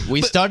 Yeah, well.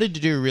 we started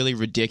to do really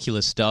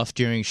ridiculous stuff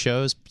during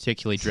shows,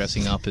 particularly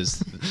dressing up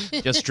as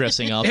just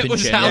dressing up It in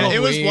was general.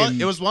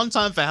 Halloween. It was one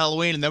time for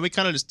Halloween, and then we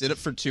kind of just did it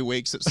for 2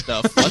 weeks at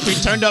stuff. Like we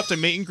turned up to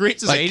meet and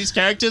greets as 80s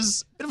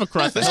characters. Bit of a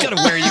cry. It's got to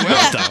wear you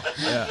out,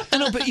 though. I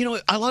know, but you know,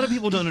 a lot of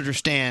people don't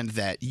understand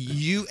that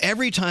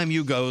every time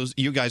you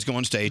guys go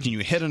on stage and you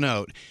hit a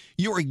note,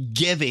 you're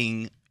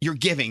giving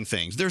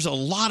things. There's a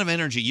lot of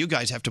energy you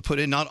guys have to put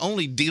in, not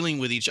only dealing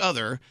with each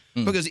other,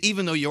 because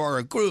even though you are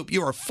a group,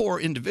 you are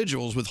four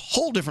individuals with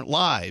whole different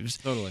lives.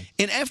 Totally.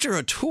 And after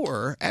a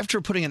tour,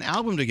 after putting an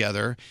album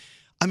together,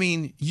 I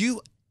mean,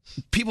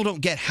 people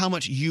don't get how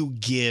much you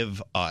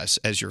give us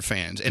as your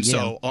fans. And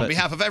so on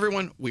behalf of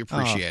everyone, we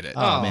appreciate it.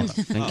 Oh, man.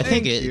 I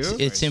think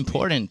it's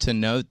important to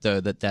note,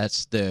 though, that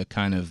that's the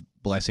kind of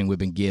blessing we've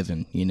been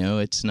given. You know,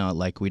 it's not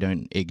like we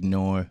don't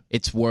ignore.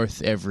 It's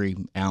worth every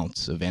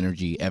ounce of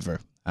energy ever,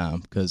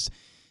 because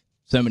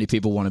so many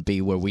people want to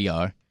be where we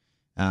are,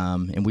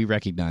 and we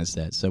recognize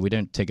that. So we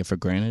don't take it for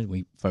granted.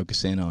 We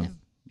focus in on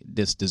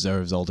this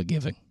deserves all the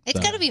giving. It's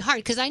got to be hard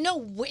because I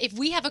know if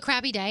we have a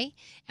crappy day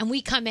and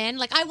we come in,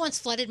 like I once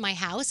flooded my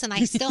house and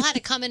I still had to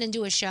come in and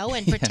do a show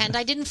and pretend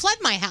I didn't flood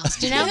my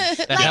house, you know?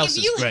 That house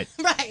is great.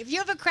 Right. If you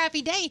have a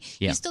crappy day,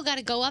 Yeah. you still got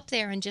to go up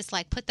there and just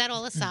like put that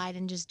all aside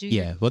and just do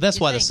Yeah, well, that's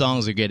your why the thing.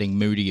 songs are getting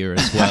moodier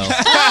as well.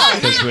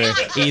 Because we're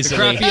easily...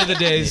 The crappier the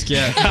days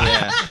get.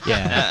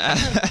 Yeah.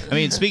 I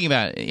mean, speaking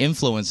about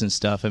influence and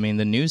stuff, I mean,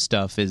 the new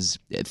stuff is,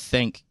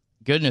 thank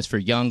goodness for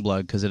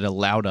Youngblood, because it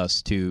allowed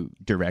us to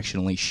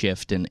directionally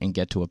shift and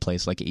get to a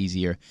place like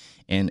easier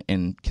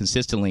and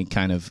consistently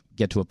kind of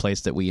get to a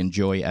place that we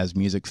enjoy as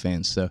music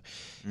fans. So,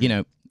 you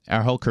know,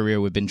 our whole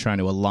career we've been trying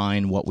to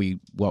align what we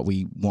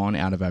want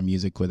out of our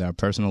music with our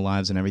personal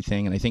lives and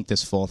everything. And I think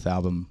this fourth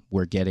album,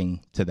 we're getting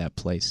to that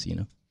place, you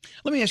know.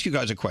 Let me ask you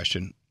guys a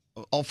question,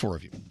 all four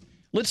of you.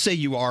 Let's say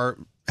you are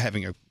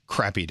having a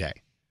crappy day.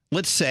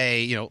 Let's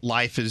say, you know,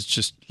 life is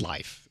just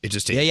life. It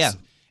just is. Yeah.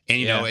 And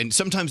you know, and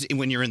sometimes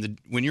when you're in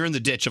the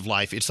ditch of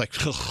life, it's like,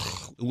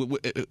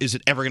 is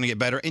it ever going to get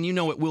better? And you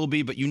know it will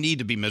be, but you need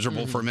to be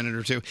miserable for a minute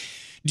or two.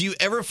 Do you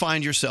ever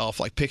find yourself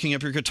like picking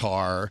up your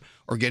guitar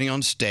or getting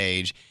on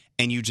stage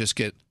and you just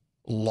get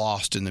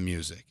lost in the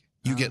music?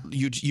 You get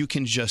you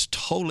can just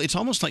totally. It's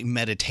almost like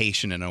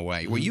meditation in a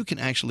way, where you can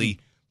actually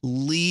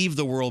leave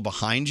the world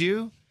behind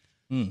you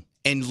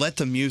and let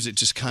the music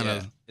just kind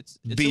of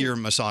be your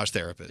massage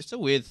therapist. It's a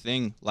weird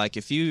thing. Like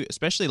if you,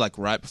 especially like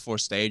right before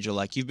stage, or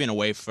like you've been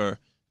away for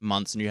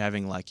months and you're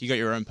having like, you got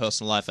your own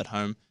personal life at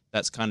home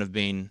that's kind of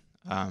been,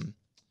 I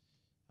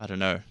don't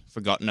know,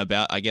 forgotten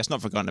about. I guess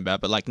not forgotten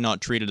about, but like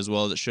not treated as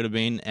well as it should have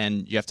been.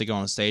 And you have to go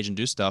on stage and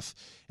do stuff.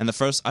 And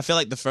I feel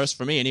like the first,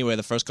 for me anyway,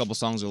 the first couple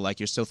songs are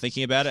like you're still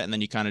thinking about it, and then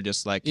you kind of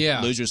just like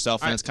lose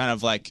yourself, and it's kind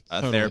of like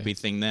a therapy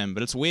thing then.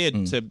 But it's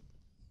weird to.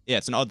 Yeah,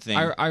 it's an odd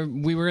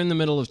thing. We were in the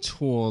middle of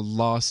tour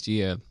last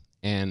year,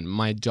 and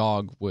my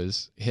dog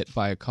was hit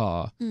by a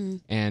car,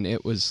 and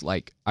it was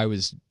like I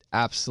was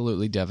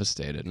absolutely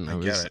devastated, and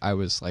I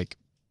was like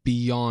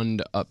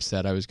beyond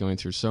upset. I was going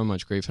through so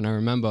much grief, and I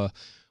remember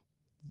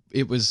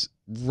it was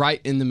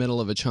right in the middle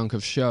of a chunk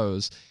of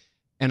shows.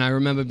 And I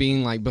remember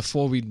being like,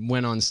 before we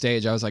went on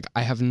stage, I was like,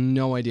 I have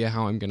no idea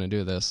how I'm going to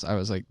do this. I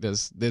was like,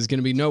 there's going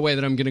to be no way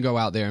that I'm going to go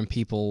out there and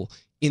people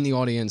in the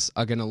audience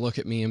are going to look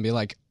at me and be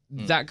like,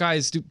 that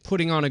guy's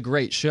putting on a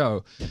great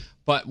show.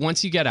 But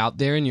once you get out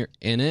there and you're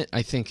in it,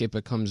 I think it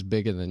becomes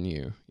bigger than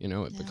you. You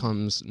know, it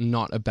becomes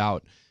not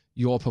about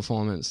your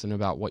performance and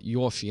about what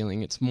you're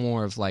feeling. It's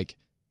more of like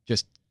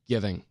just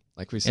giving,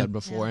 like we said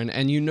before.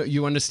 And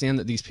you understand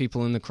that these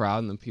people in the crowd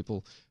and the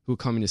people who are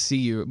coming to see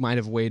you might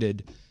have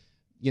waited,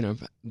 you know,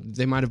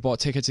 they might have bought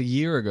tickets a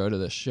year ago to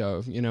this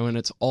show, you know, and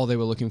it's all they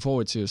were looking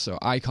forward to. So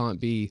I can't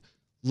be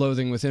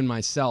loathing within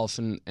myself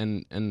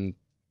and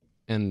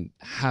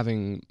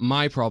having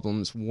my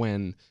problems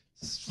when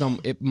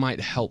it might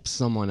help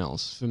someone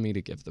else for me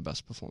to give the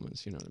best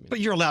performance. You know what I mean? But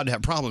you're allowed to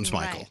have problems,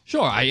 Michael.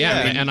 Sure, I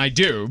am, and I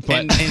do.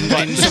 But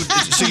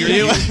so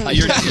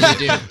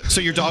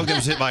your dog that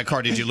was hit by a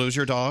car. Did you lose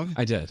your dog?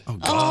 I did. Oh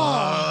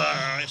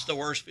God, it's the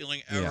worst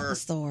feeling ever. Yeah.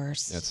 It's the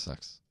worst. That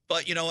sucks.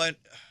 But you know what?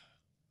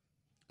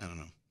 I don't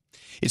know.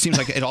 It seems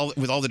like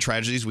with all the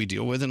tragedies we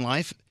deal with in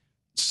life,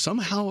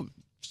 somehow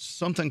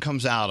something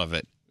comes out of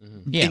it.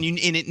 Yeah. And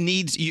it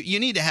needs you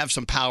need to have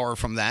some power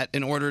from that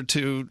in order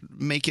to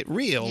make it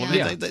real.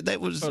 Yeah. I mean, that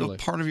was Totally. a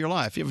part of your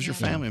life. It was your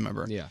family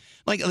member. Yeah.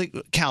 Like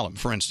Callum,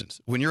 for instance,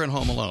 when you're at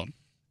home alone.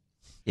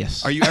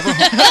 Yes. Are you ever?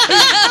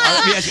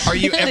 Are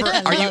you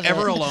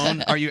ever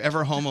alone? Are you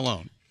ever home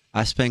alone?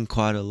 I spend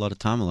quite a lot of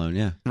time alone.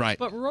 Yeah. Right.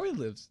 But Roy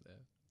lives there.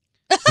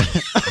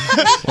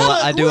 Well,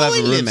 I do have a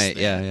Roy lives roommate.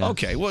 there. Yeah.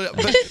 Okay. Well,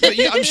 but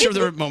yeah, I'm sure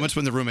there are moments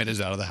when the roommate is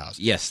out of the house.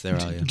 Yes, there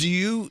are. Yeah. Do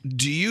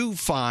you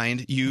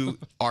find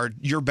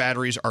your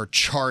batteries are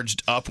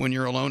charged up when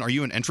you're alone? Are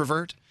you an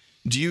introvert?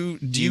 Do you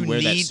wear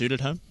need that suit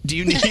at home? Do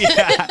you need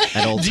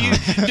At all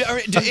times.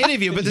 do any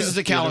of you? But this is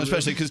to Callum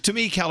especially, because to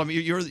me, Callum,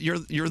 you're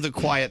the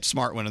quiet,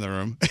 smart one in the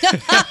room.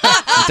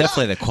 I'm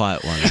definitely the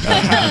quiet one.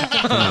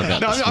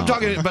 I'm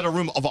talking about a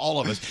room of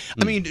all of us.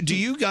 I mean, do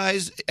you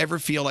guys ever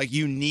feel like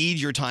you need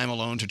your time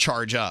alone to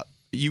charge up?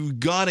 You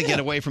got to get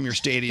away from your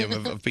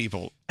stadium of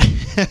people.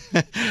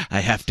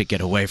 I have to get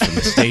away from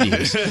the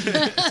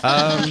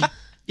stadiums.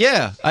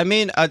 Yeah, I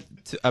mean,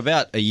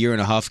 about a year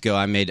and a half ago,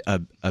 I made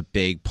a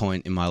big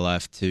point in my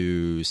life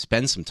to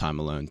spend some time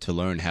alone, to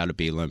learn how to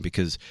be alone,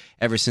 because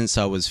ever since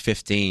I was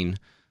 15,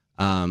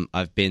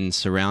 I've been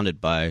surrounded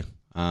by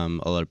a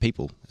lot of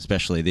people,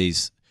 especially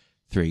these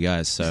three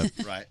guys. So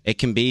Right. you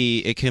can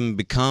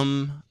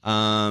become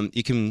a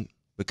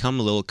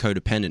little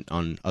codependent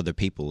on other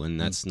people, and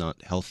that's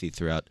not healthy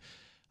throughout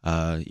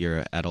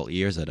your adult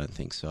years, I don't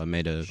think. So I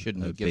made a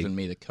Shouldn't have big... given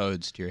me the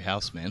codes to your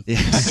house, man.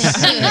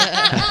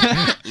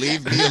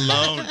 Leave me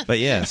alone. But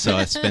yeah, so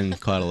I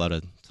spend quite a lot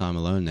of time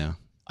alone now.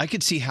 I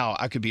could see how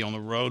I could be on the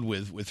road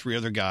with three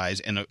other guys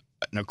and a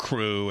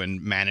crew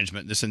and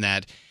management, this and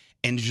that,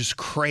 and just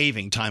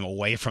craving time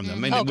away from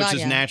them, which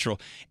is natural.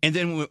 And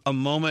then a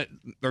moment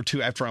or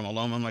two after I'm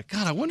alone, I'm like,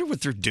 God, I wonder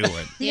what they're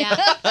doing.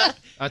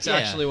 That's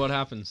actually what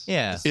happens.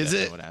 Yeah. Is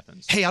it? What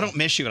happens? Hey, I don't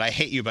miss you and I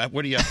hate you, but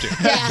what are you up to?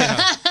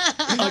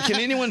 Can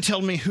anyone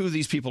tell me who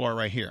these people are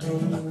right here?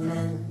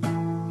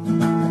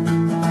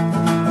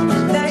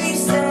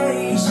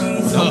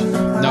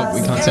 No,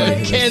 we can't tell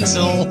you.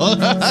 Cancel.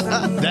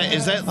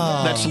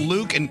 That's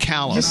Luke and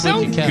Callum. You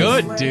sound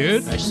good,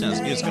 dude. Actually sounds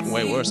good. It's gotten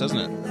way worse, hasn't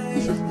it?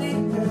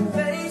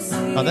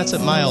 Oh, that's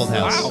at my old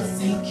house. Wow.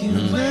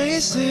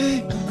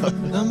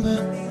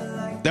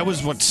 That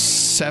was,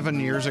 7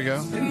 years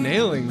ago? You're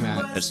nailing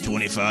that. That's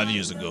 25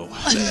 years ago.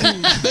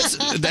 That's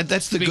the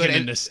Speaking good of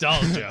and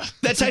nostalgia.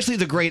 That's actually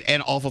the great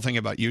and awful thing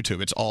about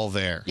YouTube. It's all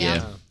there.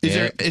 Yeah.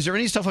 Is there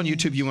any stuff on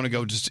YouTube you want to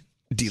go just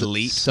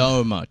delete?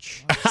 So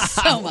much.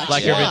 So much.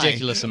 Like Why? a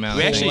ridiculous amount.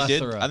 We actually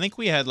did. Plethora. I think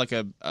we had like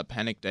a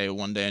panic day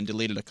one day and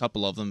deleted a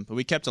couple of them, but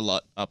we kept a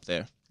lot up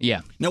there.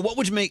 Yeah. Now, what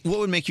would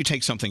make you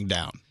take something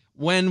down?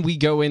 When we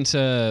go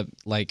into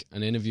like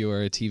an interview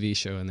or a TV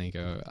show and they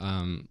go,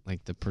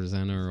 like the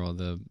presenter or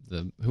the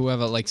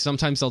whoever, like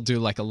sometimes they'll do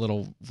like a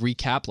little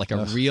recap, like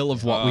a reel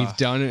of what we've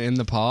done in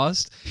the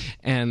past,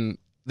 and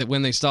that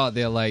when they start,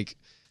 they're like,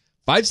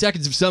 5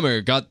 Seconds of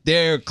Summer got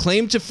their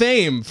claim to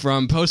fame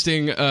from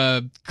posting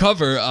a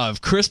cover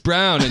of Chris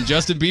Brown and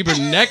Justin Bieber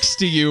Next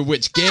to You,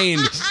 which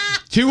gained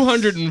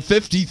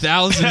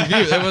 250,000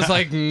 views. It was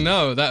like,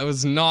 no, that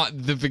was not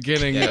the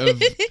beginning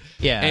of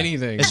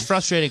anything. It's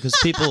frustrating because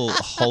people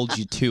hold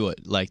you to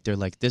it. Like, they're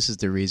like, this is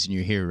the reason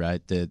you're here,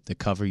 right? The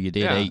cover you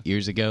did 8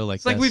 years ago. Like,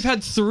 it's like we've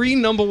had 3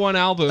 #1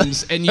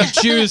 albums, and you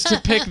choose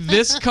to pick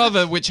this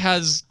cover, which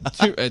has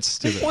 2. It's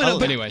stupid. Well, no,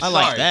 but- anyway, I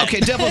like sorry. that. Okay,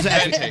 devil's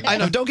advocate. I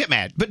know, don't get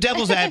mad, but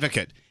devil's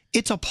advocate.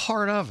 it's a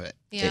part of it.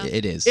 Yeah.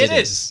 It is. It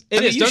is. I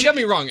mean, you Don't should- get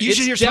me wrong. You should It's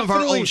hear some of our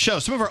definitely- old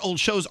shows. Some of our old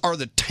shows are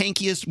the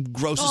tankiest,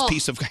 grossest Oh.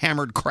 piece of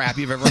hammered crap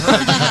you've ever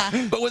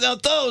heard. But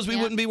without those, we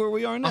wouldn't be where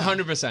we are now.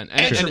 100%.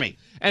 Answer me.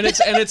 And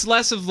it's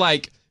less of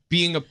like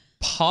being a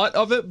part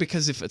of it,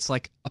 because if it's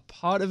like a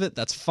part of it,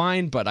 that's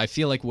fine. But I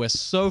feel like we're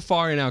so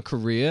far in our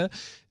career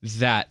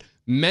that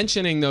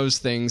mentioning those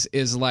things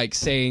is like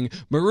saying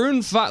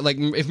Maroon 5, like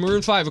if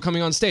Maroon 5 are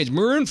coming on stage,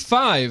 Maroon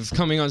 5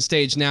 coming on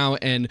stage now,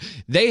 and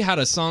they had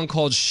a song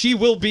called She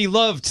Will Be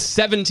Loved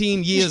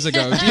 17 years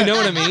ago. Do you know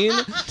what I mean?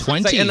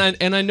 20. It's like,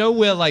 and I know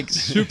we're like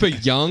super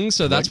young,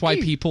 so that's why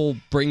people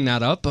bring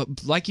that up.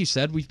 But like you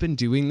said, we've been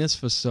doing this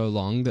for so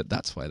long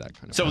that's why that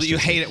kind of. So you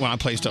hate it when I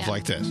play stuff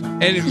like this.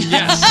 And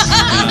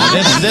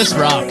yes. This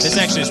rocks. This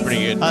actually is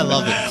pretty good. I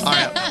love it. All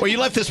right. Well, you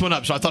left this one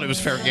up, so I thought it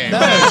was fair game.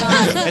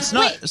 It's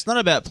not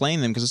about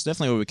playing them, because it's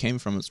definitely where we came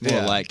from. It's more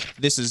Yeah. like,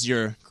 this is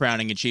your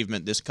crowning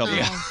achievement this couple.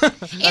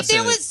 If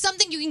there was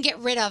something you can get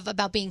rid of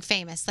about being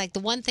famous, like the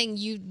one thing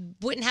you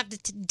wouldn't have to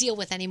deal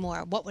with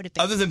anymore, what would it be?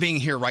 Other than being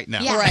here right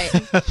now. Yeah.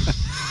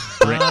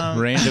 Right.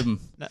 Random.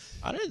 No,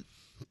 I don't.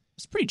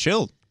 It's pretty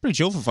chill. Pretty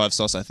chill for 5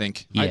 Sauce, I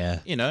think. Yeah.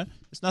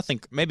 It's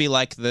nothing. Maybe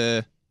like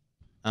the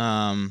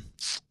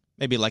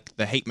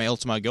hate mail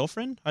to my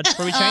girlfriend. I'd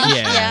probably change.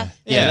 Yeah,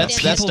 that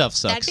stuff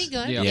sucks. That'd be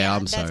good. Yeah,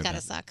 I'm that's sorry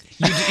gotta about suck.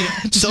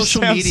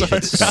 Social sound media.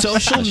 sorry.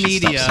 Social I should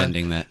media. stop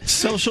sending that.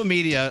 Social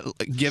media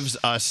gives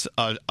us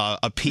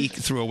a peek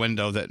through a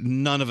window that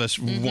none of us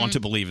want to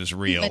believe is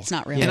real. It's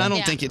not real. And I don't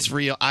Yeah. think it's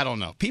real. I don't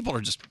know. People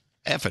are just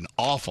effing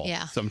awful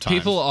Yeah. sometimes.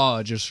 People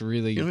are just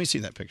really. Let me see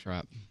that picture.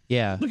 Crap.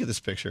 Yeah. Look at this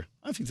picture.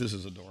 I think this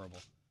is adorable.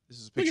 This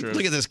is a Look picture. at,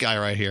 look at this guy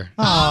right here.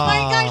 Oh my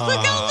gosh,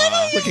 look how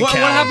little you Look at What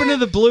Cal. happened to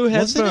the blue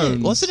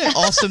headphones? Wasn't it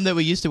awesome that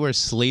we used to wear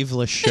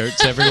sleeveless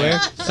shirts everywhere?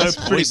 That's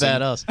pretty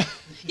poison. badass.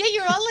 Yeah,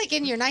 you're all like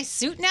in your nice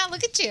suit now.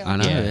 Look at you. I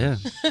know, Yeah.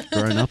 yeah.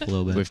 Grown up a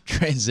little bit. We've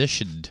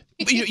transitioned.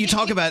 You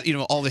talk about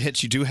all the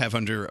hits you do have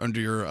under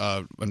your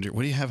what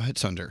do you have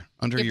hits under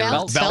Your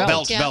belt.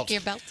 belt. Yeah,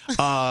 your belt.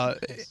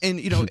 And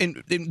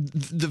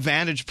the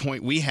vantage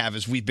point we have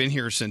is we've been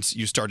here since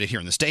you started here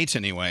in the States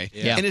anyway.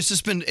 Yeah. And it's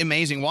just been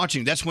amazing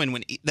watching. That's why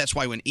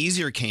when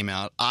Easier came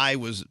out, I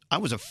was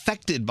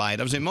affected by it.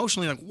 I was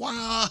emotionally like,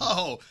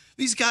 wow,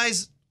 these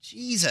guys,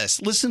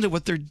 Jesus, listen to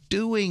what they're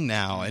doing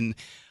now. And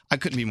I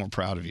couldn't be more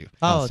proud of you.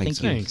 Oh, thanks.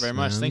 thank you. Thanks, very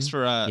much. man. Thanks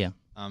for Yeah.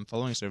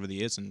 following us over the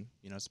years and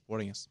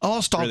supporting us. Oh,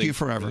 I'll stalk Really- you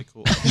forever. Really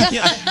cool.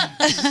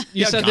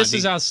 You said this Gandhi.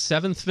 is our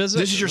 7th visit?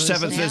 This is your What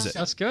 7th that? visit.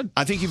 That's good.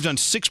 I think you've done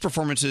 6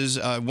 performances.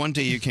 One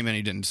day you came in and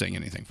you didn't sing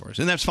anything for us,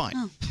 and that's fine.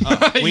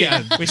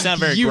 We sound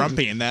very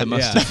grumpy in that.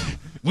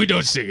 We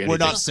don't sing anything. We're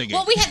not singing.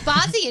 Well, we had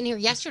Bozzy in here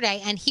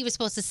yesterday, and he was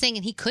supposed to sing,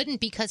 and he couldn't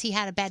because he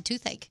had a bad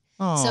toothache.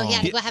 So he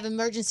had to go have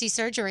emergency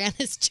surgery on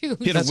his tooth.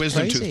 He had a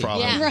wisdom tooth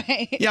problem. Yeah.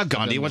 Right. Yeah,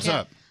 Gandhi, what's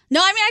up? No,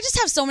 I mean, I just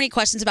have so many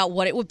questions about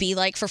what it would be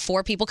like for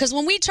 4 people. Because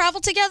when we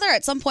travel together,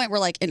 at some point, we're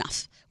like,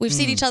 enough. We've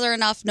seen each other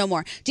enough, no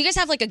more. Do you guys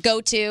have like a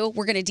go-to?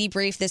 We're going to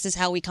debrief. This is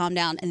how we calm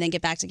down and then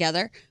get back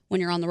together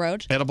when you're on the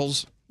road.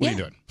 Edibles? What are you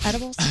doing?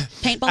 Edibles?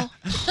 Paintball?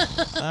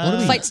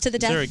 Fights to the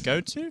Is there a death?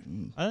 go-to?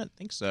 I don't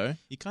think so.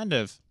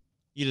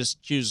 You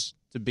just choose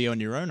to be on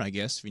your own, I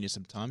guess, if you need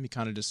some time. You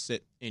kind of just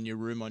sit in your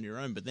room on your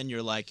own. But then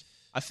you're like,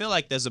 I feel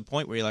like there's a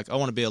point where you're like, I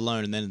want to be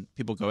alone. And then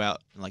people go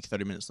out and like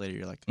 30 minutes later,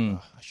 you're like,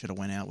 oh, I should have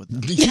went out with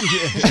them.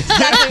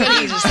 Exactly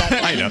what he just said.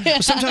 I know.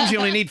 But sometimes you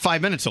only need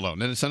 5 minutes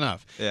alone, and it's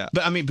enough. Yeah.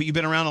 But you've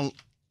been around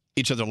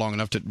each other long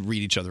enough to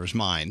read each other's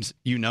minds.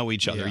 You know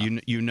each other. Yeah.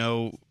 You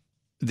know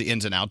the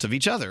ins and outs of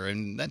each other,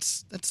 and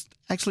that's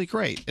actually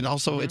great. And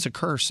also, it's a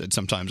curse at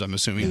sometimes, I'm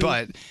assuming,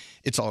 but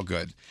it's all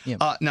good.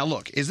 Yeah. Now,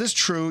 look, is this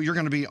true? You're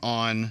going to be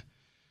on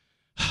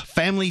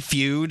Family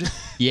Feud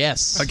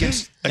Yes.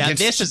 against. Now,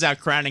 this is our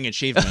crowning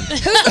achievement.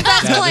 Who's the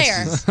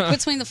best player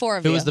between the 4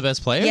 of you? Who was the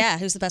best player? Yeah,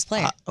 who's the best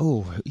player?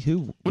 Who?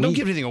 Well, don't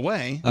give anything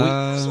away. I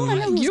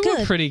know who's You were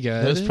good. pretty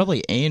good. It was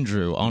probably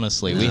Andrew,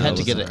 honestly. We No, had it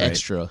to get an wasn't great.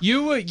 extra.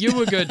 You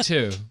were good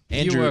too.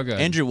 You were good.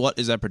 Andrew Watt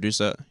is our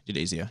producer. Did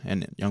Easier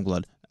and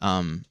Youngblood.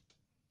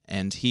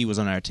 And he was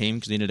on our team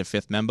because he needed a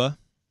 5th member.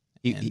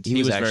 He And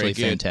was very actually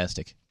good.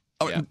 fantastic.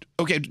 Oh, Yeah.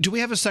 Okay, do we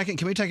have a second?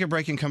 Can we take a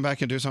break and come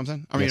back and do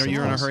something? I mean, Yes, are of you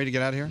in a course. hurry to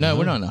get out of here? No,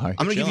 we're not in a hurry.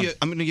 I'm going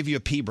to give you a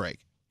pee break.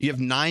 You have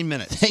 9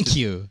 minutes. Thank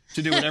you.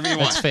 To do whatever you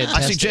want. That's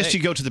fantastic. I suggest you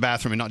go to the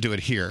bathroom and not do it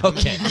here.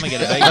 Okay. I'm gonna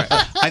get a bagel.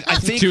 I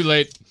think Too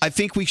late. I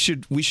think we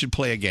should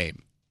play a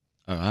game.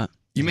 All right.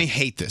 You may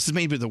hate this. This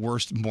may be the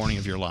worst morning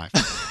of your life.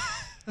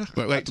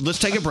 wait, let's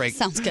take a break.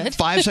 Sounds good.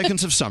 5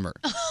 seconds of summer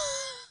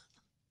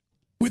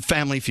with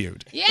Family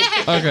Feud. Yeah.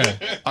 Okay.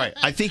 All right,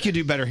 I think you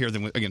do better here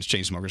than against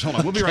Chainsmokers. Hold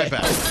on, we'll be right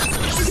back.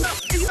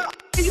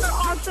 You're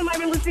awesome. I've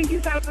been listening to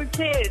you since I was a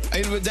kid.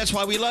 And that's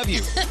why we love you.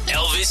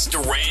 Elvis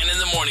Duran in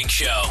the Morning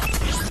Show.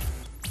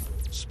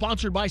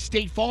 Sponsored by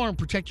State Farm.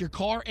 Protect your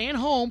car and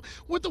home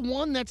with the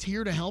one that's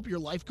here to help your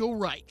life go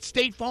right.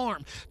 State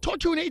Farm. Talk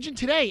to an agent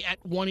today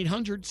at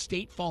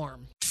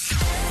 1-800-STATE-FARM.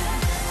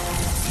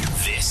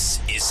 This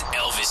is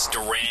Elvis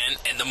Duran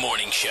and the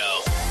Morning Show.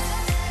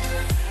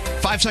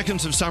 5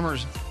 seconds of summer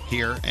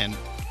here, and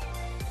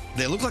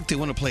they look like they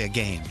want to play a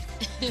game.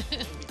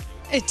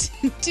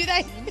 Do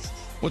they?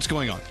 What's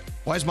going on?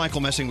 Why is Michael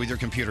messing with your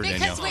computer,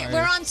 Danielle? Because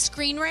we're on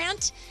Screen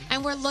Rant,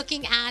 and we're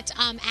looking at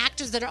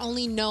actors that are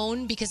only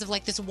known because of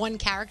like this one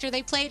character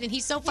they played, and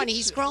he's so funny.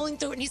 He's scrolling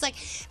through it, and he's like,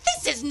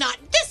 "This is not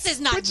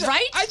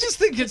right." I just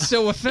think it's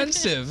so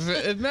offensive.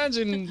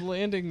 Imagine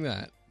landing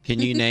that.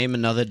 Can you name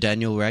another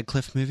Daniel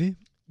Radcliffe movie?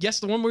 Yes,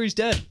 the one where he's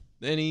dead.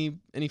 Any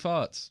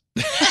farts?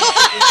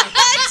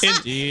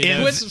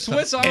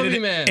 Swiss Army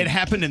Man. It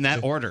happened in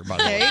that order, by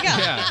the way. There you go.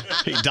 Yeah.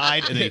 He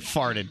died and he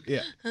farted.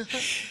 Yeah.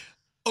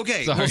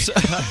 Okay. Sorry.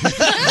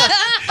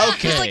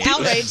 Okay. He's like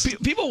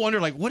outraged. People wonder,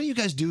 like, what do you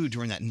guys do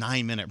during that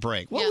 9-minute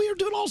break? Well, we were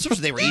doing all sorts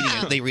of. They were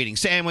eating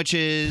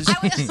sandwiches.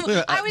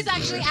 I was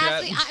actually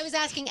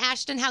asking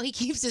Ashton how he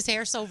keeps his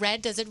hair so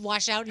red. Does it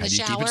wash out in the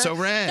shower? How do you keep it so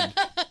red?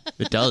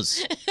 It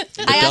does.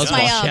 I asked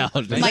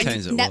my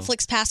Maintains it well.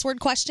 Netflix password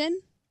question.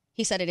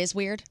 He said it is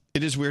weird.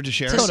 It is weird to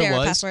share. To share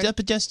a password.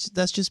 But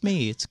that's just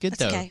me. It's good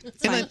though. Okay.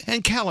 It's fine.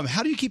 And Callum,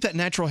 how do you keep that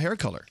natural hair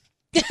color?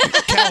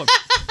 Callum.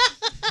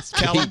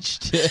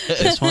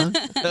 This one?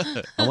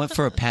 I went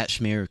for a Pat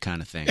Smear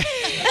kind of thing.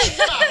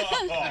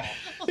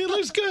 It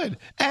looks good.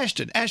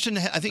 Ashton, I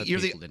think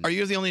are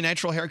you the only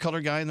natural hair color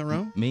guy in the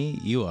room? Me,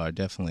 you are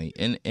definitely.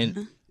 And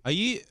Are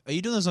you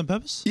doing this on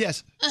purpose?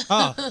 Yes.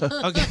 Oh,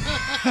 okay.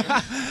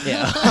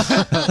 yeah.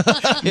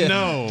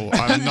 No,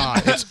 I'm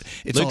not.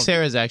 It's Luke's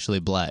hair is actually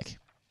black.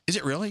 Is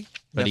it really?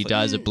 But he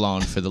dyes it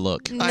blonde for the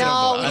look.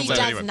 No, he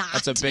does not.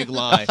 That's a big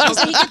lie.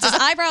 Also, he gets his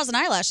eyebrows and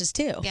eyelashes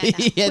too.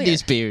 He had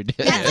his beard.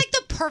 That's like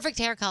the perfect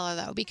hair color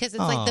though, because it's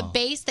like the Aw.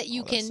 base that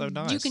you can so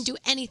nice. you can do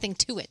anything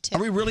to it. Too.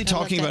 Are we really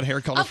talking about hair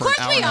color Of for an course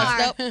hour we and a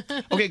half?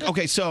 are.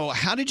 Okay. So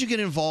how did you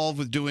get involved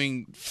with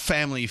doing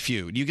Family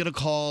Feud? You get a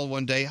call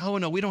one day. Oh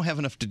no, we don't have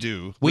enough to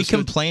do. We Let's do-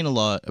 complain a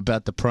lot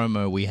about the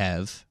promo we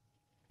have,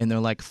 and they're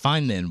like,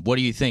 "Fine then, what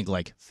do you think?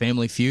 Like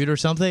Family Feud or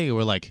something?" And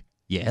we're like,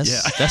 "Yes,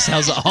 Yeah. that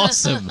sounds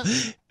awesome."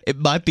 It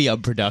might be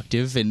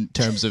unproductive in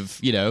terms of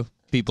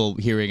people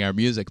hearing our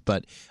music,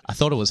 but I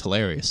thought it was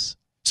hilarious.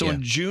 So Yeah.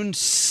 on June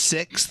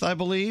 6th, I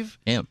believe,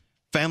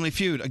 Family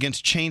Feud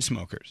against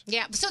Chainsmokers.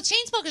 Yeah, so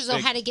Chainsmokers though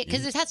had to get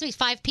because it has to be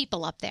 5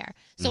 people up there,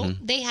 so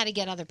they had to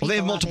get other people. Well, they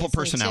have multiple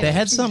obviously, personalities. They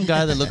had some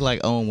guy that looked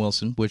like Owen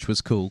Wilson, which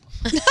was cool.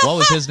 What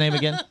was his name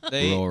again?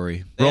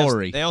 Rory.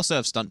 Rory. They also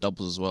have stunt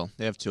doubles as well.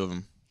 They have 2 of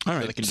them. All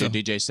right, So they can so-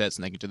 do DJ sets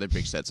and they can do their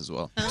big sets as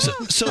well. So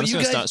I'm you just gonna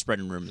guys- start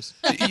spreading rumors.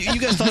 You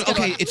guys thought,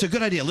 okay, it's a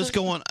good idea. Let's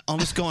go on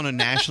a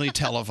nationally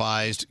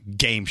televised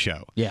game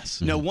show. Yes.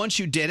 No, once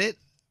you did it,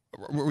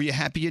 were you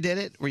happy you did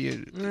it? Were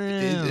you?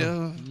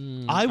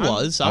 I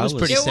was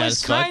pretty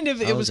satisfied.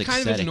 It was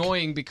kind of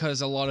annoying because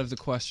a lot of the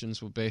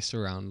questions were based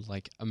around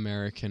like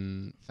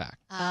American fact.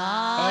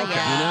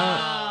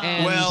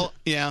 And Well,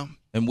 yeah.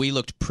 And we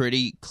looked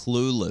pretty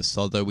clueless,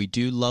 although we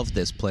do love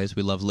this place.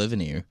 We love living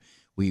here.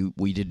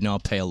 We did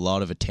not pay a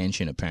lot of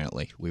attention,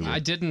 apparently. I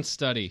didn't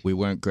study. We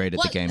weren't great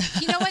at the game.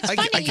 You know what's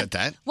funny? I get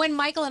that. When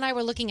Michael and I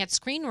were looking at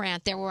Screen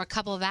Rant, there were a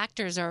couple of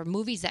actors or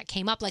movies that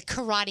came up, like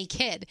Karate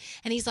Kid,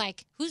 and he's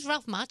like, "Who's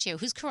Ralph Macchio?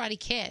 Who's Karate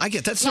Kid?" I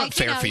get that's Like, not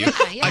fair for you.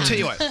 yeah. I tell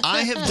you what,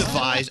 I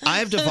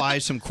have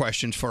devised some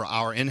questions for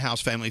our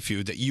in-house Family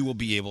Feud that you will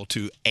be able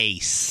to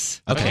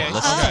ace. Okay,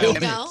 let's Oh, go.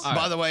 there you go.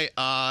 By the way,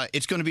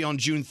 it's going to be on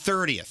June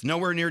 30th,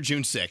 nowhere near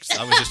June 6th.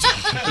 I was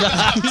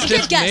just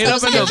Good guess. That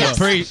was a good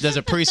guess. There's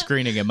a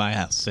pre-screening in my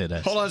house. Say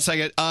that. Hold on a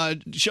second.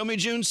 Show me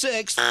June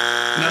 6th. No.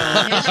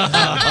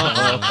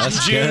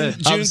 That's June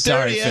good. I'm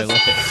sorry, 30th.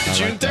 Philip.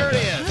 June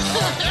 30th.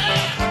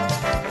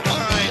 All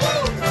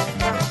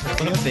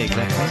right. You're big,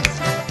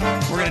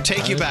 We're going to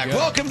take you back.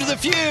 Welcome to the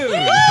feud.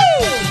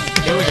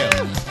 Here we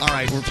go. All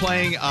right, we're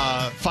playing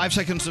 5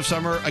 Seconds of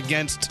Summer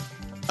against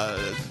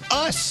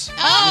us.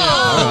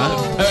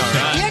 Oh,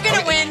 you're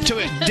gonna win. To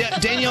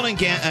it, Danielle and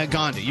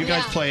Gandhi. You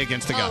guys play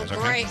against the guys.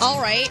 Okay? Great. All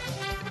right.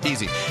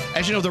 Easy.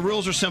 As you know, the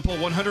rules are simple.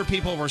 100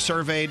 people were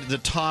surveyed. The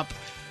top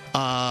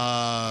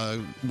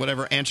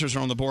whatever answers are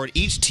on the board.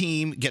 Each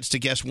team gets to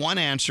guess one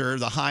answer.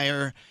 The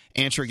higher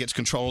answer gets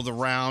control of the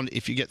round.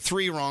 If you get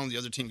 3 wrong, the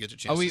other team gets a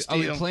chance Are we to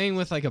steal. playing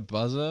with like a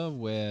buzzer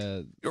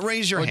where?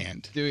 Raise your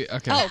hand. Do we?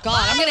 Okay. Oh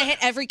God, I'm gonna hit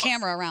every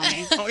camera around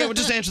me. Okay, well,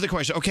 just answer the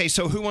question. Okay,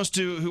 so who wants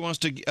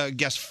to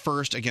guess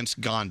first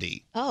against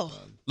Gandhi? Oh,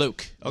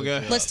 Luke.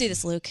 Okay. let's do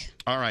this, Luke.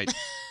 All right.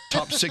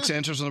 Top 6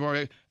 answers on the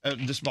board.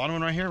 This bottom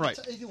one right here, right?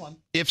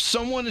 If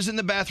someone is in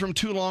the bathroom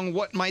too long,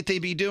 what might they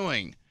be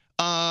doing?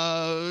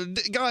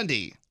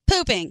 Gandhi.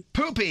 Pooping.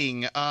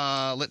 Pooping.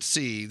 Let's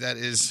see. That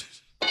is.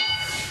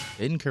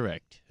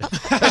 Incorrect.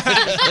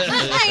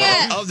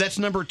 Oh, that's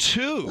number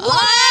 2.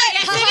 What?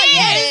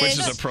 Yes, it Which is.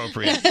 is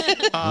appropriate.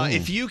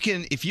 If you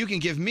can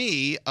give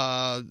me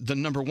the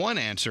number 1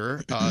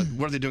 answer,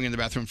 what are they doing in the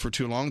bathroom for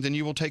too long? Then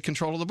you will take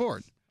control of the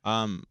board.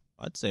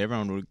 I'd say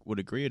everyone would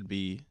agree it'd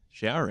be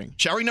showering.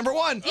 Showering number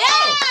 1. Yeah!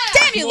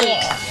 Damn you, Luke.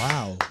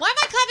 Wow. Why am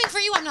I clapping for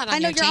you? I'm not on I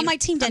know your you're team. on my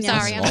team, I'm Danielle.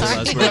 sorry. I'm All of sorry.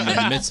 us were in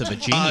the midst of a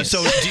genius.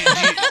 So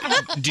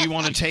do you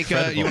want to take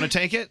Incredible. you want to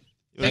take it?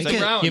 Take the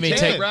round. You mean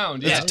take the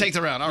round? Yeah, take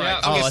the round. All right. Yeah.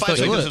 Okay, Oh, I 5 thought you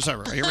seconds would. of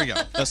server. Here we go.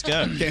 Let's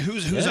go. Okay,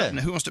 who's up?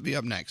 Who wants to be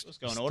up next? Let's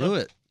go in Let's order. do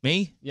it.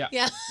 Me? Yeah.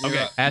 Yeah.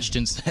 Okay.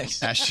 Ashton's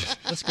next. Ashton.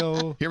 Let's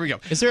go. Here we go.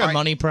 Is there a All right.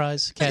 money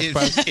prize? Cash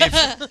prize?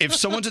 If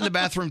someone's in the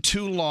bathroom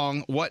too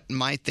long, what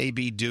might they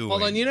be doing?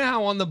 Hold on, you know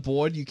how on the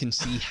board you can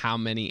see how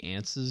many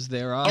answers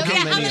there are? Okay, how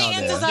how many many are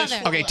answers there? are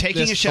there? Okay, taking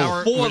There's a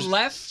shower. 4 was-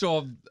 left,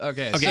 or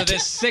okay, Okay. so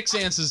there's 6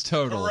 answers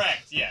total.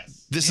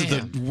 Yes. This is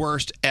the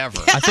worst ever.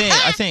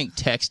 I think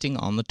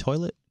texting on the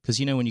toilet, because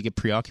you know when you get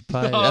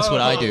preoccupied, that's what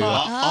I do.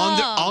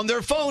 On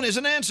their phone is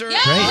an answer.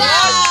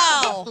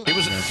 Wow. It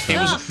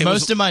was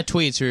Most of my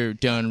tweets are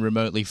done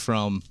remotely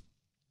from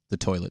the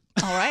toilet.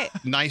 All right.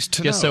 nice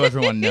to Just know. so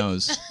everyone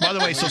knows. By the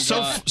way,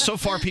 so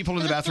far people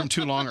in the bathroom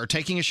too long are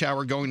taking a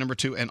shower, going number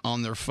 2, and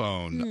on their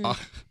phone. All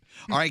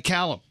right,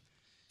 Callum.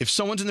 If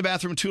someone's in the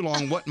bathroom too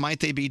long, what might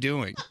they be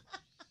doing?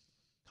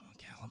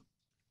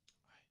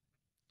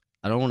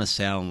 I don't want to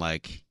sound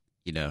like,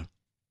 The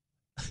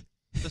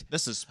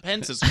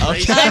suspense is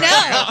crazy.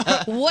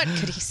 I know. What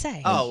could he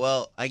say? Oh,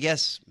 well, I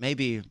guess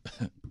maybe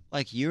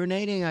like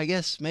urinating, I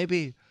guess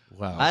maybe.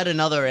 Wow. I had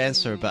another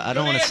answer, but I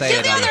don't want to say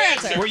it. Another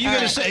answer. Were you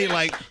going to say,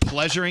 like,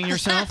 pleasuring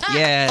yourself?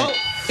 Yeah. Oh,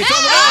 it's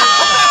on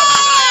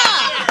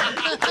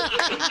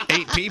the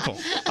 8 people.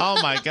 Oh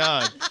my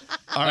god.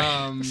 All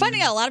right. We're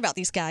finding out a lot about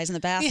these guys in the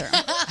bathroom.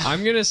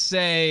 I'm gonna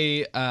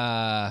say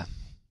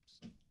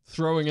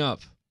throwing up.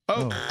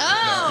 Oh,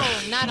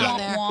 not on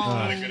there.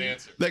 Not a good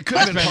answer. that could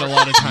have been spend a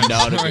lot of time.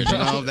 Not a good.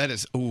 No, that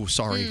is. Oh,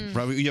 sorry.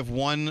 You have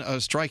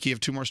 1 strike. You have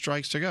 2 more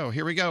strikes to go.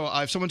 Here we go.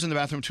 If someone's in the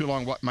bathroom too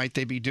long, what might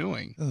they be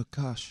doing? Oh,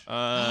 gosh.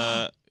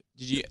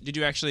 Did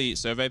you actually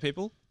survey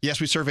people?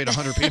 Yes, we surveyed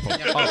 100 people.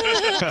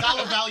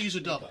 Dollar value's a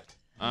double.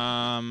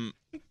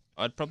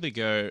 I'd probably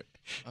go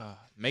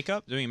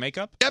makeup. Doing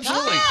makeup.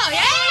 Absolutely. Oh,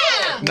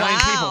 yeah. 9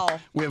 Wow. people.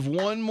 We have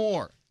 1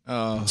 more.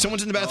 Oh.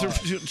 Someone's in the bathroom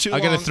too I'm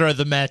long. going to throw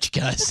the match,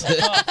 guys.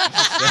 Okay.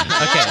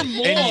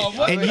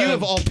 And you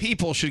of all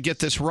people should get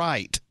this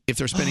right if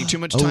they're spending too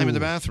much time in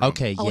the bathroom.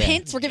 Okay, Oh, yeah.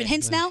 hints? We're giving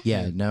hints now?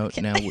 Yeah, now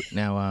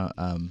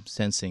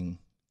sensing,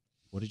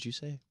 what did you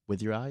say?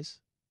 With your eyes?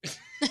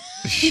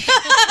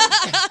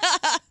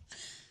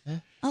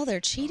 Oh,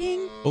 they're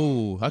cheating?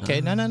 Oh, okay.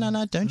 No.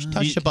 Don't you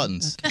touch the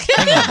buttons.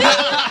 Hang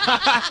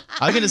on.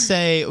 I'm going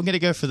to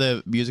go for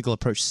the musical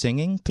approach,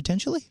 singing,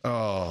 potentially.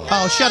 Oh,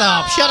 shut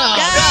up. Shut up.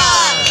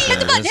 Hit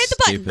the button. Hit the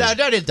button. No,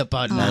 don't hit the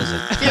button.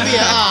 Give me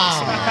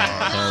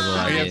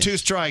You have 2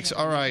 strikes.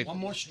 All right.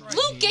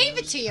 Who gave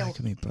it to you?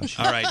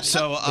 All right.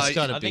 So It's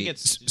gotta I think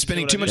it's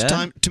spending too much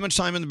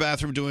time in the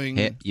bathroom doing.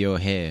 Hit your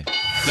hair.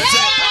 That's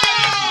it.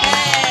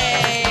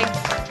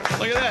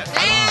 Look at that.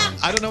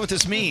 I don't know what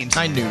this means.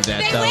 I knew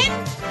that, though.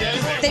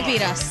 They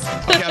beat us.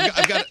 Okay,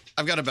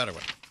 I've got a better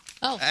one.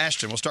 Oh.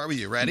 Ashton, we'll start with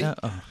you. Ready? No.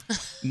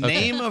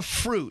 Name a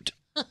fruit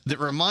that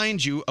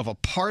reminds you of a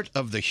part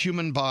of the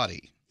human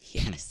body.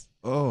 Yes.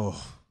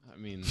 Oh. I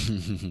mean,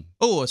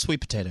 Oh, a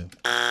sweet potato. What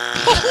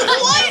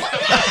body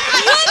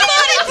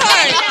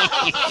part?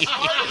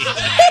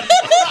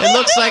 It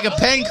looks like a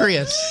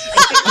pancreas.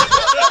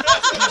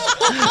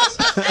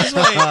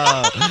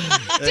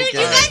 Dude,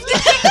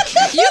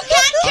 you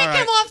can't kick right.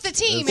 him off the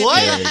team. if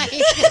What? you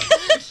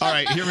like. All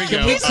right, here we go.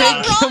 can we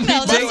take? Can we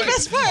That's take? the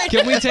best part.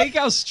 Can we take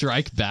our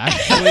strike back,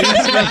 please?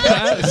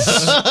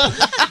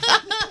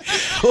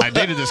 I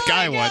dated this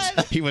guy once.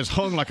 He was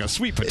hung like a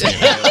sweet potato.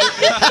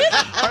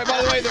 All right,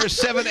 by the way, there's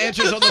 7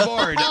 answers on the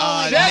board.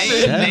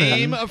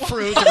 Name a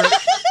fruit.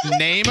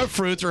 Name a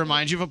fruit that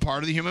reminds you of a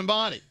part of the human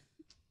body.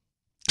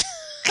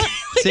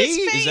 See?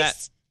 Is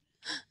that?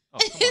 Oh,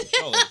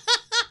 come on,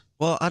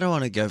 Well, I don't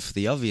want to go for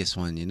the obvious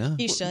one, you know?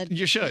 You should.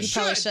 You should. You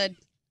probably should.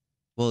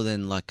 Well,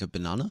 then, like a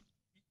banana?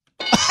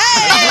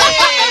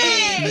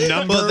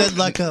 Number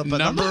like a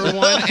number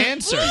 1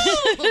 answer.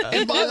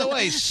 And by the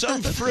way,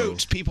 some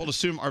fruits people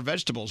assume are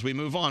vegetables. We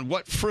move on.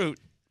 What fruit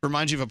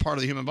reminds you of a part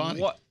of the human body?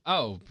 What?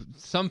 Oh,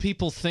 some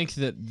people think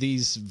that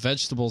these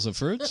vegetables are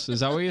fruits. Is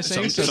that what you're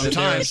saying? So that there are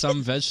Sometimes.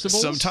 some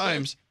vegetables.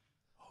 Sometimes.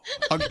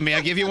 May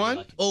I give you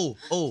one? Oh.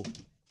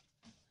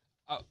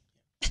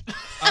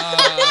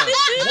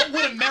 What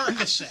would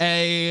America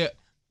say? A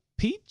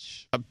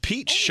peach? A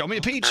peach. Show me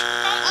a peach.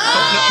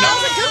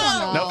 That was a good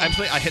one. No,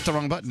 absolutely. I hit the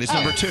wrong button. It's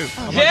number 2.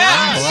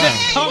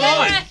 Yes! Come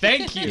on.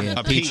 Thank you. Yeah,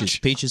 A peaches.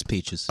 peach.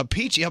 Peaches. A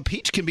peach. Yeah, a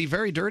peach can be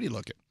very dirty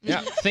looking.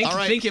 Yeah. Think All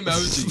right.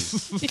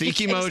 emojis. Think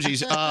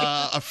emojis.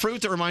 A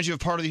fruit that reminds you of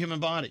part of the human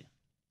body.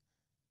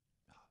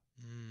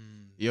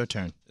 Your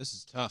turn. This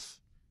is tough.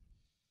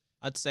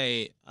 I'd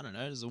say, I don't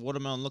know, does a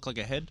watermelon look like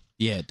a head?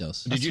 Yeah, it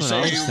does. Did you what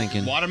I say was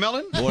thinking.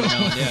 watermelon?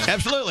 Watermelon, yeah.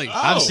 Absolutely.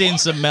 I've seen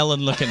some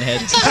melon-looking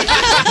heads.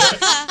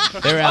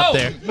 They're out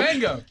there.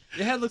 Mango.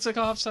 Your head looks like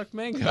a half-sucked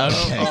mango.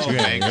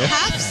 Okay, great.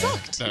 Half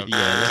sucked. All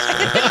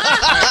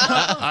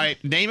right.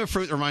 Name a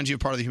fruit that reminds you of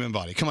part of the human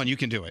body. Come on, you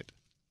can do it.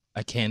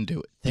 I can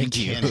do it. Thank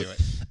you. can do it.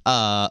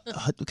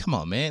 Come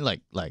on, man.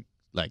 Like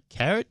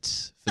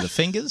carrots for the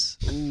fingers.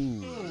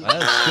 Ooh, that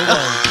was a good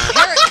one.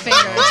 Carrot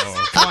fingers.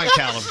 Oh, come on,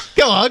 Callum.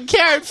 Come on,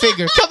 carrot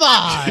finger. Come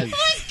on.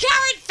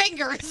 Carrot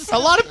fingers. A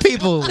lot of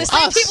people. The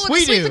same Us, people with we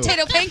the sweet do.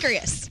 potato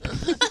pancreas.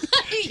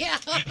 Yeah.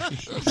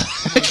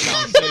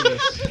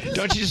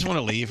 Don't you just want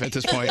to leave at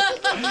this point?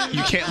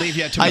 You can't leave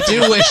yet. I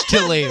do wish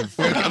to leave.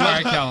 All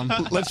right, Callum.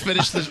 Let's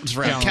finish this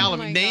round. Callum.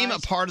 Callum, name a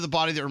part of the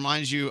body that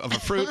reminds you of a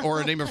fruit,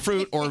 or name a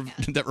fruit, or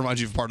that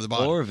reminds you of a part of the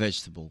body, Or a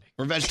vegetable.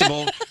 or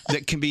vegetable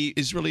that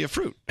is really a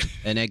fruit.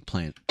 An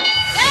eggplant.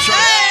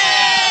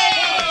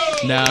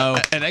 No.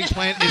 An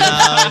eggplant is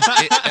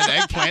an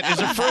eggplant is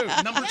a fruit.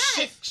 Number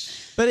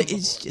 6. But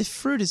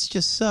fruit is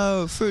just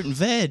so fruit and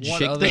veg. What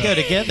They other- go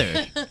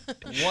together.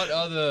 What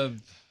other?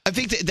 I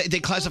think they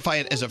classify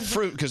it as a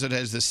fruit because it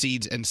has the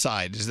seeds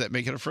inside. Does that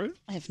make it a fruit?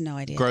 I have no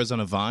idea. Grows on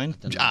a vine.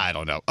 I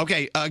don't know.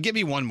 Okay, give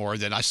me one more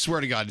then. I swear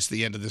to God, it's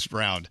the end of this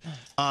round.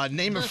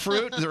 Name a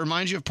fruit that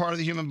reminds you of part of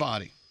the human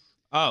body.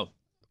 Oh.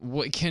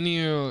 What can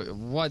you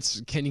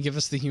give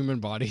us the human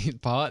body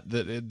part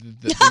that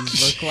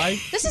these look like?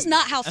 This is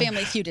not how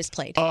Family Feud is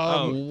played.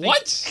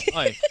 What?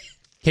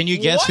 Can you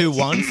guess who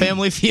won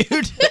Family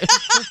Feud?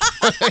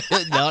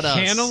 Not us.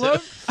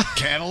 Cantaloupe?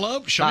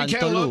 Cantaloupe? Show me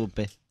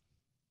cantaloupe.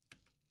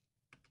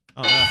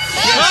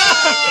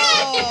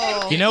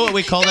 You know what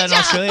we call that in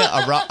Australia?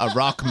 A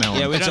rock melon.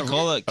 Yeah, we don't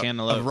call it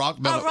cantaloupe. A rock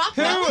melon.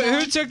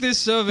 Who took this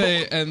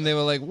survey and they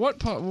were like,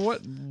 what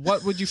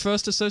would you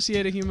first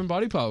associate a human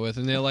body part with?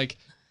 And they're like,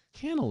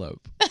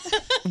 cantaloupe.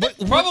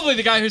 Probably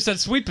the guy who said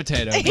sweet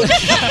potato. All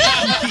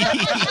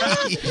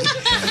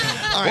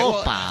right,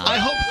 well,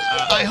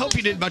 I hope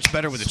you did much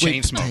better with the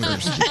chain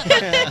smokers.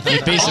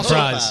 You'd be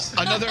surprised.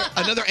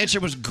 Another answer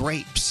was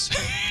grapes.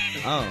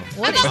 Oh.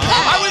 What is that?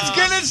 I was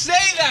gonna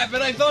say that,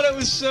 but I thought it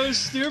was so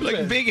stupid.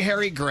 Like big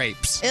hairy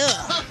grapes.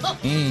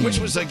 Ugh. Which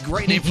was a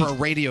great name for a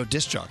radio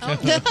disc jockey.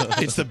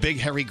 It's the Big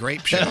Hairy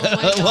Grape Show.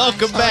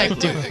 Welcome back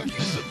to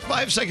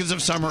 5 Seconds of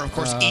Summer. Of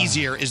course,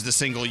 Easier is the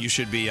single you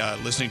should be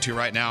listening to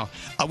right now.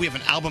 We have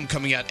an album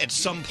coming out at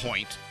some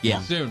point.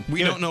 Yeah. Soon.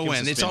 We don't know Give us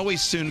when. a It's spin.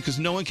 always soon because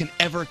no one can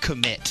ever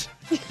commit.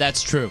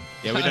 That's true.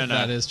 Yeah, we don't know.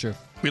 That is true.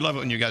 We love it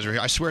when you guys are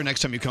here. I swear next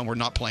time you come, we're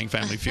not playing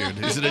Family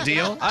Feud. Is it a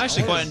deal? I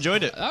actually quite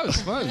enjoyed it. That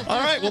was fun. All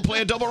right, we'll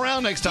play a double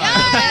round next time.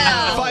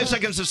 5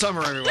 Seconds of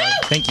Summer, everyone.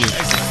 Thank you.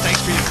 Thanks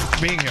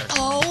for being here.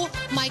 Oh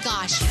my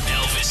gosh.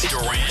 Elvis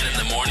Duran in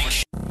the morning.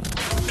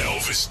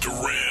 Elvis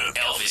Duran.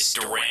 Elvis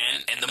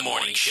Duran in the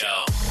morning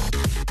show.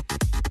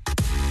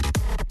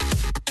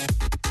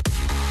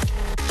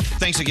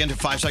 Thanks again to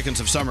 5 Seconds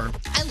of Summer.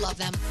 I love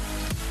them.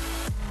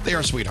 They are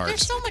They're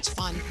sweethearts. so much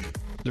fun.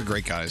 They're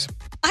great guys.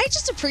 I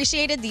just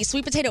appreciated the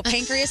sweet potato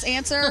pancreas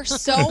answer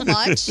so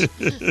much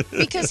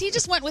because he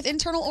just went with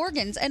internal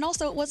organs, and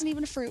also it wasn't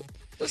even a fruit.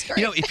 It was great.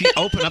 You know, if you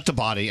open up the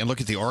body and look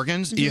at the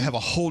organs, you have a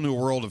whole new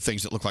world of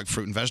things that look like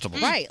fruit and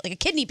vegetables. Right, like a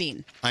kidney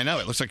bean. I know.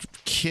 It looks like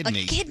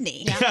kidney. A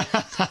kidney.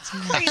 It's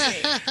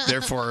crazy.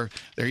 Therefore,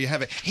 there you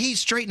have it. Hey,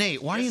 Straight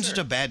Nate, why are you in such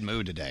a bad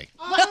mood today?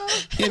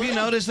 Have you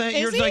noticed that?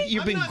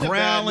 You've been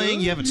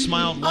growling. You haven't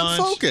smiled once.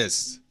 I'm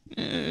focused.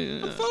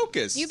 I'm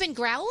focused. You've been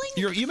growling?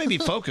 You may be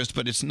focused,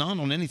 but it's not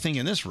on anything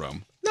in this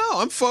room. No,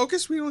 I'm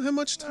focused. We don't have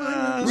much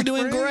time. We're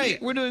doing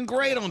great. We're doing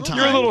great on time.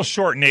 You're a little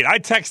short, Nate. I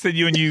texted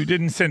you and you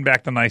didn't send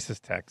back the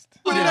nicest text.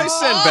 What did I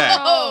send back?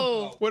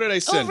 Oh. What did I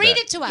send read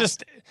back? it to us.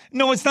 Just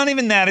no, it's not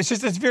even that. It's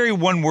just it's very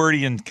one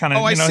wordy and kind of.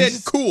 Oh, I you know, said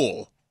just-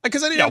 cool.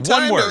 Because I didn't Yeah, have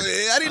time. one word.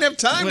 I didn't have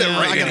time to Well,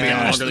 write I gotta be anything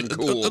honest. longer than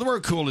cool. The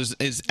word cool is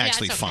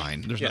actually it's okay.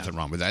 fine. There's nothing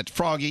wrong with that.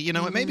 Froggy, you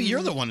know what? Maybe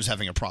you're the one who's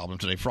having a problem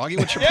today. Froggy,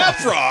 what's your Yeah,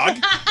 problem?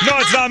 frog. No,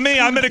 it's not me.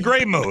 I'm in a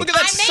great mood. Look at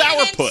that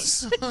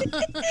sourpuss.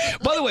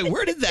 By the way,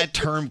 where did that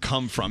term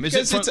come from? Is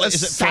Because it it's from, a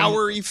is it from-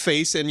 soury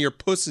face, and your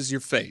puss is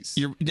your face.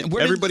 where did-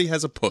 Everybody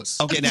has a puss.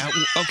 Okay, now,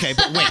 okay,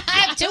 but wait. I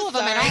have two of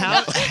them.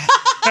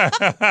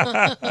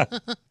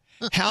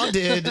 How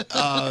did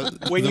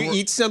when you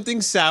eat something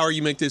sour,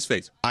 you make this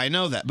face. I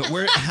know that, but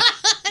where?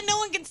 No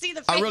one can see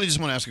the face. I really just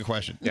want to ask a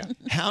question. Yeah.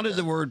 How did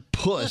the word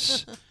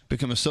puss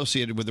become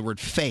associated with the word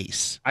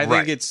face? I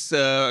think it's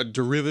a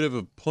derivative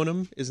of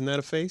punum. Isn't that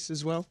a face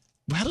as well?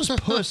 How does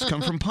puss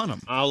come from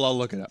punum? I'll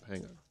look it up.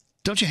 Hang on.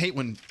 Don't you hate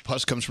when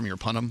puss comes from your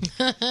punum?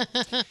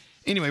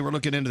 Anyway, we're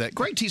looking into that.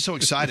 Greg T's so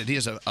excited. He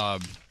has a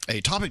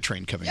topic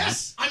train coming in.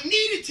 Yes, I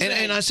needed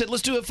today. And I said,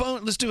 let's do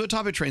a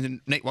topic train.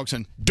 And Nate walks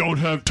in. Don't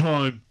have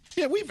time.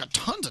 Yeah, we've got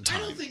tons of I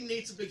time. don't think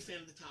Nate's a big fan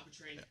of the topic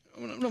train.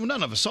 No,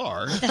 none of us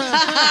are.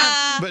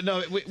 But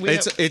no,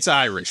 It's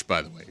Irish,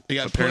 by the way.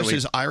 Yeah, puss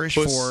is Irish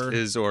puss for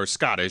is or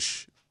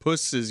Scottish.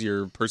 Puss is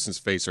your person's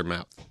face or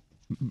mouth.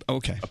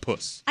 Okay, a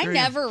puss. I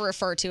never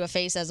refer to a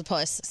face as a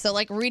puss. So,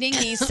 like, reading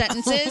these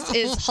sentences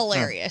is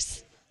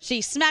hilarious.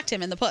 She smacked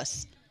him in the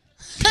puss.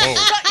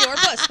 Shut your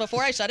puss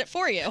before I shut it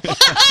for you.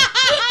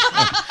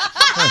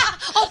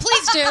 Oh,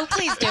 please do.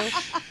 Please do.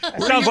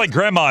 Sounds like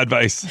grandma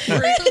advice.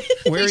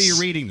 Where are you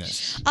reading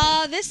this?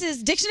 This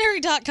is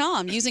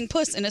dictionary.com using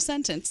puss in a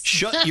sentence.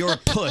 Shut your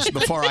puss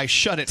before I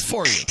shut it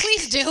for you.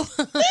 Please do.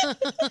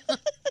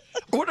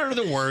 What are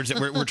the words that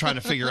we're trying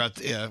to figure out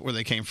where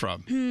they came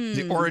from?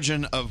 The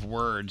origin of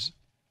words.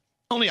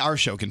 Only our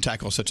show can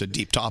tackle such a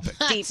deep topic.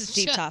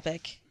 Deep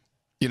topic.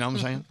 You know what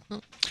I'm saying?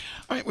 All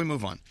right, we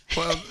move on.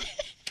 Well,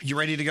 you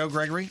ready to go,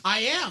 Gregory? I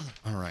am.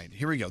 All right,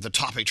 here we go. The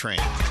topic train.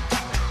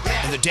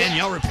 And the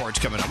Danielle report's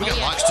coming up. We got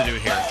lots to do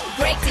here.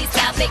 Greg T's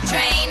topic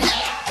train.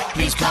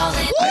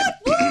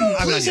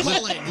 an Squeeze idea.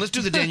 them all in. Let's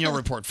do the Danielle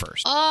report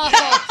first. Oh,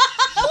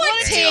 poor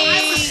T.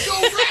 I was so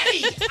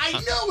ready. I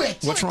knew it.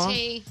 What's wrong?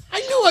 I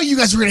knew how you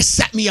guys were going to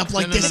set me up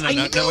like this. I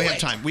knew No, we it. have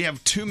time. We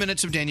have 2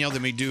 minutes of Danielle,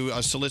 then we do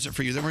a solicit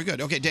for you, then we're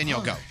good. Okay,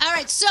 Danielle, go. All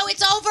right, so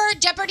it's over.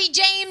 Jeopardy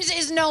James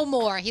is no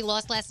more. He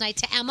lost last night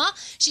to Emma.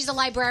 She's a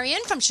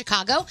librarian from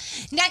Chicago.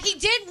 Now, he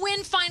did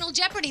win Final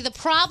Jeopardy. The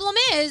problem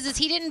is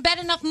he didn't bet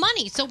enough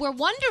money. So we're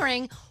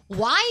wondering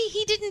why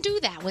he didn't do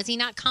that. Was he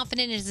not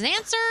confident in his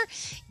answer?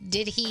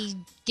 Did he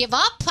give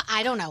up?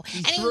 I don't know.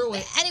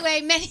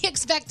 Anyway, many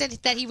expected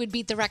that he would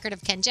beat the record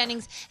of Ken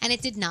Jennings, and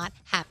it did not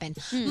happen.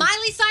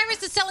 Miley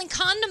Cyrus is selling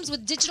condoms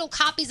with digital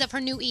copies of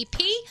her new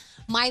EP.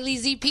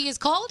 Miley's EP is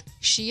called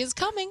She Is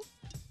Coming.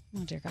 Oh,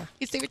 dear God.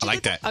 You see what I you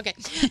like did that. there? Okay.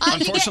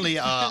 Unfortunately,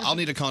 I'll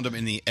need a condom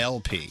in the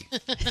LP.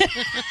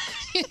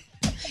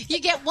 You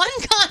get one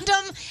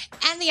condom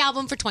and the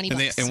album for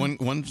 $20. And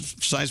one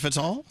size fits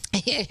all?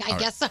 I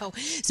guess so.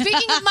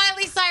 Speaking of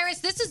Miley Cyrus,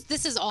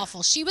 this is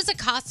awful. She was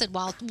accosted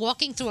while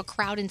walking through a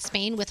crowd in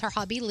Spain with her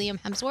hubby, Liam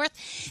Hemsworth.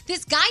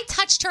 This guy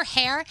touched her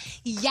hair,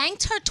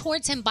 yanked her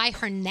towards him by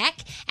her neck,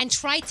 and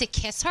tried to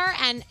kiss her.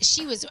 And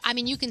she was, I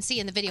mean, you can see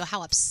in the video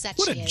how upset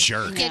What she a is.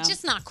 jerk. Yeah,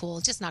 just not cool.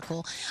 Just not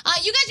cool.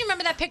 You guys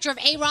remember that picture of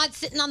A-Rod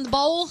sitting on the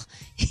bowl?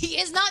 He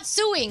is not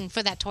suing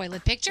for that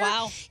toilet picture.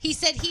 Wow. He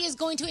said he is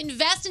going to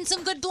invest in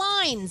some good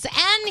blinds.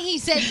 And he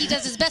said he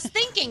does his best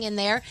thinking in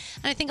there.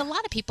 And I think a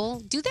lot of people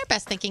do their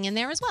best thinking in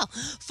there as well.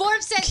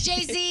 Forbes says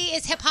Jay-Z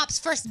is hip-hop's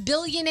first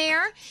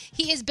billionaire.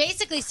 He is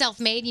basically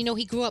self-made. You know,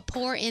 he grew up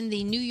poor in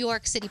the New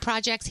York City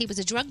projects. He was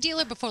a drug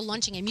dealer before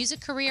launching a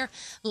music career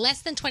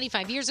less than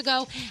 25 years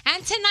ago.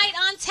 And tonight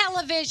on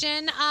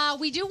television,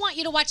 we do want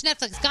you to watch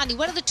Netflix. Gandhi,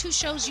 what are the 2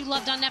 shows you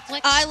loved on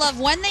Netflix? I love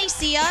When They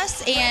See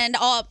Us and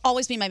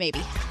Always Be My Maybe.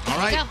 All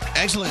right.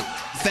 Excellent.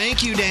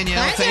 Thank you,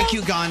 Danielle. Thank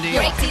you, Gandhi.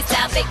 Break these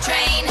topic train.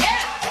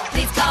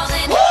 Please call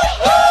in.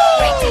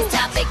 Break these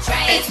topic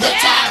train. It's the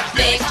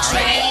topic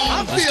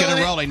train. Let's get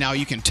it rolling now.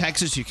 You can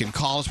text us, you can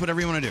call us,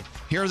 whatever you want to do.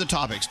 Here are the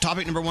topics.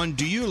 Topic number 1,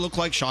 do you look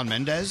like Shawn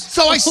Mendes?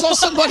 So I saw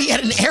somebody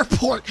at an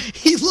airport.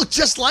 He looked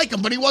just like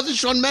him, but he wasn't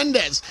Shawn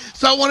Mendes.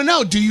 So I want to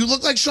know, do you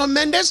look like Shawn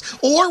Mendes?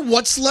 Or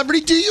what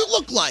celebrity do you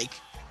look like?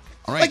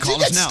 All right, Like, call do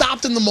you us get now.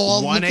 stopped in the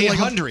mall looking like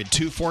a-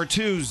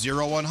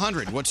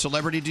 1-800-242-0100. What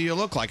celebrity do you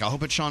look like? I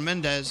hope it's Shawn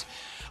Mendes.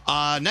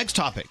 Next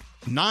topic,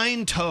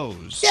 9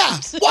 toes. Yeah,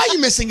 why are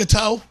you missing a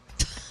toe?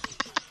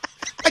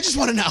 I just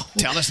want to know.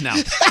 Tell us now.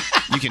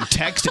 You can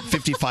text at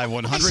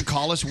 55100.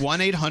 Call us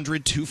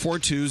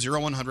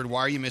 1-800-242-0100.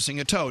 Why are you missing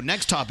a toe?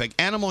 Next topic,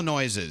 animal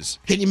noises.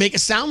 Can you make a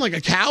sound like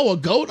a cow, a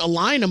goat, a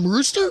lion, a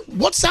rooster?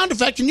 What sound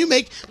effect can you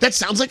make that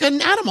sounds like an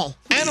animal?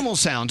 Animal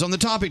sounds on the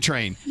topic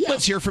train.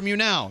 Let's hear from you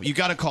now. You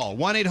got to call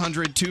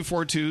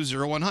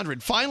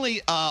 1-800-242-0100.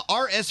 Finally,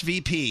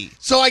 RSVP.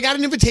 So I got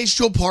an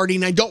invitation to a party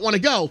and I don't want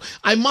to go.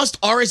 I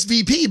must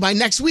RSVP by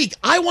next week.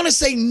 I want to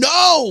say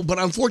no, but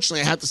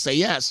unfortunately I have to say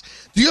yes.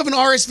 Do you have an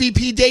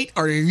RSVP date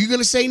or are you going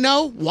to say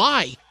no?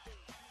 Why?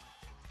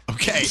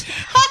 Okay.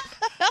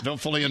 Don't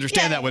fully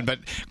understand that one, but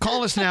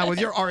call us now with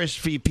your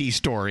RSVP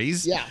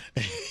stories. Yeah.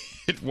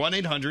 At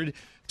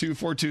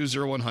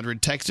 1-800-242-0100.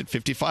 Text at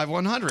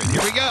 55100.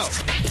 Here we go.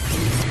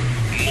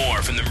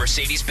 More from the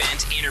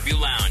Mercedes-Benz Interview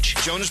Lounge.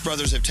 Jonas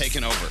Brothers have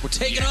taken over. We're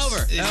taking over.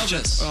 It's Elvis.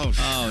 just-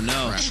 oh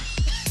no. crap.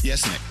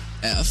 Yes, Nick.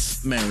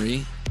 F,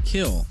 marry,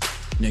 kill.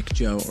 Nick,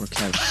 Joe, or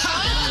Kevin.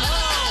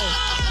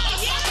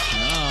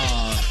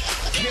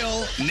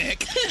 Kill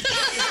Nick.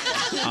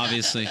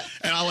 Obviously.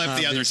 And I'll have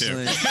the other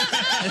two.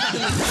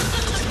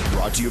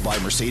 Brought to you by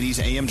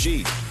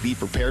Mercedes-AMG. Be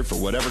prepared for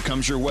whatever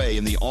comes your way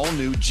in the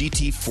all-new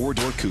GT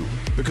 4-door coupe.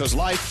 Because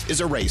life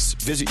is a race.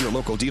 Visit your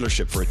local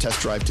dealership for a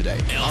test drive today.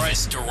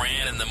 Elvis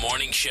Duran in the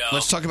Morning Show.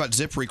 Let's talk about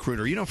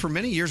ZipRecruiter. You know, for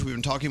many years we've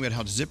been talking about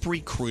how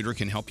ZipRecruiter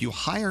can help you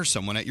hire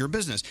someone at your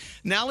business.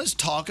 Now let's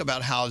talk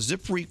about how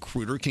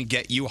ZipRecruiter can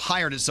get you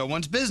hired at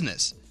someone's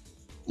business.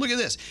 Look at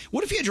this.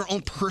 What if you had your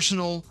own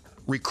personal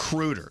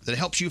recruiter that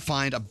helps you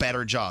find a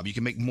better job? You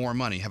can make more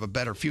money, have a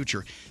better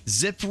future.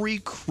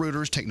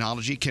 ZipRecruiter's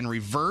technology can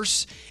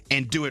reverse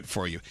and do it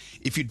for you.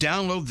 If you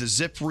download the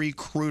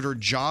ZipRecruiter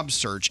job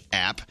search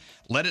app,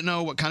 let it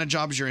know what kind of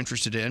jobs you're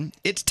interested in.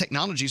 Its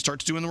technology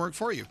starts doing the work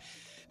for you.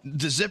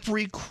 The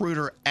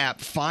ZipRecruiter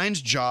app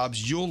finds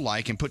jobs you'll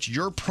like and puts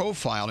your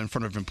profile in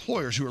front of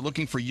employers who are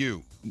looking for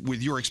you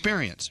with your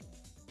experience.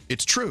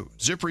 It's true.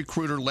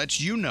 ZipRecruiter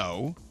lets you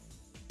know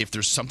if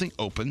there's something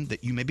open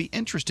that you may be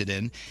interested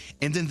in,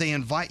 and then they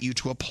invite you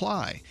to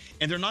apply.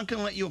 And they're not going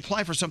to let you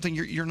apply for something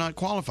you're not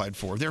qualified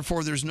for.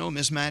 Therefore, there's no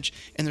mismatch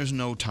and there's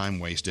no time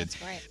wasted.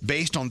 That's right.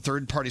 Based on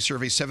third-party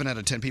surveys, 7 out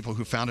of 10 people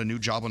who found a new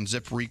job on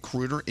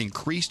ZipRecruiter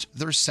increased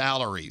their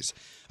salaries.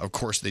 Of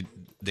course, they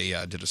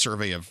did a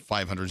survey of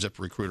 500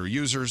 ZipRecruiter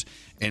users,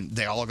 and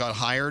they all got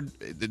hired.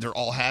 They're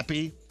all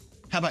happy.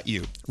 How about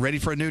you? Ready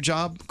for a new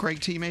job?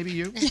 Craig T, maybe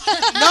you? No,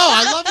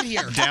 I love it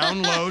here.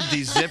 Download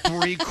the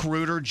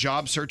ZipRecruiter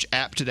job search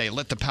app today.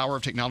 Let the power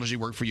of technology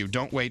work for you.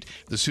 Don't wait.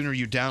 The sooner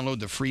you download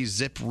the free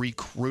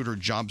ZipRecruiter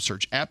job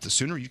search app, the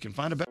sooner you can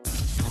find a better.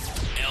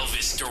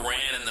 Elvis Duran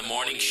in the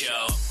Morning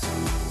Show.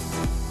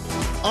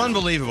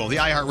 Unbelievable. The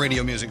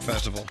iHeartRadio Music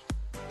Festival.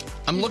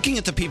 I'm looking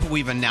at the people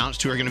we've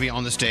announced who are going to be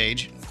on the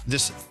stage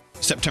this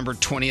September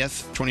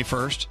 20th,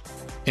 21st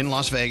in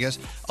Las Vegas.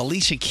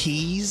 Alicia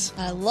Keys.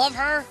 I love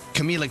her.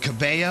 Camila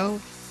Cabello.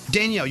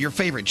 Danielle, your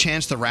favorite,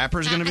 Chance the Rapper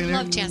is going to be there.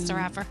 I love Chance the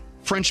Rapper.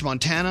 French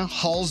Montana,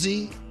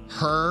 Halsey,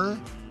 Her,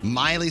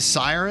 Miley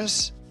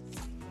Cyrus.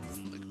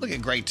 Look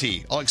at Greg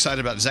T. All excited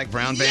about Zach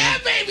Brown Band. Yeah,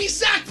 baby,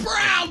 Zach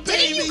Brown,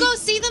 baby. Didn't you go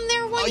see them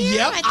there one year?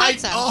 Yep. I thought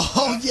so.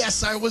 Oh,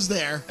 yes, I was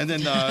there. And then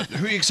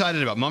who are you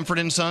excited about? Mumford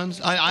and Sons?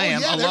 I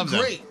am. yeah, I they're love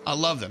great. them. I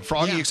love them.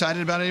 Froggy,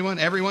 excited about anyone?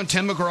 Everyone?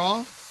 Tim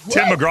McGraw?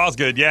 Tim McGraw's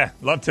good. Yeah,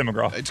 love Tim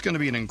McGraw. It's going to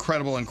be an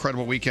incredible,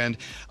 incredible weekend.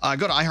 Go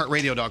to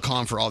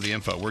iHeartRadio.com for all the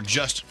info. We're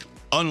just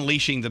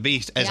unleashing the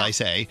beast, as I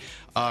say,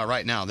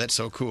 right now. That's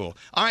so cool.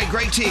 All right,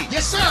 Greg T.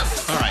 Yes,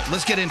 sir. All right,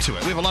 let's get into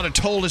it. We have a lot of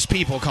toeless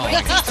people calling.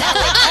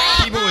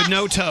 People with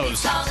no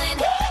toes.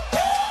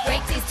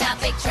 Great T's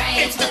Topic Train.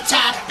 It's the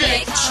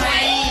Topic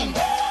Train.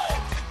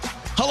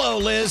 Hello,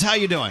 Liz. How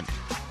you doing?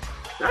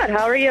 Good.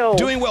 How are you?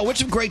 Doing well.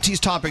 Which of Great T's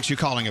topics you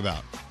calling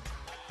about?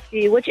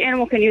 Gee, which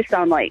animal can you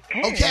sound like?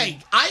 Okay,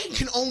 I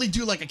can only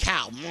do like a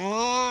cow.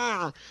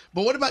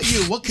 But what about you?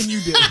 What can you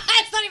do?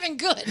 That's not even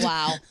good.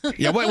 Wow.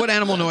 Yeah, what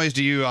animal noise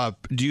do you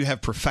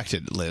have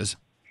perfected, Liz?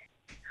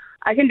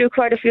 I can do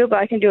quite a few, but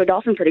I can do a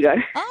dolphin pretty good.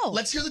 Oh.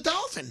 Let's hear the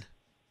dolphin.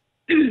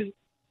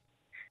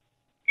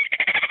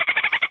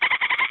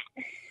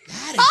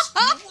 That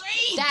is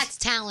great. That's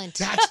talent.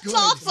 That's good.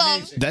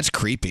 awesome. That's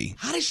creepy.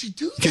 How does she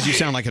do that? Because you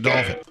sound like a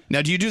dolphin.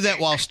 Now, do you do that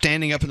while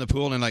standing up in the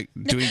pool and like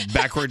doing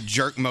backward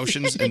jerk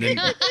motions? And then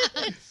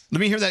let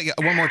me hear that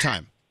one more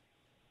time.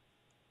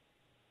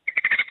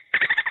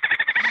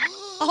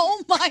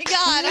 Oh my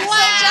God. I'm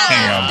Wow. so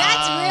jealous.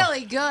 That's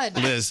really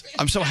good. Liz,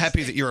 I'm so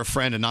happy that you're a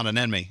friend and not an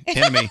enemy.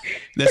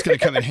 That's going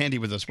to come in handy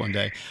with us one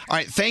day. All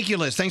right, thank you,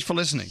 Liz. Thanks for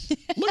listening.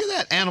 Look at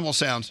that animal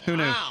sounds. Who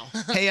knew?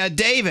 Hey,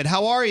 David,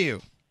 how are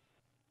you?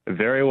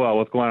 Very well.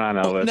 What's going on,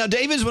 Elvis? Now,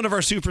 David's one of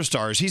our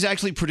superstars. He's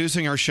actually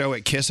producing our show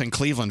at KISS in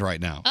Cleveland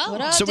right now. Oh.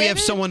 What up, so we have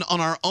David? someone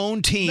on our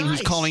own team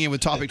who's calling in with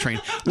Topic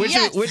Train.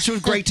 Which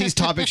of Great T's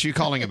topics are you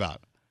calling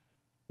about?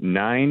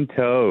 9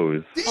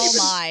 toes. Oh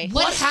my.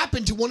 What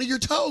happened to one of your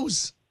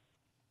toes?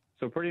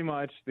 So pretty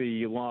much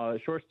the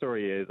short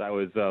story is I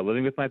was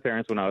living with my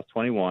parents when I was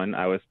 21.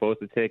 I was supposed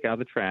to take out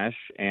the trash,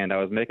 and I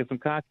was making some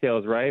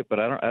cocktails, right? But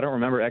I don't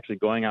remember actually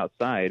going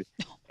outside.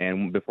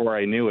 And before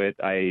I knew it,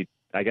 I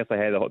guess I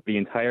had the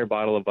entire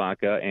bottle of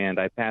vodka, and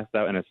I passed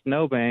out in a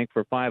snowbank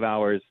for 5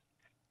 hours.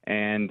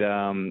 And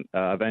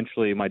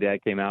eventually, my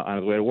dad came out on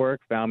his way to work,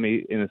 found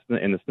me in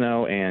the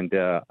snow, and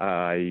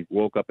I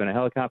woke up in a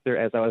helicopter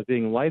as I was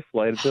being life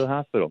flighted to the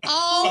hospital.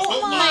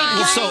 Oh my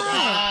God. So,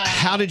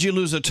 how did you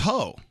lose a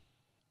toe?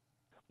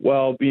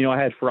 Well, I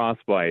had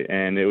frostbite,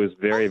 and it was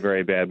very,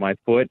 very bad. My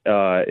foot,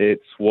 it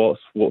was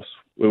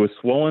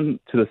swollen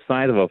to the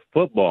size of a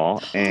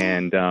football,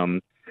 and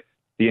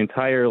the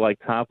entire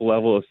top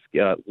level of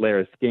layer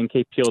of skin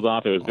peeled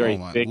off. It was very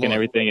thick and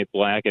everything. It's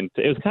black, and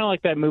it was kind of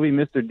like that movie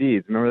Mr.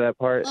 Deeds. Remember that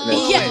part?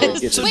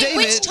 Yes. Wait,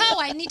 which toe?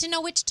 I need to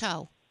know which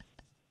toe.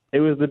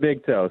 It was the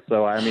big toe.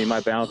 So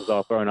my balance is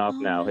all thrown off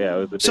now. Yeah, it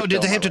was the big So did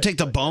toe they have on to my take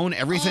the bone,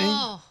 everything?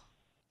 Oh.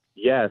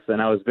 Yes,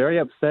 and I was very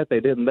upset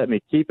they didn't let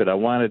me keep it. I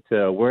wanted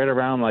to wear it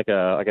around like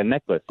a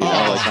necklace, like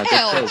my big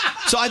toe.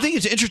 So I think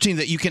it's interesting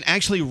that you can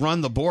actually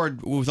run the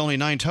board with only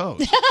 9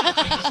 toes.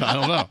 I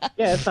don't know.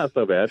 Yeah, it's not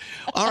so bad.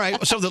 All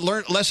right. So the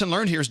lesson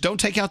learned here is don't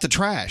take out the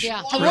trash.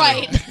 Yeah. Really.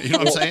 Right. You know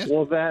what I'm saying?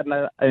 Well, that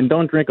and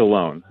don't drink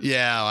alone.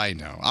 Yeah, I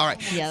know. All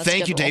right. Yeah, that's a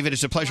Thank good you, rule. David.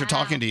 It's a pleasure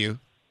talking to you.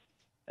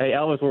 Hey,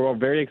 Elvis, we're all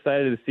very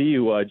excited to see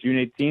you June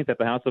 18th at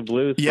the House of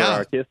Blues for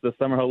our Kiss the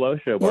Summer Hello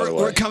show, by the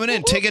way. We're coming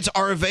in. Tickets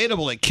are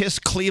available at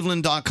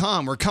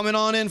kisscleveland.com. We're coming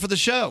on in for the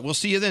show. We'll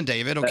see you then,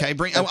 David. Okay.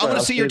 I want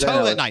to see your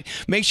toe that night.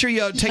 Make sure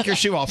you take your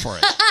shoe off for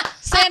it.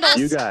 Sandals.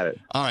 You got it.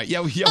 All right. Yeah,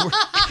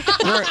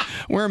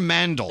 we're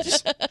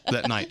mandals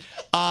that night.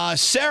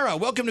 Sarah,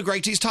 welcome to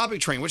Great T's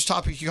Topic Train. Which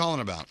topic are you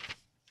calling about?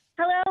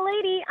 Hello,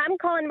 lady. I'm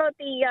calling about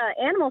the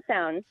animal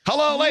sounds.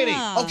 Hello, lady.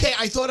 Okay,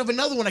 I thought of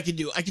another one I could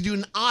do. I could do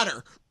an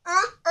otter.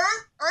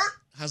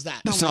 How's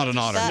that? It's not an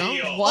otter.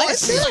 No? What? Oh,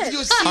 seal. I could do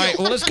a seal. All right.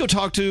 Well, let's go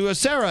talk to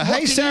Sarah. Hey,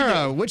 can you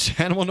Sarah. Which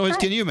animal noise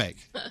can you make?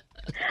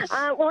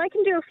 Well, I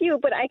can do a few,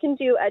 but I can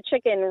do a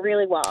chicken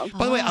really well.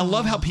 By the way, I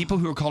love how people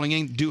who are calling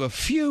in do a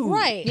few,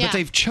 Right. but Yeah.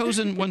 they've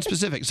chosen one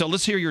specific. So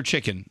let's hear your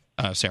chicken,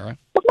 Sarah.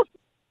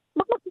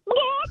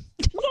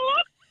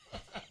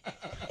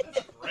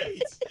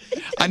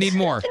 I need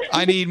more.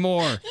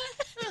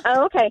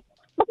 Oh, okay.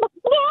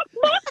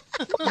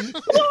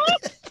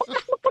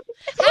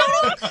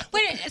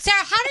 Wait,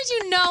 Sarah, how did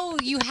you know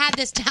you had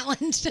this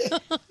talent?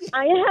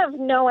 I have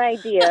no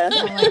idea.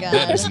 Oh my God.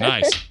 That is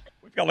nice.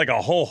 We've got like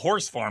a whole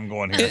horse farm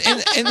going here.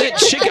 And that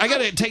chicken, I got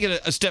to take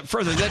it a step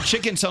further. That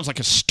chicken sounds like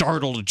a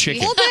startled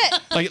chicken. A little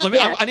bit. Like, let me.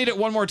 I need it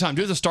one more time.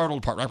 Do the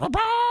startled part. Let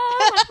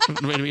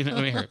me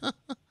hear it.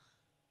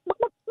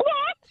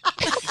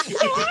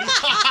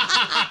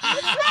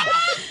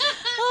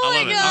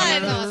 Oh my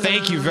God.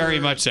 Thank you very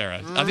much,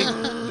 Sarah. I think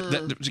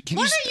Can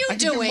What are you I can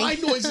do doing? my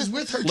noises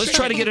with her. Let's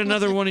try to get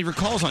another one of your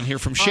calls on here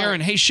from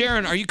Sharon. Hey,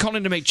 Sharon, are you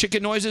calling to make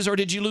chicken noises or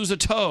did you lose a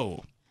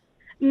toe?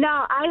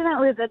 No, I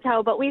didn't lose a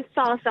toe, but we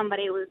saw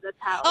somebody lose a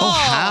toe. Oh,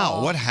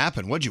 how? What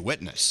happened? What'd you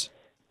witness?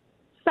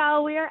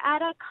 So we were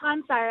at a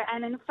concert,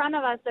 and in front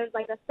of us there's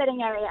like a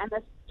sitting area, and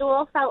the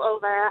stool fell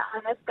over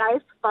on this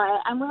guy's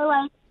foot, and we're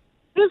like,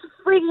 just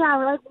freaking out.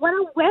 We're like, what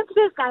a wimp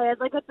this guy is.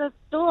 Like, it's a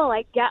stool.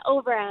 Like, get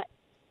over it.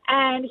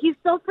 And he's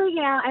still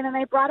freaking out, and then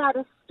they brought out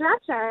a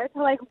stretcher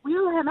to, like,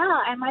 wheel him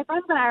out. And my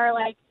friends and I were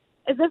like,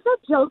 is this a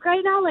joke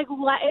right now? Like,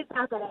 what is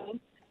happening?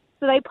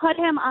 So they put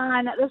him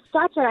on the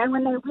stretcher, and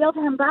when they wheeled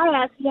him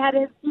by us, he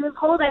was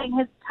holding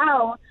his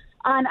toe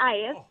on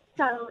ice.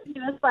 So he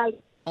was like,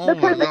 Oh,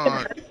 my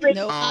God.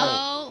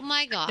 Oh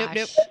my gosh.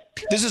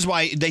 This is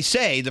why they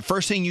say the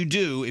first thing you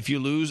do if you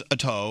lose a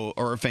toe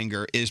or a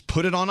finger is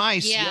put it on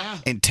ice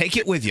and take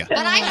it with you.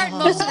 But I heard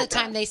most of the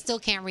time they still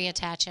can't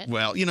reattach it.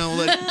 Well,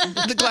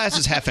 the glass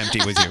is half empty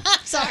with you.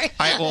 Sorry.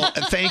 All right, well,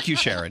 thank you,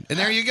 Sharon. And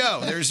there you go.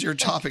 There's your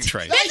topic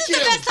tray. This is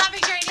the best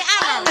topic trade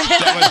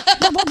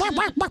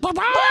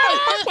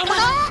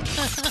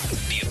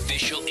The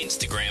official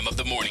Instagram of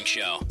the morning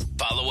show.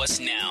 Follow us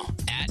now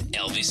at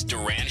Elvis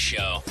Duran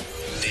Show.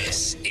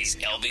 This is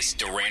Elvis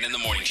Duran in the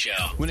Morning Show.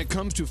 When it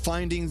comes to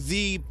finding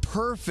the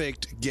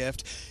perfect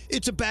gift,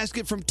 it's a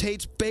basket from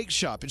Tate's Bake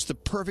Shop. It's the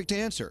perfect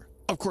answer.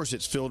 Of course,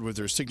 it's filled with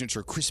their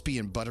signature crispy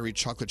and buttery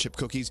chocolate chip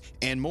cookies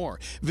and more.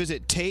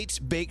 Visit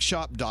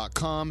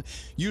Tate'sBakeShop.com.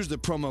 Use the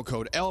promo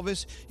code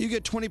Elvis. You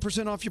get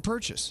 20% off your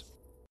purchase.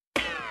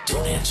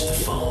 Don't answer the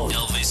phone.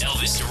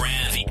 Elvis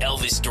Duran, the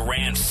Elvis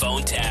Duran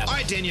phone tap. All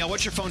right, Danielle,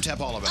 what's your phone tap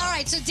all about? All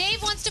right, so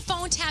Dave wants to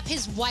phone tap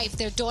his wife.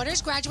 Their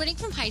daughter's graduating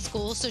from high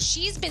school, so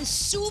she's been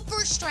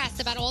super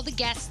stressed about all the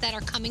guests that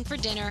are coming for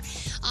dinner,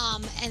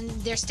 and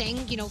they're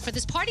staying, for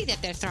this party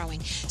that they're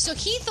throwing. So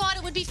he thought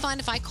it would be fun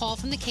if I call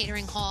from the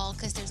catering hall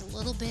because there's a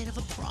little bit of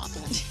a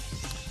problem.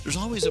 There's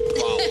always a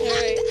problem.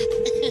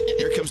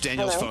 Here comes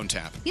Danielle's phone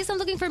tap. Yes, I'm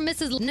looking for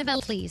Mrs.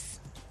 Nivelle, please.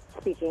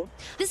 Speaking.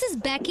 This is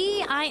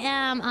Becky. I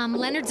am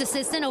Leonard's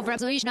assistant over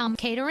at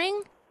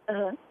Catering.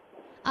 Uh-huh.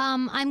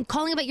 I'm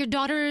calling about your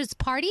daughter's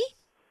party.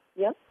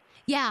 Yep.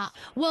 Yeah.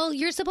 Well,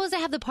 you're supposed to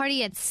have the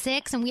party at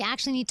 6, and we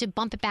actually need to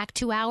bump it back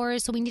 2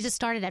 hours, so we need to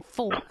start it at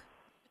 4.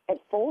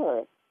 At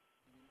 4?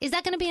 Is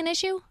that going to be an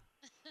issue?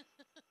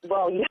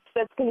 Well, yes,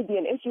 that's going to be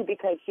an issue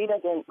because she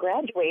doesn't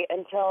graduate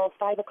until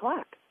 5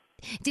 o'clock.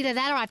 It's either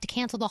that or I have to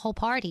cancel the whole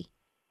party.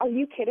 Are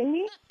you kidding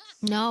me?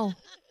 No.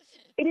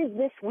 It is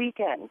this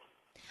weekend.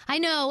 I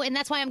know, and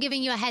that's why I'm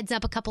giving you a heads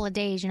up a couple of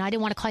days. I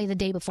didn't want to call you the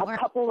day before. A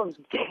couple of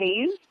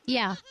days?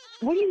 Yeah.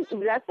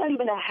 That's not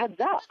even a heads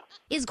up.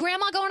 Is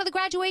Grandma going to the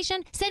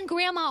graduation? Send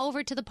Grandma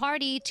over to the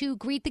party to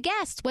greet the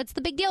guests. What's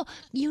the big deal?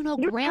 You're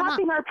Grandma.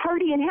 chopping our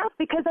party in half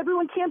because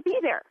everyone can't be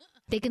there.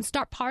 They can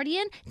start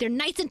partying. They're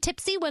nice and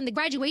tipsy when the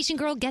graduation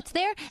girl gets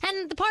there,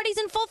 and the party's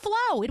in full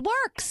flow. It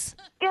works.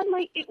 And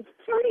my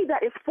party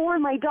that is for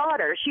my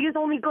daughter. She is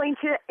only going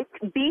to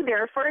be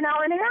there for an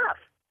hour and a half.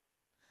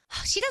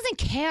 She doesn't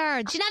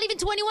care. She's not even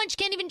 21. She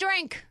can't even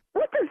drink.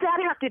 What does that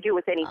have to do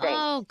with anything?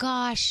 Oh,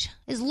 gosh.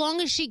 As long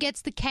as she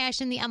gets the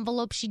cash in the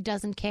envelope, she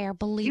doesn't care.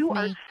 Believe me. You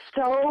are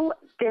so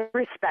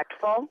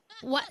disrespectful.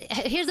 What?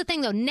 Here's the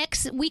thing, though.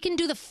 We can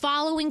do the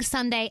following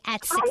Sunday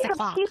at 6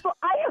 o'clock.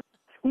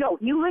 No,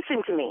 you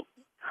listen to me.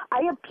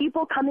 I have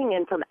people coming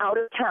in from out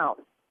of town.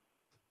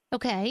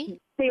 Okay.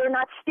 They are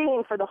not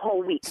staying for the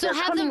whole week. So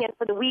they're coming in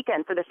for the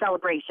weekend for the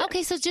celebration.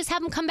 Okay, so just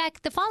have them come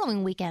back the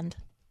following weekend.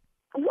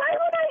 Why would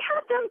I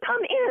have them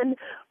come in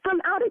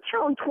from out of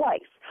town twice?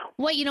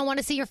 What, you don't want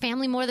to see your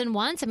family more than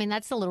once? I mean,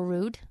 that's a little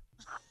rude.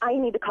 I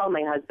need to call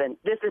my husband.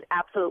 This is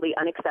absolutely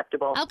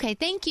unacceptable. Okay,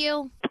 thank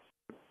you.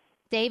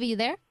 Dave, are you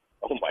there?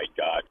 Oh, my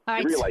God. All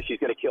right. You realize she's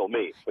going to kill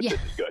me, but this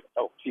is good.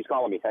 Oh, she's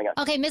calling me. Hang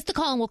on. Okay, miss the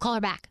call and we'll call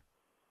her back.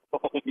 Oh,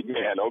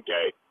 man,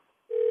 okay.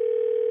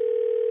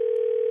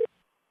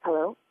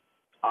 Hello?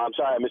 I'm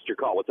sorry I missed your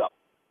call. What's up?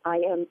 I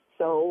am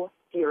so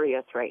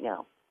furious right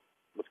now.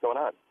 What's going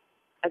on?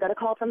 I got a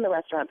call from the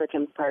restaurant for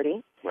Tim's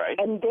party. Right.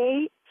 And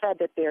they said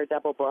that they're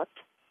double booked,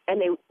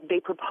 and they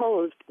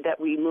proposed that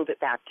we move it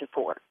back to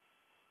 4.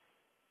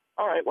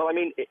 All right. Well, I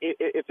mean,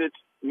 if it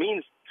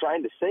means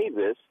trying to save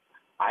this,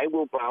 I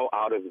will bow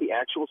out of the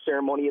actual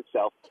ceremony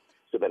itself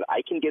so that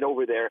I can get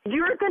over there.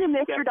 You're going to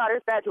miss your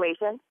daughter's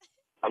graduation?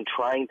 I'm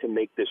trying to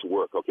make this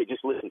work, okay?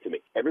 Just listen to me.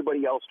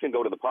 Everybody else can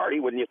go to the party,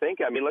 wouldn't you think?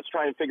 I mean, let's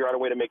try and figure out a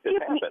way to make this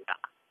happen.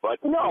 But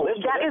no,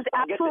 listen, that is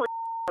absolutely...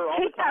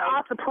 Take that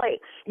off the plate.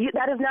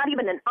 That is not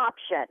even an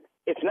option.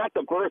 It's not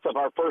the birth of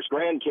our first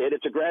grandkid.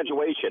 It's a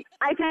graduation.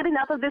 I've had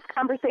enough of this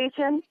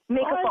conversation.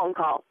 Make a phone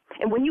call.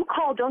 And when you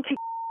call, don't take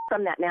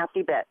from that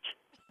nasty bitch.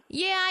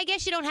 Yeah, I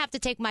guess you don't have to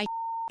take my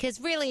because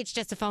really it's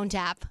just a phone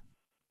tap.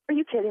 Are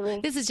you kidding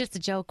me? This is just a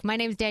joke. My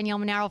name's Danielle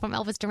Monaro from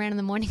Elvis Duran in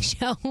the Morning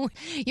Show.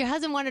 Your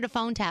husband wanted to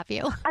phone tap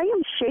you. I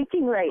am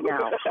shaking right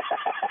now.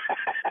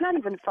 It's not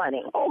even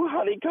funny. Oh,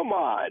 honey, come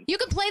on. You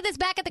can play this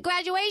back at the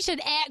graduation.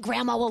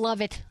 Grandma will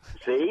love it.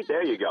 See,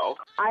 there you go.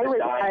 I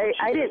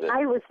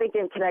was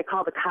thinking, can I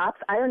call the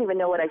cops? I don't even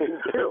know what I can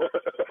do.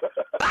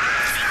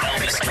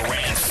 Elvis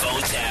Duran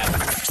phone tap.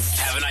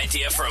 Have an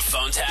idea for a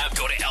phone tap?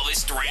 Go to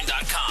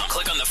ElvisDuran.com.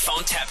 Click on the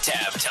phone tap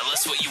tab. Tell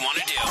us what you want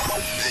to do.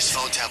 This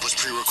phone tap was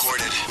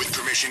pre-recorded with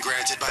permission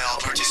granted by all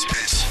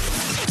participants.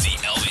 The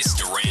Elvis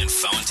Duran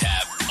phone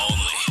tap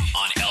only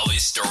on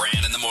Elvis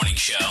Duran in the Morning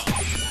Show.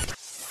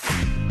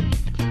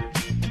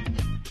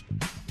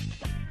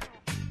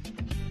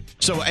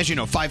 So, as you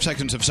know, 5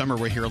 Seconds of Summer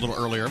were here a little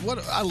earlier.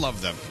 I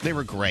love them. They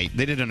were great.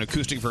 They did an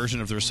acoustic version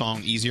of their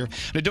song Easier.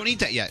 Now, don't eat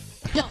that yet.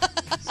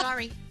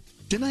 Sorry.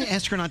 Didn't I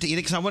ask her not to eat it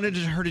because I wanted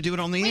her to do it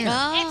on the air?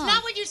 It's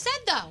not what you said,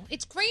 though.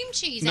 It's cream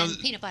cheese and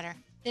peanut butter.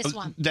 This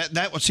one.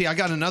 See, I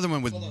got another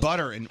one with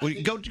butter and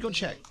go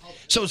check.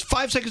 So it's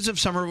 5 Seconds of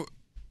Summer.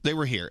 They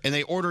were here and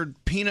they ordered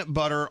peanut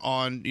butter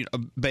on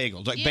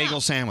bagels, like bagel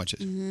sandwiches.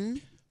 Mm-hmm.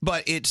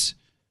 But it's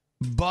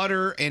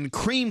butter and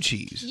cream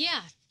cheese.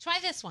 Yeah. Try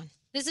this one.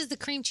 This is the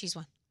cream cheese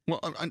one.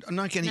 Well, I'm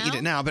not going to eat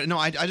it now, but no,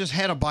 I just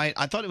had a bite.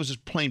 I thought it was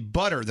just plain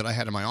butter that I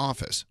had in my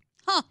office.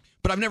 Huh.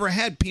 But I've never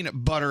had peanut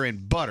butter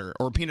and butter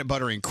or peanut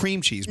butter and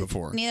cream cheese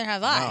before. Neither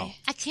have I. Wow.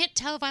 I can't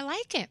tell if I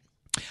like it.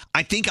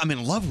 I think I'm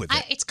in love with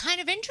it. It's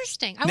kind of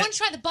interesting. I Now- want to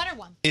try the butter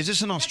one. Is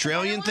this an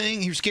Australian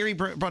thing? Here, Scary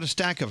brought a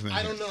stack of them in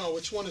I here. don't know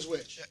which one is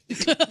which.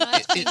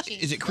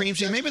 Is it cream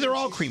cheese? Maybe they're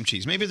all cream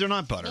cheese. Maybe they're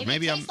not butter.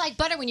 Maybe it I'm. tastes like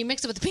butter when you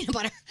mix it with the peanut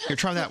butter. Here,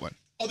 try that one.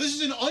 Oh, this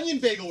is an onion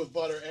bagel with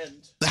butter and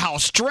How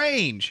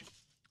strange!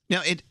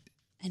 Now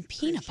and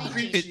peanut butter.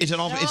 Is it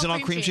all? Is it all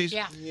cream cheese?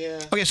 Yeah.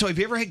 Okay, so have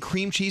you ever had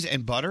cream cheese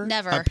and butter?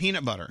 Never. Or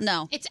peanut butter?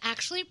 No. It's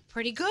actually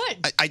pretty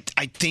good. I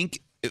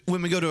think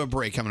when we go to a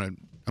break, I'm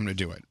gonna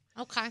do it.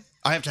 Okay.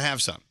 I have to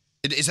have some.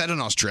 Is that an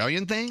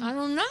Australian thing? I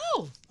don't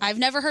know. I've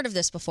never heard of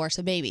this before,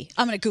 so maybe.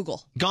 I'm going to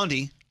Google.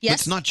 Gandhi, Yes?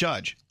 let's not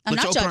judge. I'm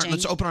let's not open judging.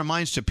 let's open our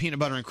minds to peanut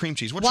butter and cream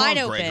cheese. What's Wide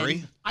wrong, open.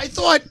 Gregory? I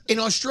thought in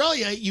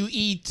Australia you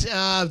eat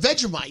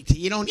Vegemite.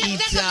 You don't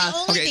eat.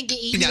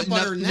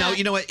 No,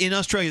 you know what? In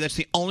Australia, that's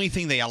the only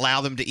thing they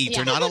allow them to eat.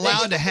 They're Yeah. not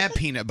allowed to have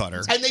peanut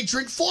butter. And they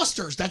drink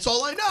Foster's. That's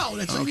all I know.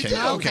 That's what you do.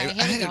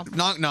 Okay.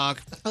 Knock,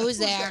 knock. Who's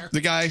there?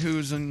 The guy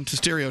who's into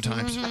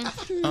stereotypes.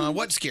 Mm-hmm.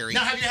 What's scary?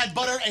 Now, have you had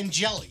butter and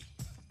jelly?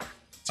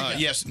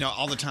 Yes, no,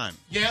 all the time.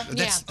 Yeah?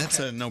 That's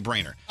a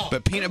no-brainer.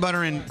 But peanut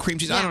butter and cream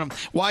cheese, I don't know.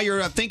 While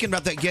you're thinking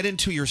about that, get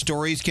into your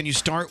stories. Can you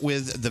start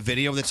with the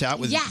video that's out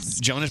with Yes.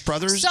 Jonas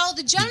Brothers? So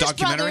the Jonas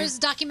documentary? Brothers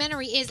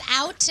documentary is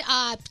out,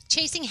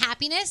 Chasing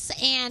Happiness,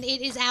 and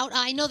it is out.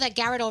 I know that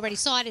Garrett already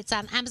saw it. It's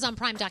on Amazon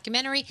Prime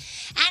documentary,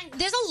 and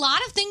there's a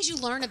lot of things you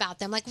learn about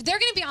them. Like they're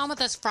going to be on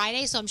with us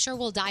Friday, so I'm sure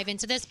we'll dive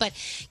into this. But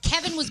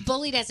Kevin was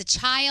bullied as a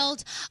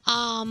child.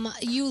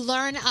 You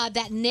learn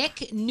that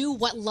Nick knew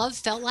what love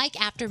felt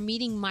like after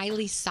meeting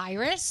Miley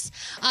Cyrus.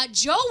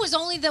 Joe was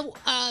only the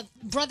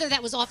brother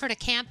that was offered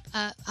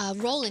a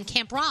role in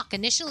Camp Rock.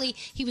 Initially,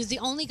 he was the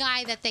only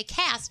guy that they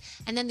cast,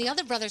 and then the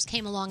other brothers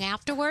came along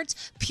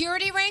afterwards.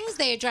 Purity rings,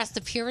 they addressed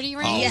the purity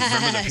rings. Oh,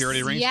 remember the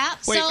purity rings? Yeah,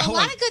 Wait, so a hold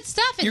lot on. of good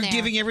stuff in You're there.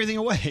 giving everything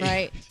away.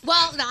 Right.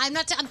 Well, no, I'm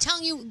not. I'm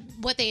telling you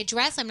what they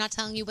address. I'm not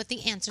telling you what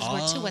the answers were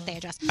to what they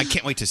addressed. I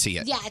can't wait to see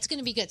it. Yeah, it's going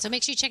to be good. So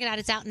make sure you check it out.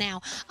 It's out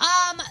now.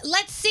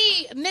 Let's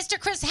see. Mr.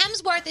 Chris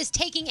Hemsworth is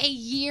taking a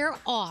year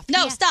off.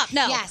 No, stop,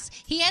 no. Yes.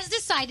 He has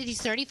decided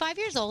he's 35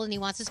 years old and he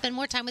wants to spend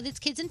more time with his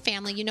kids and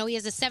family. You know, he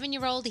has a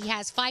 7-year-old. He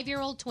has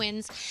 5-year-old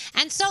twins.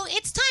 And so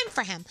it's time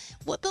for him.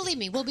 Well, believe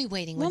me, we'll be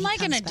waiting when What am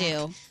he I comes gonna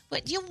back. do?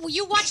 But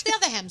you watch the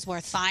other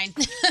Hemsworth. Fine.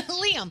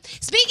 Liam.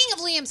 Speaking of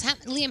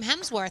Liam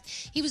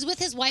Hemsworth, he was with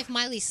his wife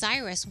Miley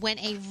Cyrus when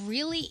a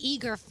really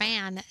eager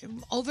fan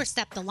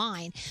overstepped the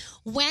line,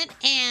 went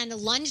and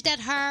lunged at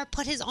her,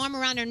 put his arm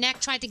around her neck,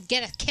 tried to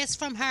get a kiss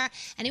from her,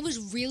 and it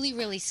was really,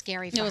 really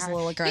scary for her. It was a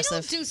little aggressive.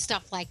 You don't do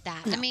stuff like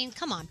that. I mean,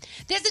 come on.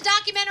 There's a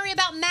documentary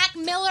about Mac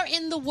Miller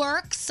in the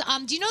works.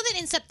 Do you know that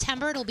in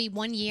September it'll be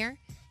 1 year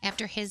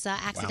after his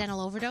accidental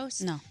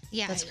overdose? No.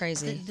 Yeah, That's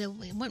crazy.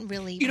 It went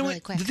really, You know really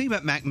what? quick. The thing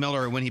about Mac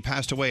Miller, when he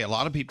passed away, a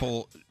lot of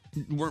people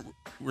were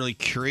really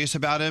curious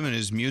about him and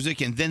his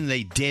music, and then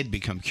they did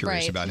become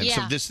curious Right. about him.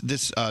 Yeah. So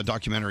this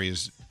documentary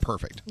is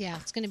perfect. Yeah,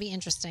 it's going to be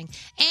interesting.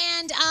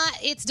 And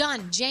it's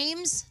done.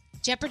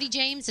 Jeopardy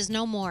James is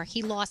no more.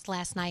 He lost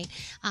last night.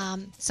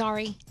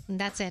 Sorry, and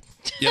that's it.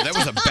 Yeah, that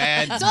was a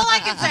bad. That's all I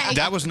can say.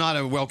 That was not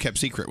a well-kept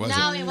secret, was it?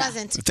 No, it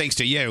wasn't. Thanks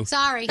to you.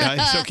 Sorry.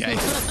 It's okay.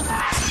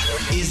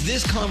 Is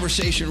this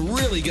conversation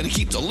really going to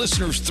keep the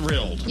listeners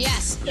thrilled?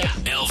 Yes.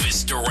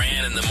 Elvis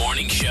Duran in the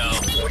Morning Show.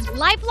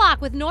 LifeLock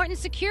with Norton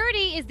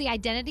Security is the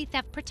identity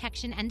theft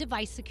protection and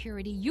device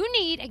security you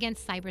need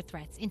against cyber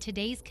threats in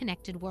today's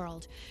connected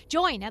world.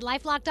 Join at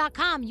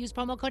LifeLock.com. Use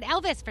promo code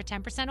Elvis for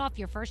 10% off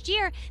your first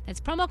year.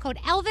 That's promo code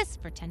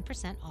Elvis for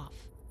 10% off.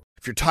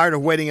 If you're tired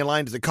of waiting in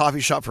line to the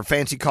coffee shop for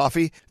fancy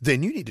coffee,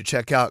 then you need to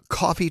check out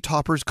Coffee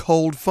Topper's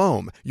Cold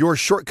Foam, your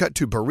shortcut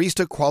to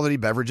barista quality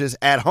beverages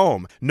at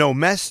home. No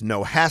mess,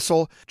 no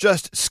hassle.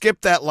 Just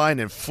skip that line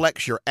and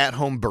flex your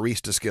at-home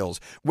barista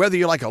skills. Whether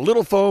you like a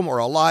little foam or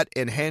a lot,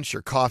 enhance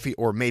your coffee,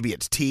 or maybe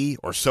it's tea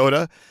or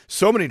soda.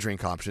 So many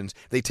drink options.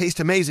 They taste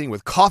amazing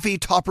with Coffee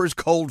Topper's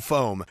Cold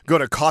Foam. Go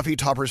to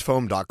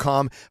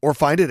coffeetoppersfoam.com or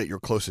find it at your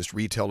closest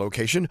retail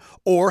location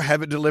or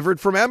have it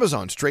delivered from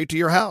Amazon straight to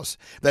your house.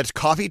 That's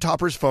Coffee Topper's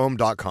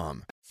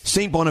CoffeeToppersFoam.com.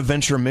 St.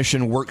 Bonaventure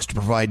Mission works to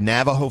provide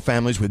Navajo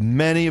families with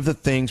many of the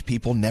things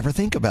people never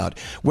think about.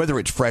 Whether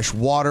it's fresh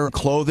water,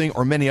 clothing,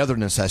 or many other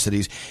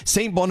necessities,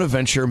 St.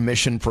 Bonaventure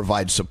Mission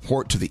provides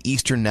support to the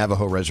Eastern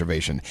Navajo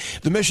Reservation.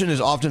 The mission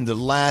is often the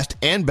last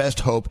and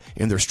best hope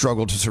in their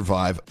struggle to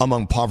survive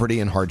among poverty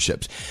and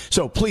hardships.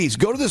 So please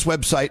go to this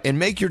website and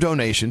make your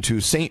donation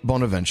to St.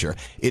 Bonaventure.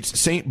 It's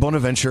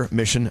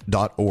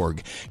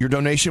stbonaventuremission.org. Your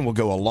donation will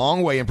go a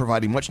long way in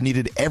providing much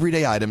needed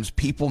everyday items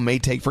people may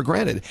take for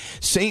granted.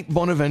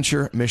 stbonaventuremission.org.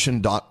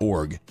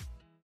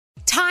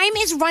 Time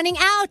is running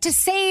out to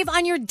save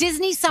on your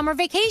Disney summer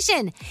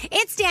vacation.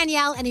 It's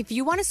Danielle, and if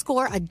you want to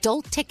score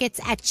adult tickets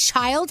at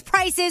child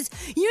prices,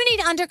 you need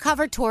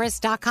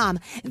UndercoverTourist.com.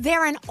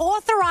 They're an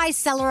authorized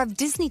seller of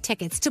Disney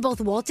tickets to both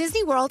Walt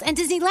Disney World and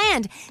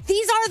Disneyland.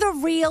 These are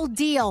the real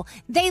deal.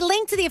 They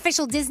link to the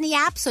official Disney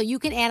app so you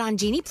can add on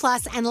Genie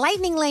Plus and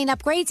Lightning Lane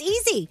upgrades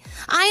easy.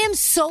 I am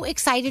so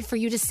excited for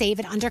you to save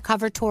at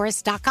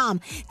UndercoverTourist.com.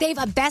 They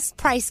have a best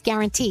price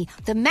guarantee.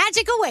 The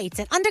magic awaits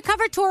at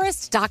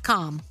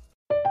UndercoverTourist.com.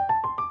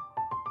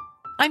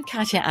 I'm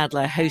Katya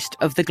Adler, host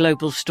of The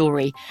Global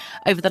Story.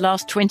 Over the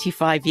last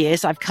 25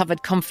 years, I've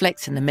covered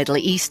conflicts in the Middle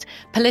East,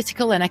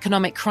 political and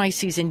economic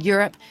crises in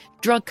Europe,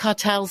 drug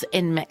cartels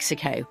in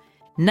Mexico.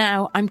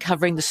 Now I'm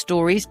covering the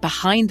stories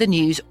behind the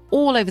news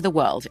all over the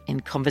world in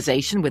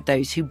conversation with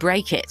those who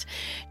break it.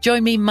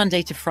 Join me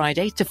Monday to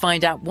Friday to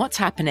find out what's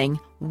happening,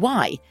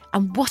 why,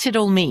 and what it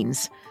all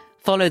means.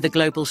 Follow The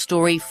Global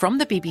Story from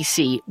the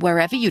BBC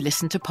wherever you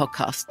listen to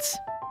podcasts.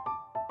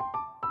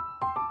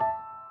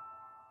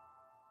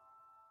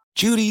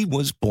 Judy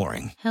was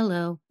boring.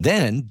 Hello.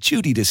 Then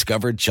Judy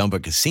discovered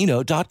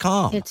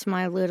ChumbaCasino.com. It's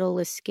my little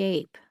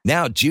escape.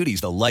 Now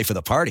Judy's the life of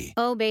the party.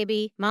 Oh,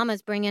 baby,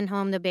 mama's bringing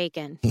home the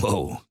bacon.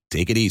 Whoa,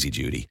 take it easy,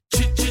 Judy.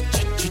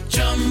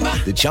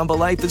 The Chumba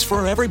life is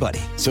for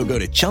everybody. So go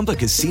to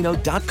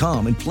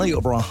ChumbaCasino.com and play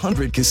over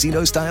 100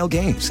 casino-style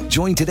games.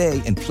 Join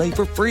today and play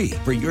for free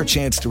for your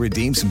chance to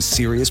redeem some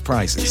serious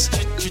prizes.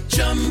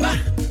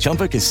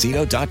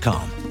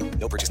 ChumbaCasino.com.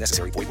 No purchase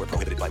necessary. Void where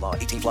prohibited by law.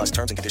 18 plus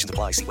terms and conditions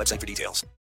apply. See website for details.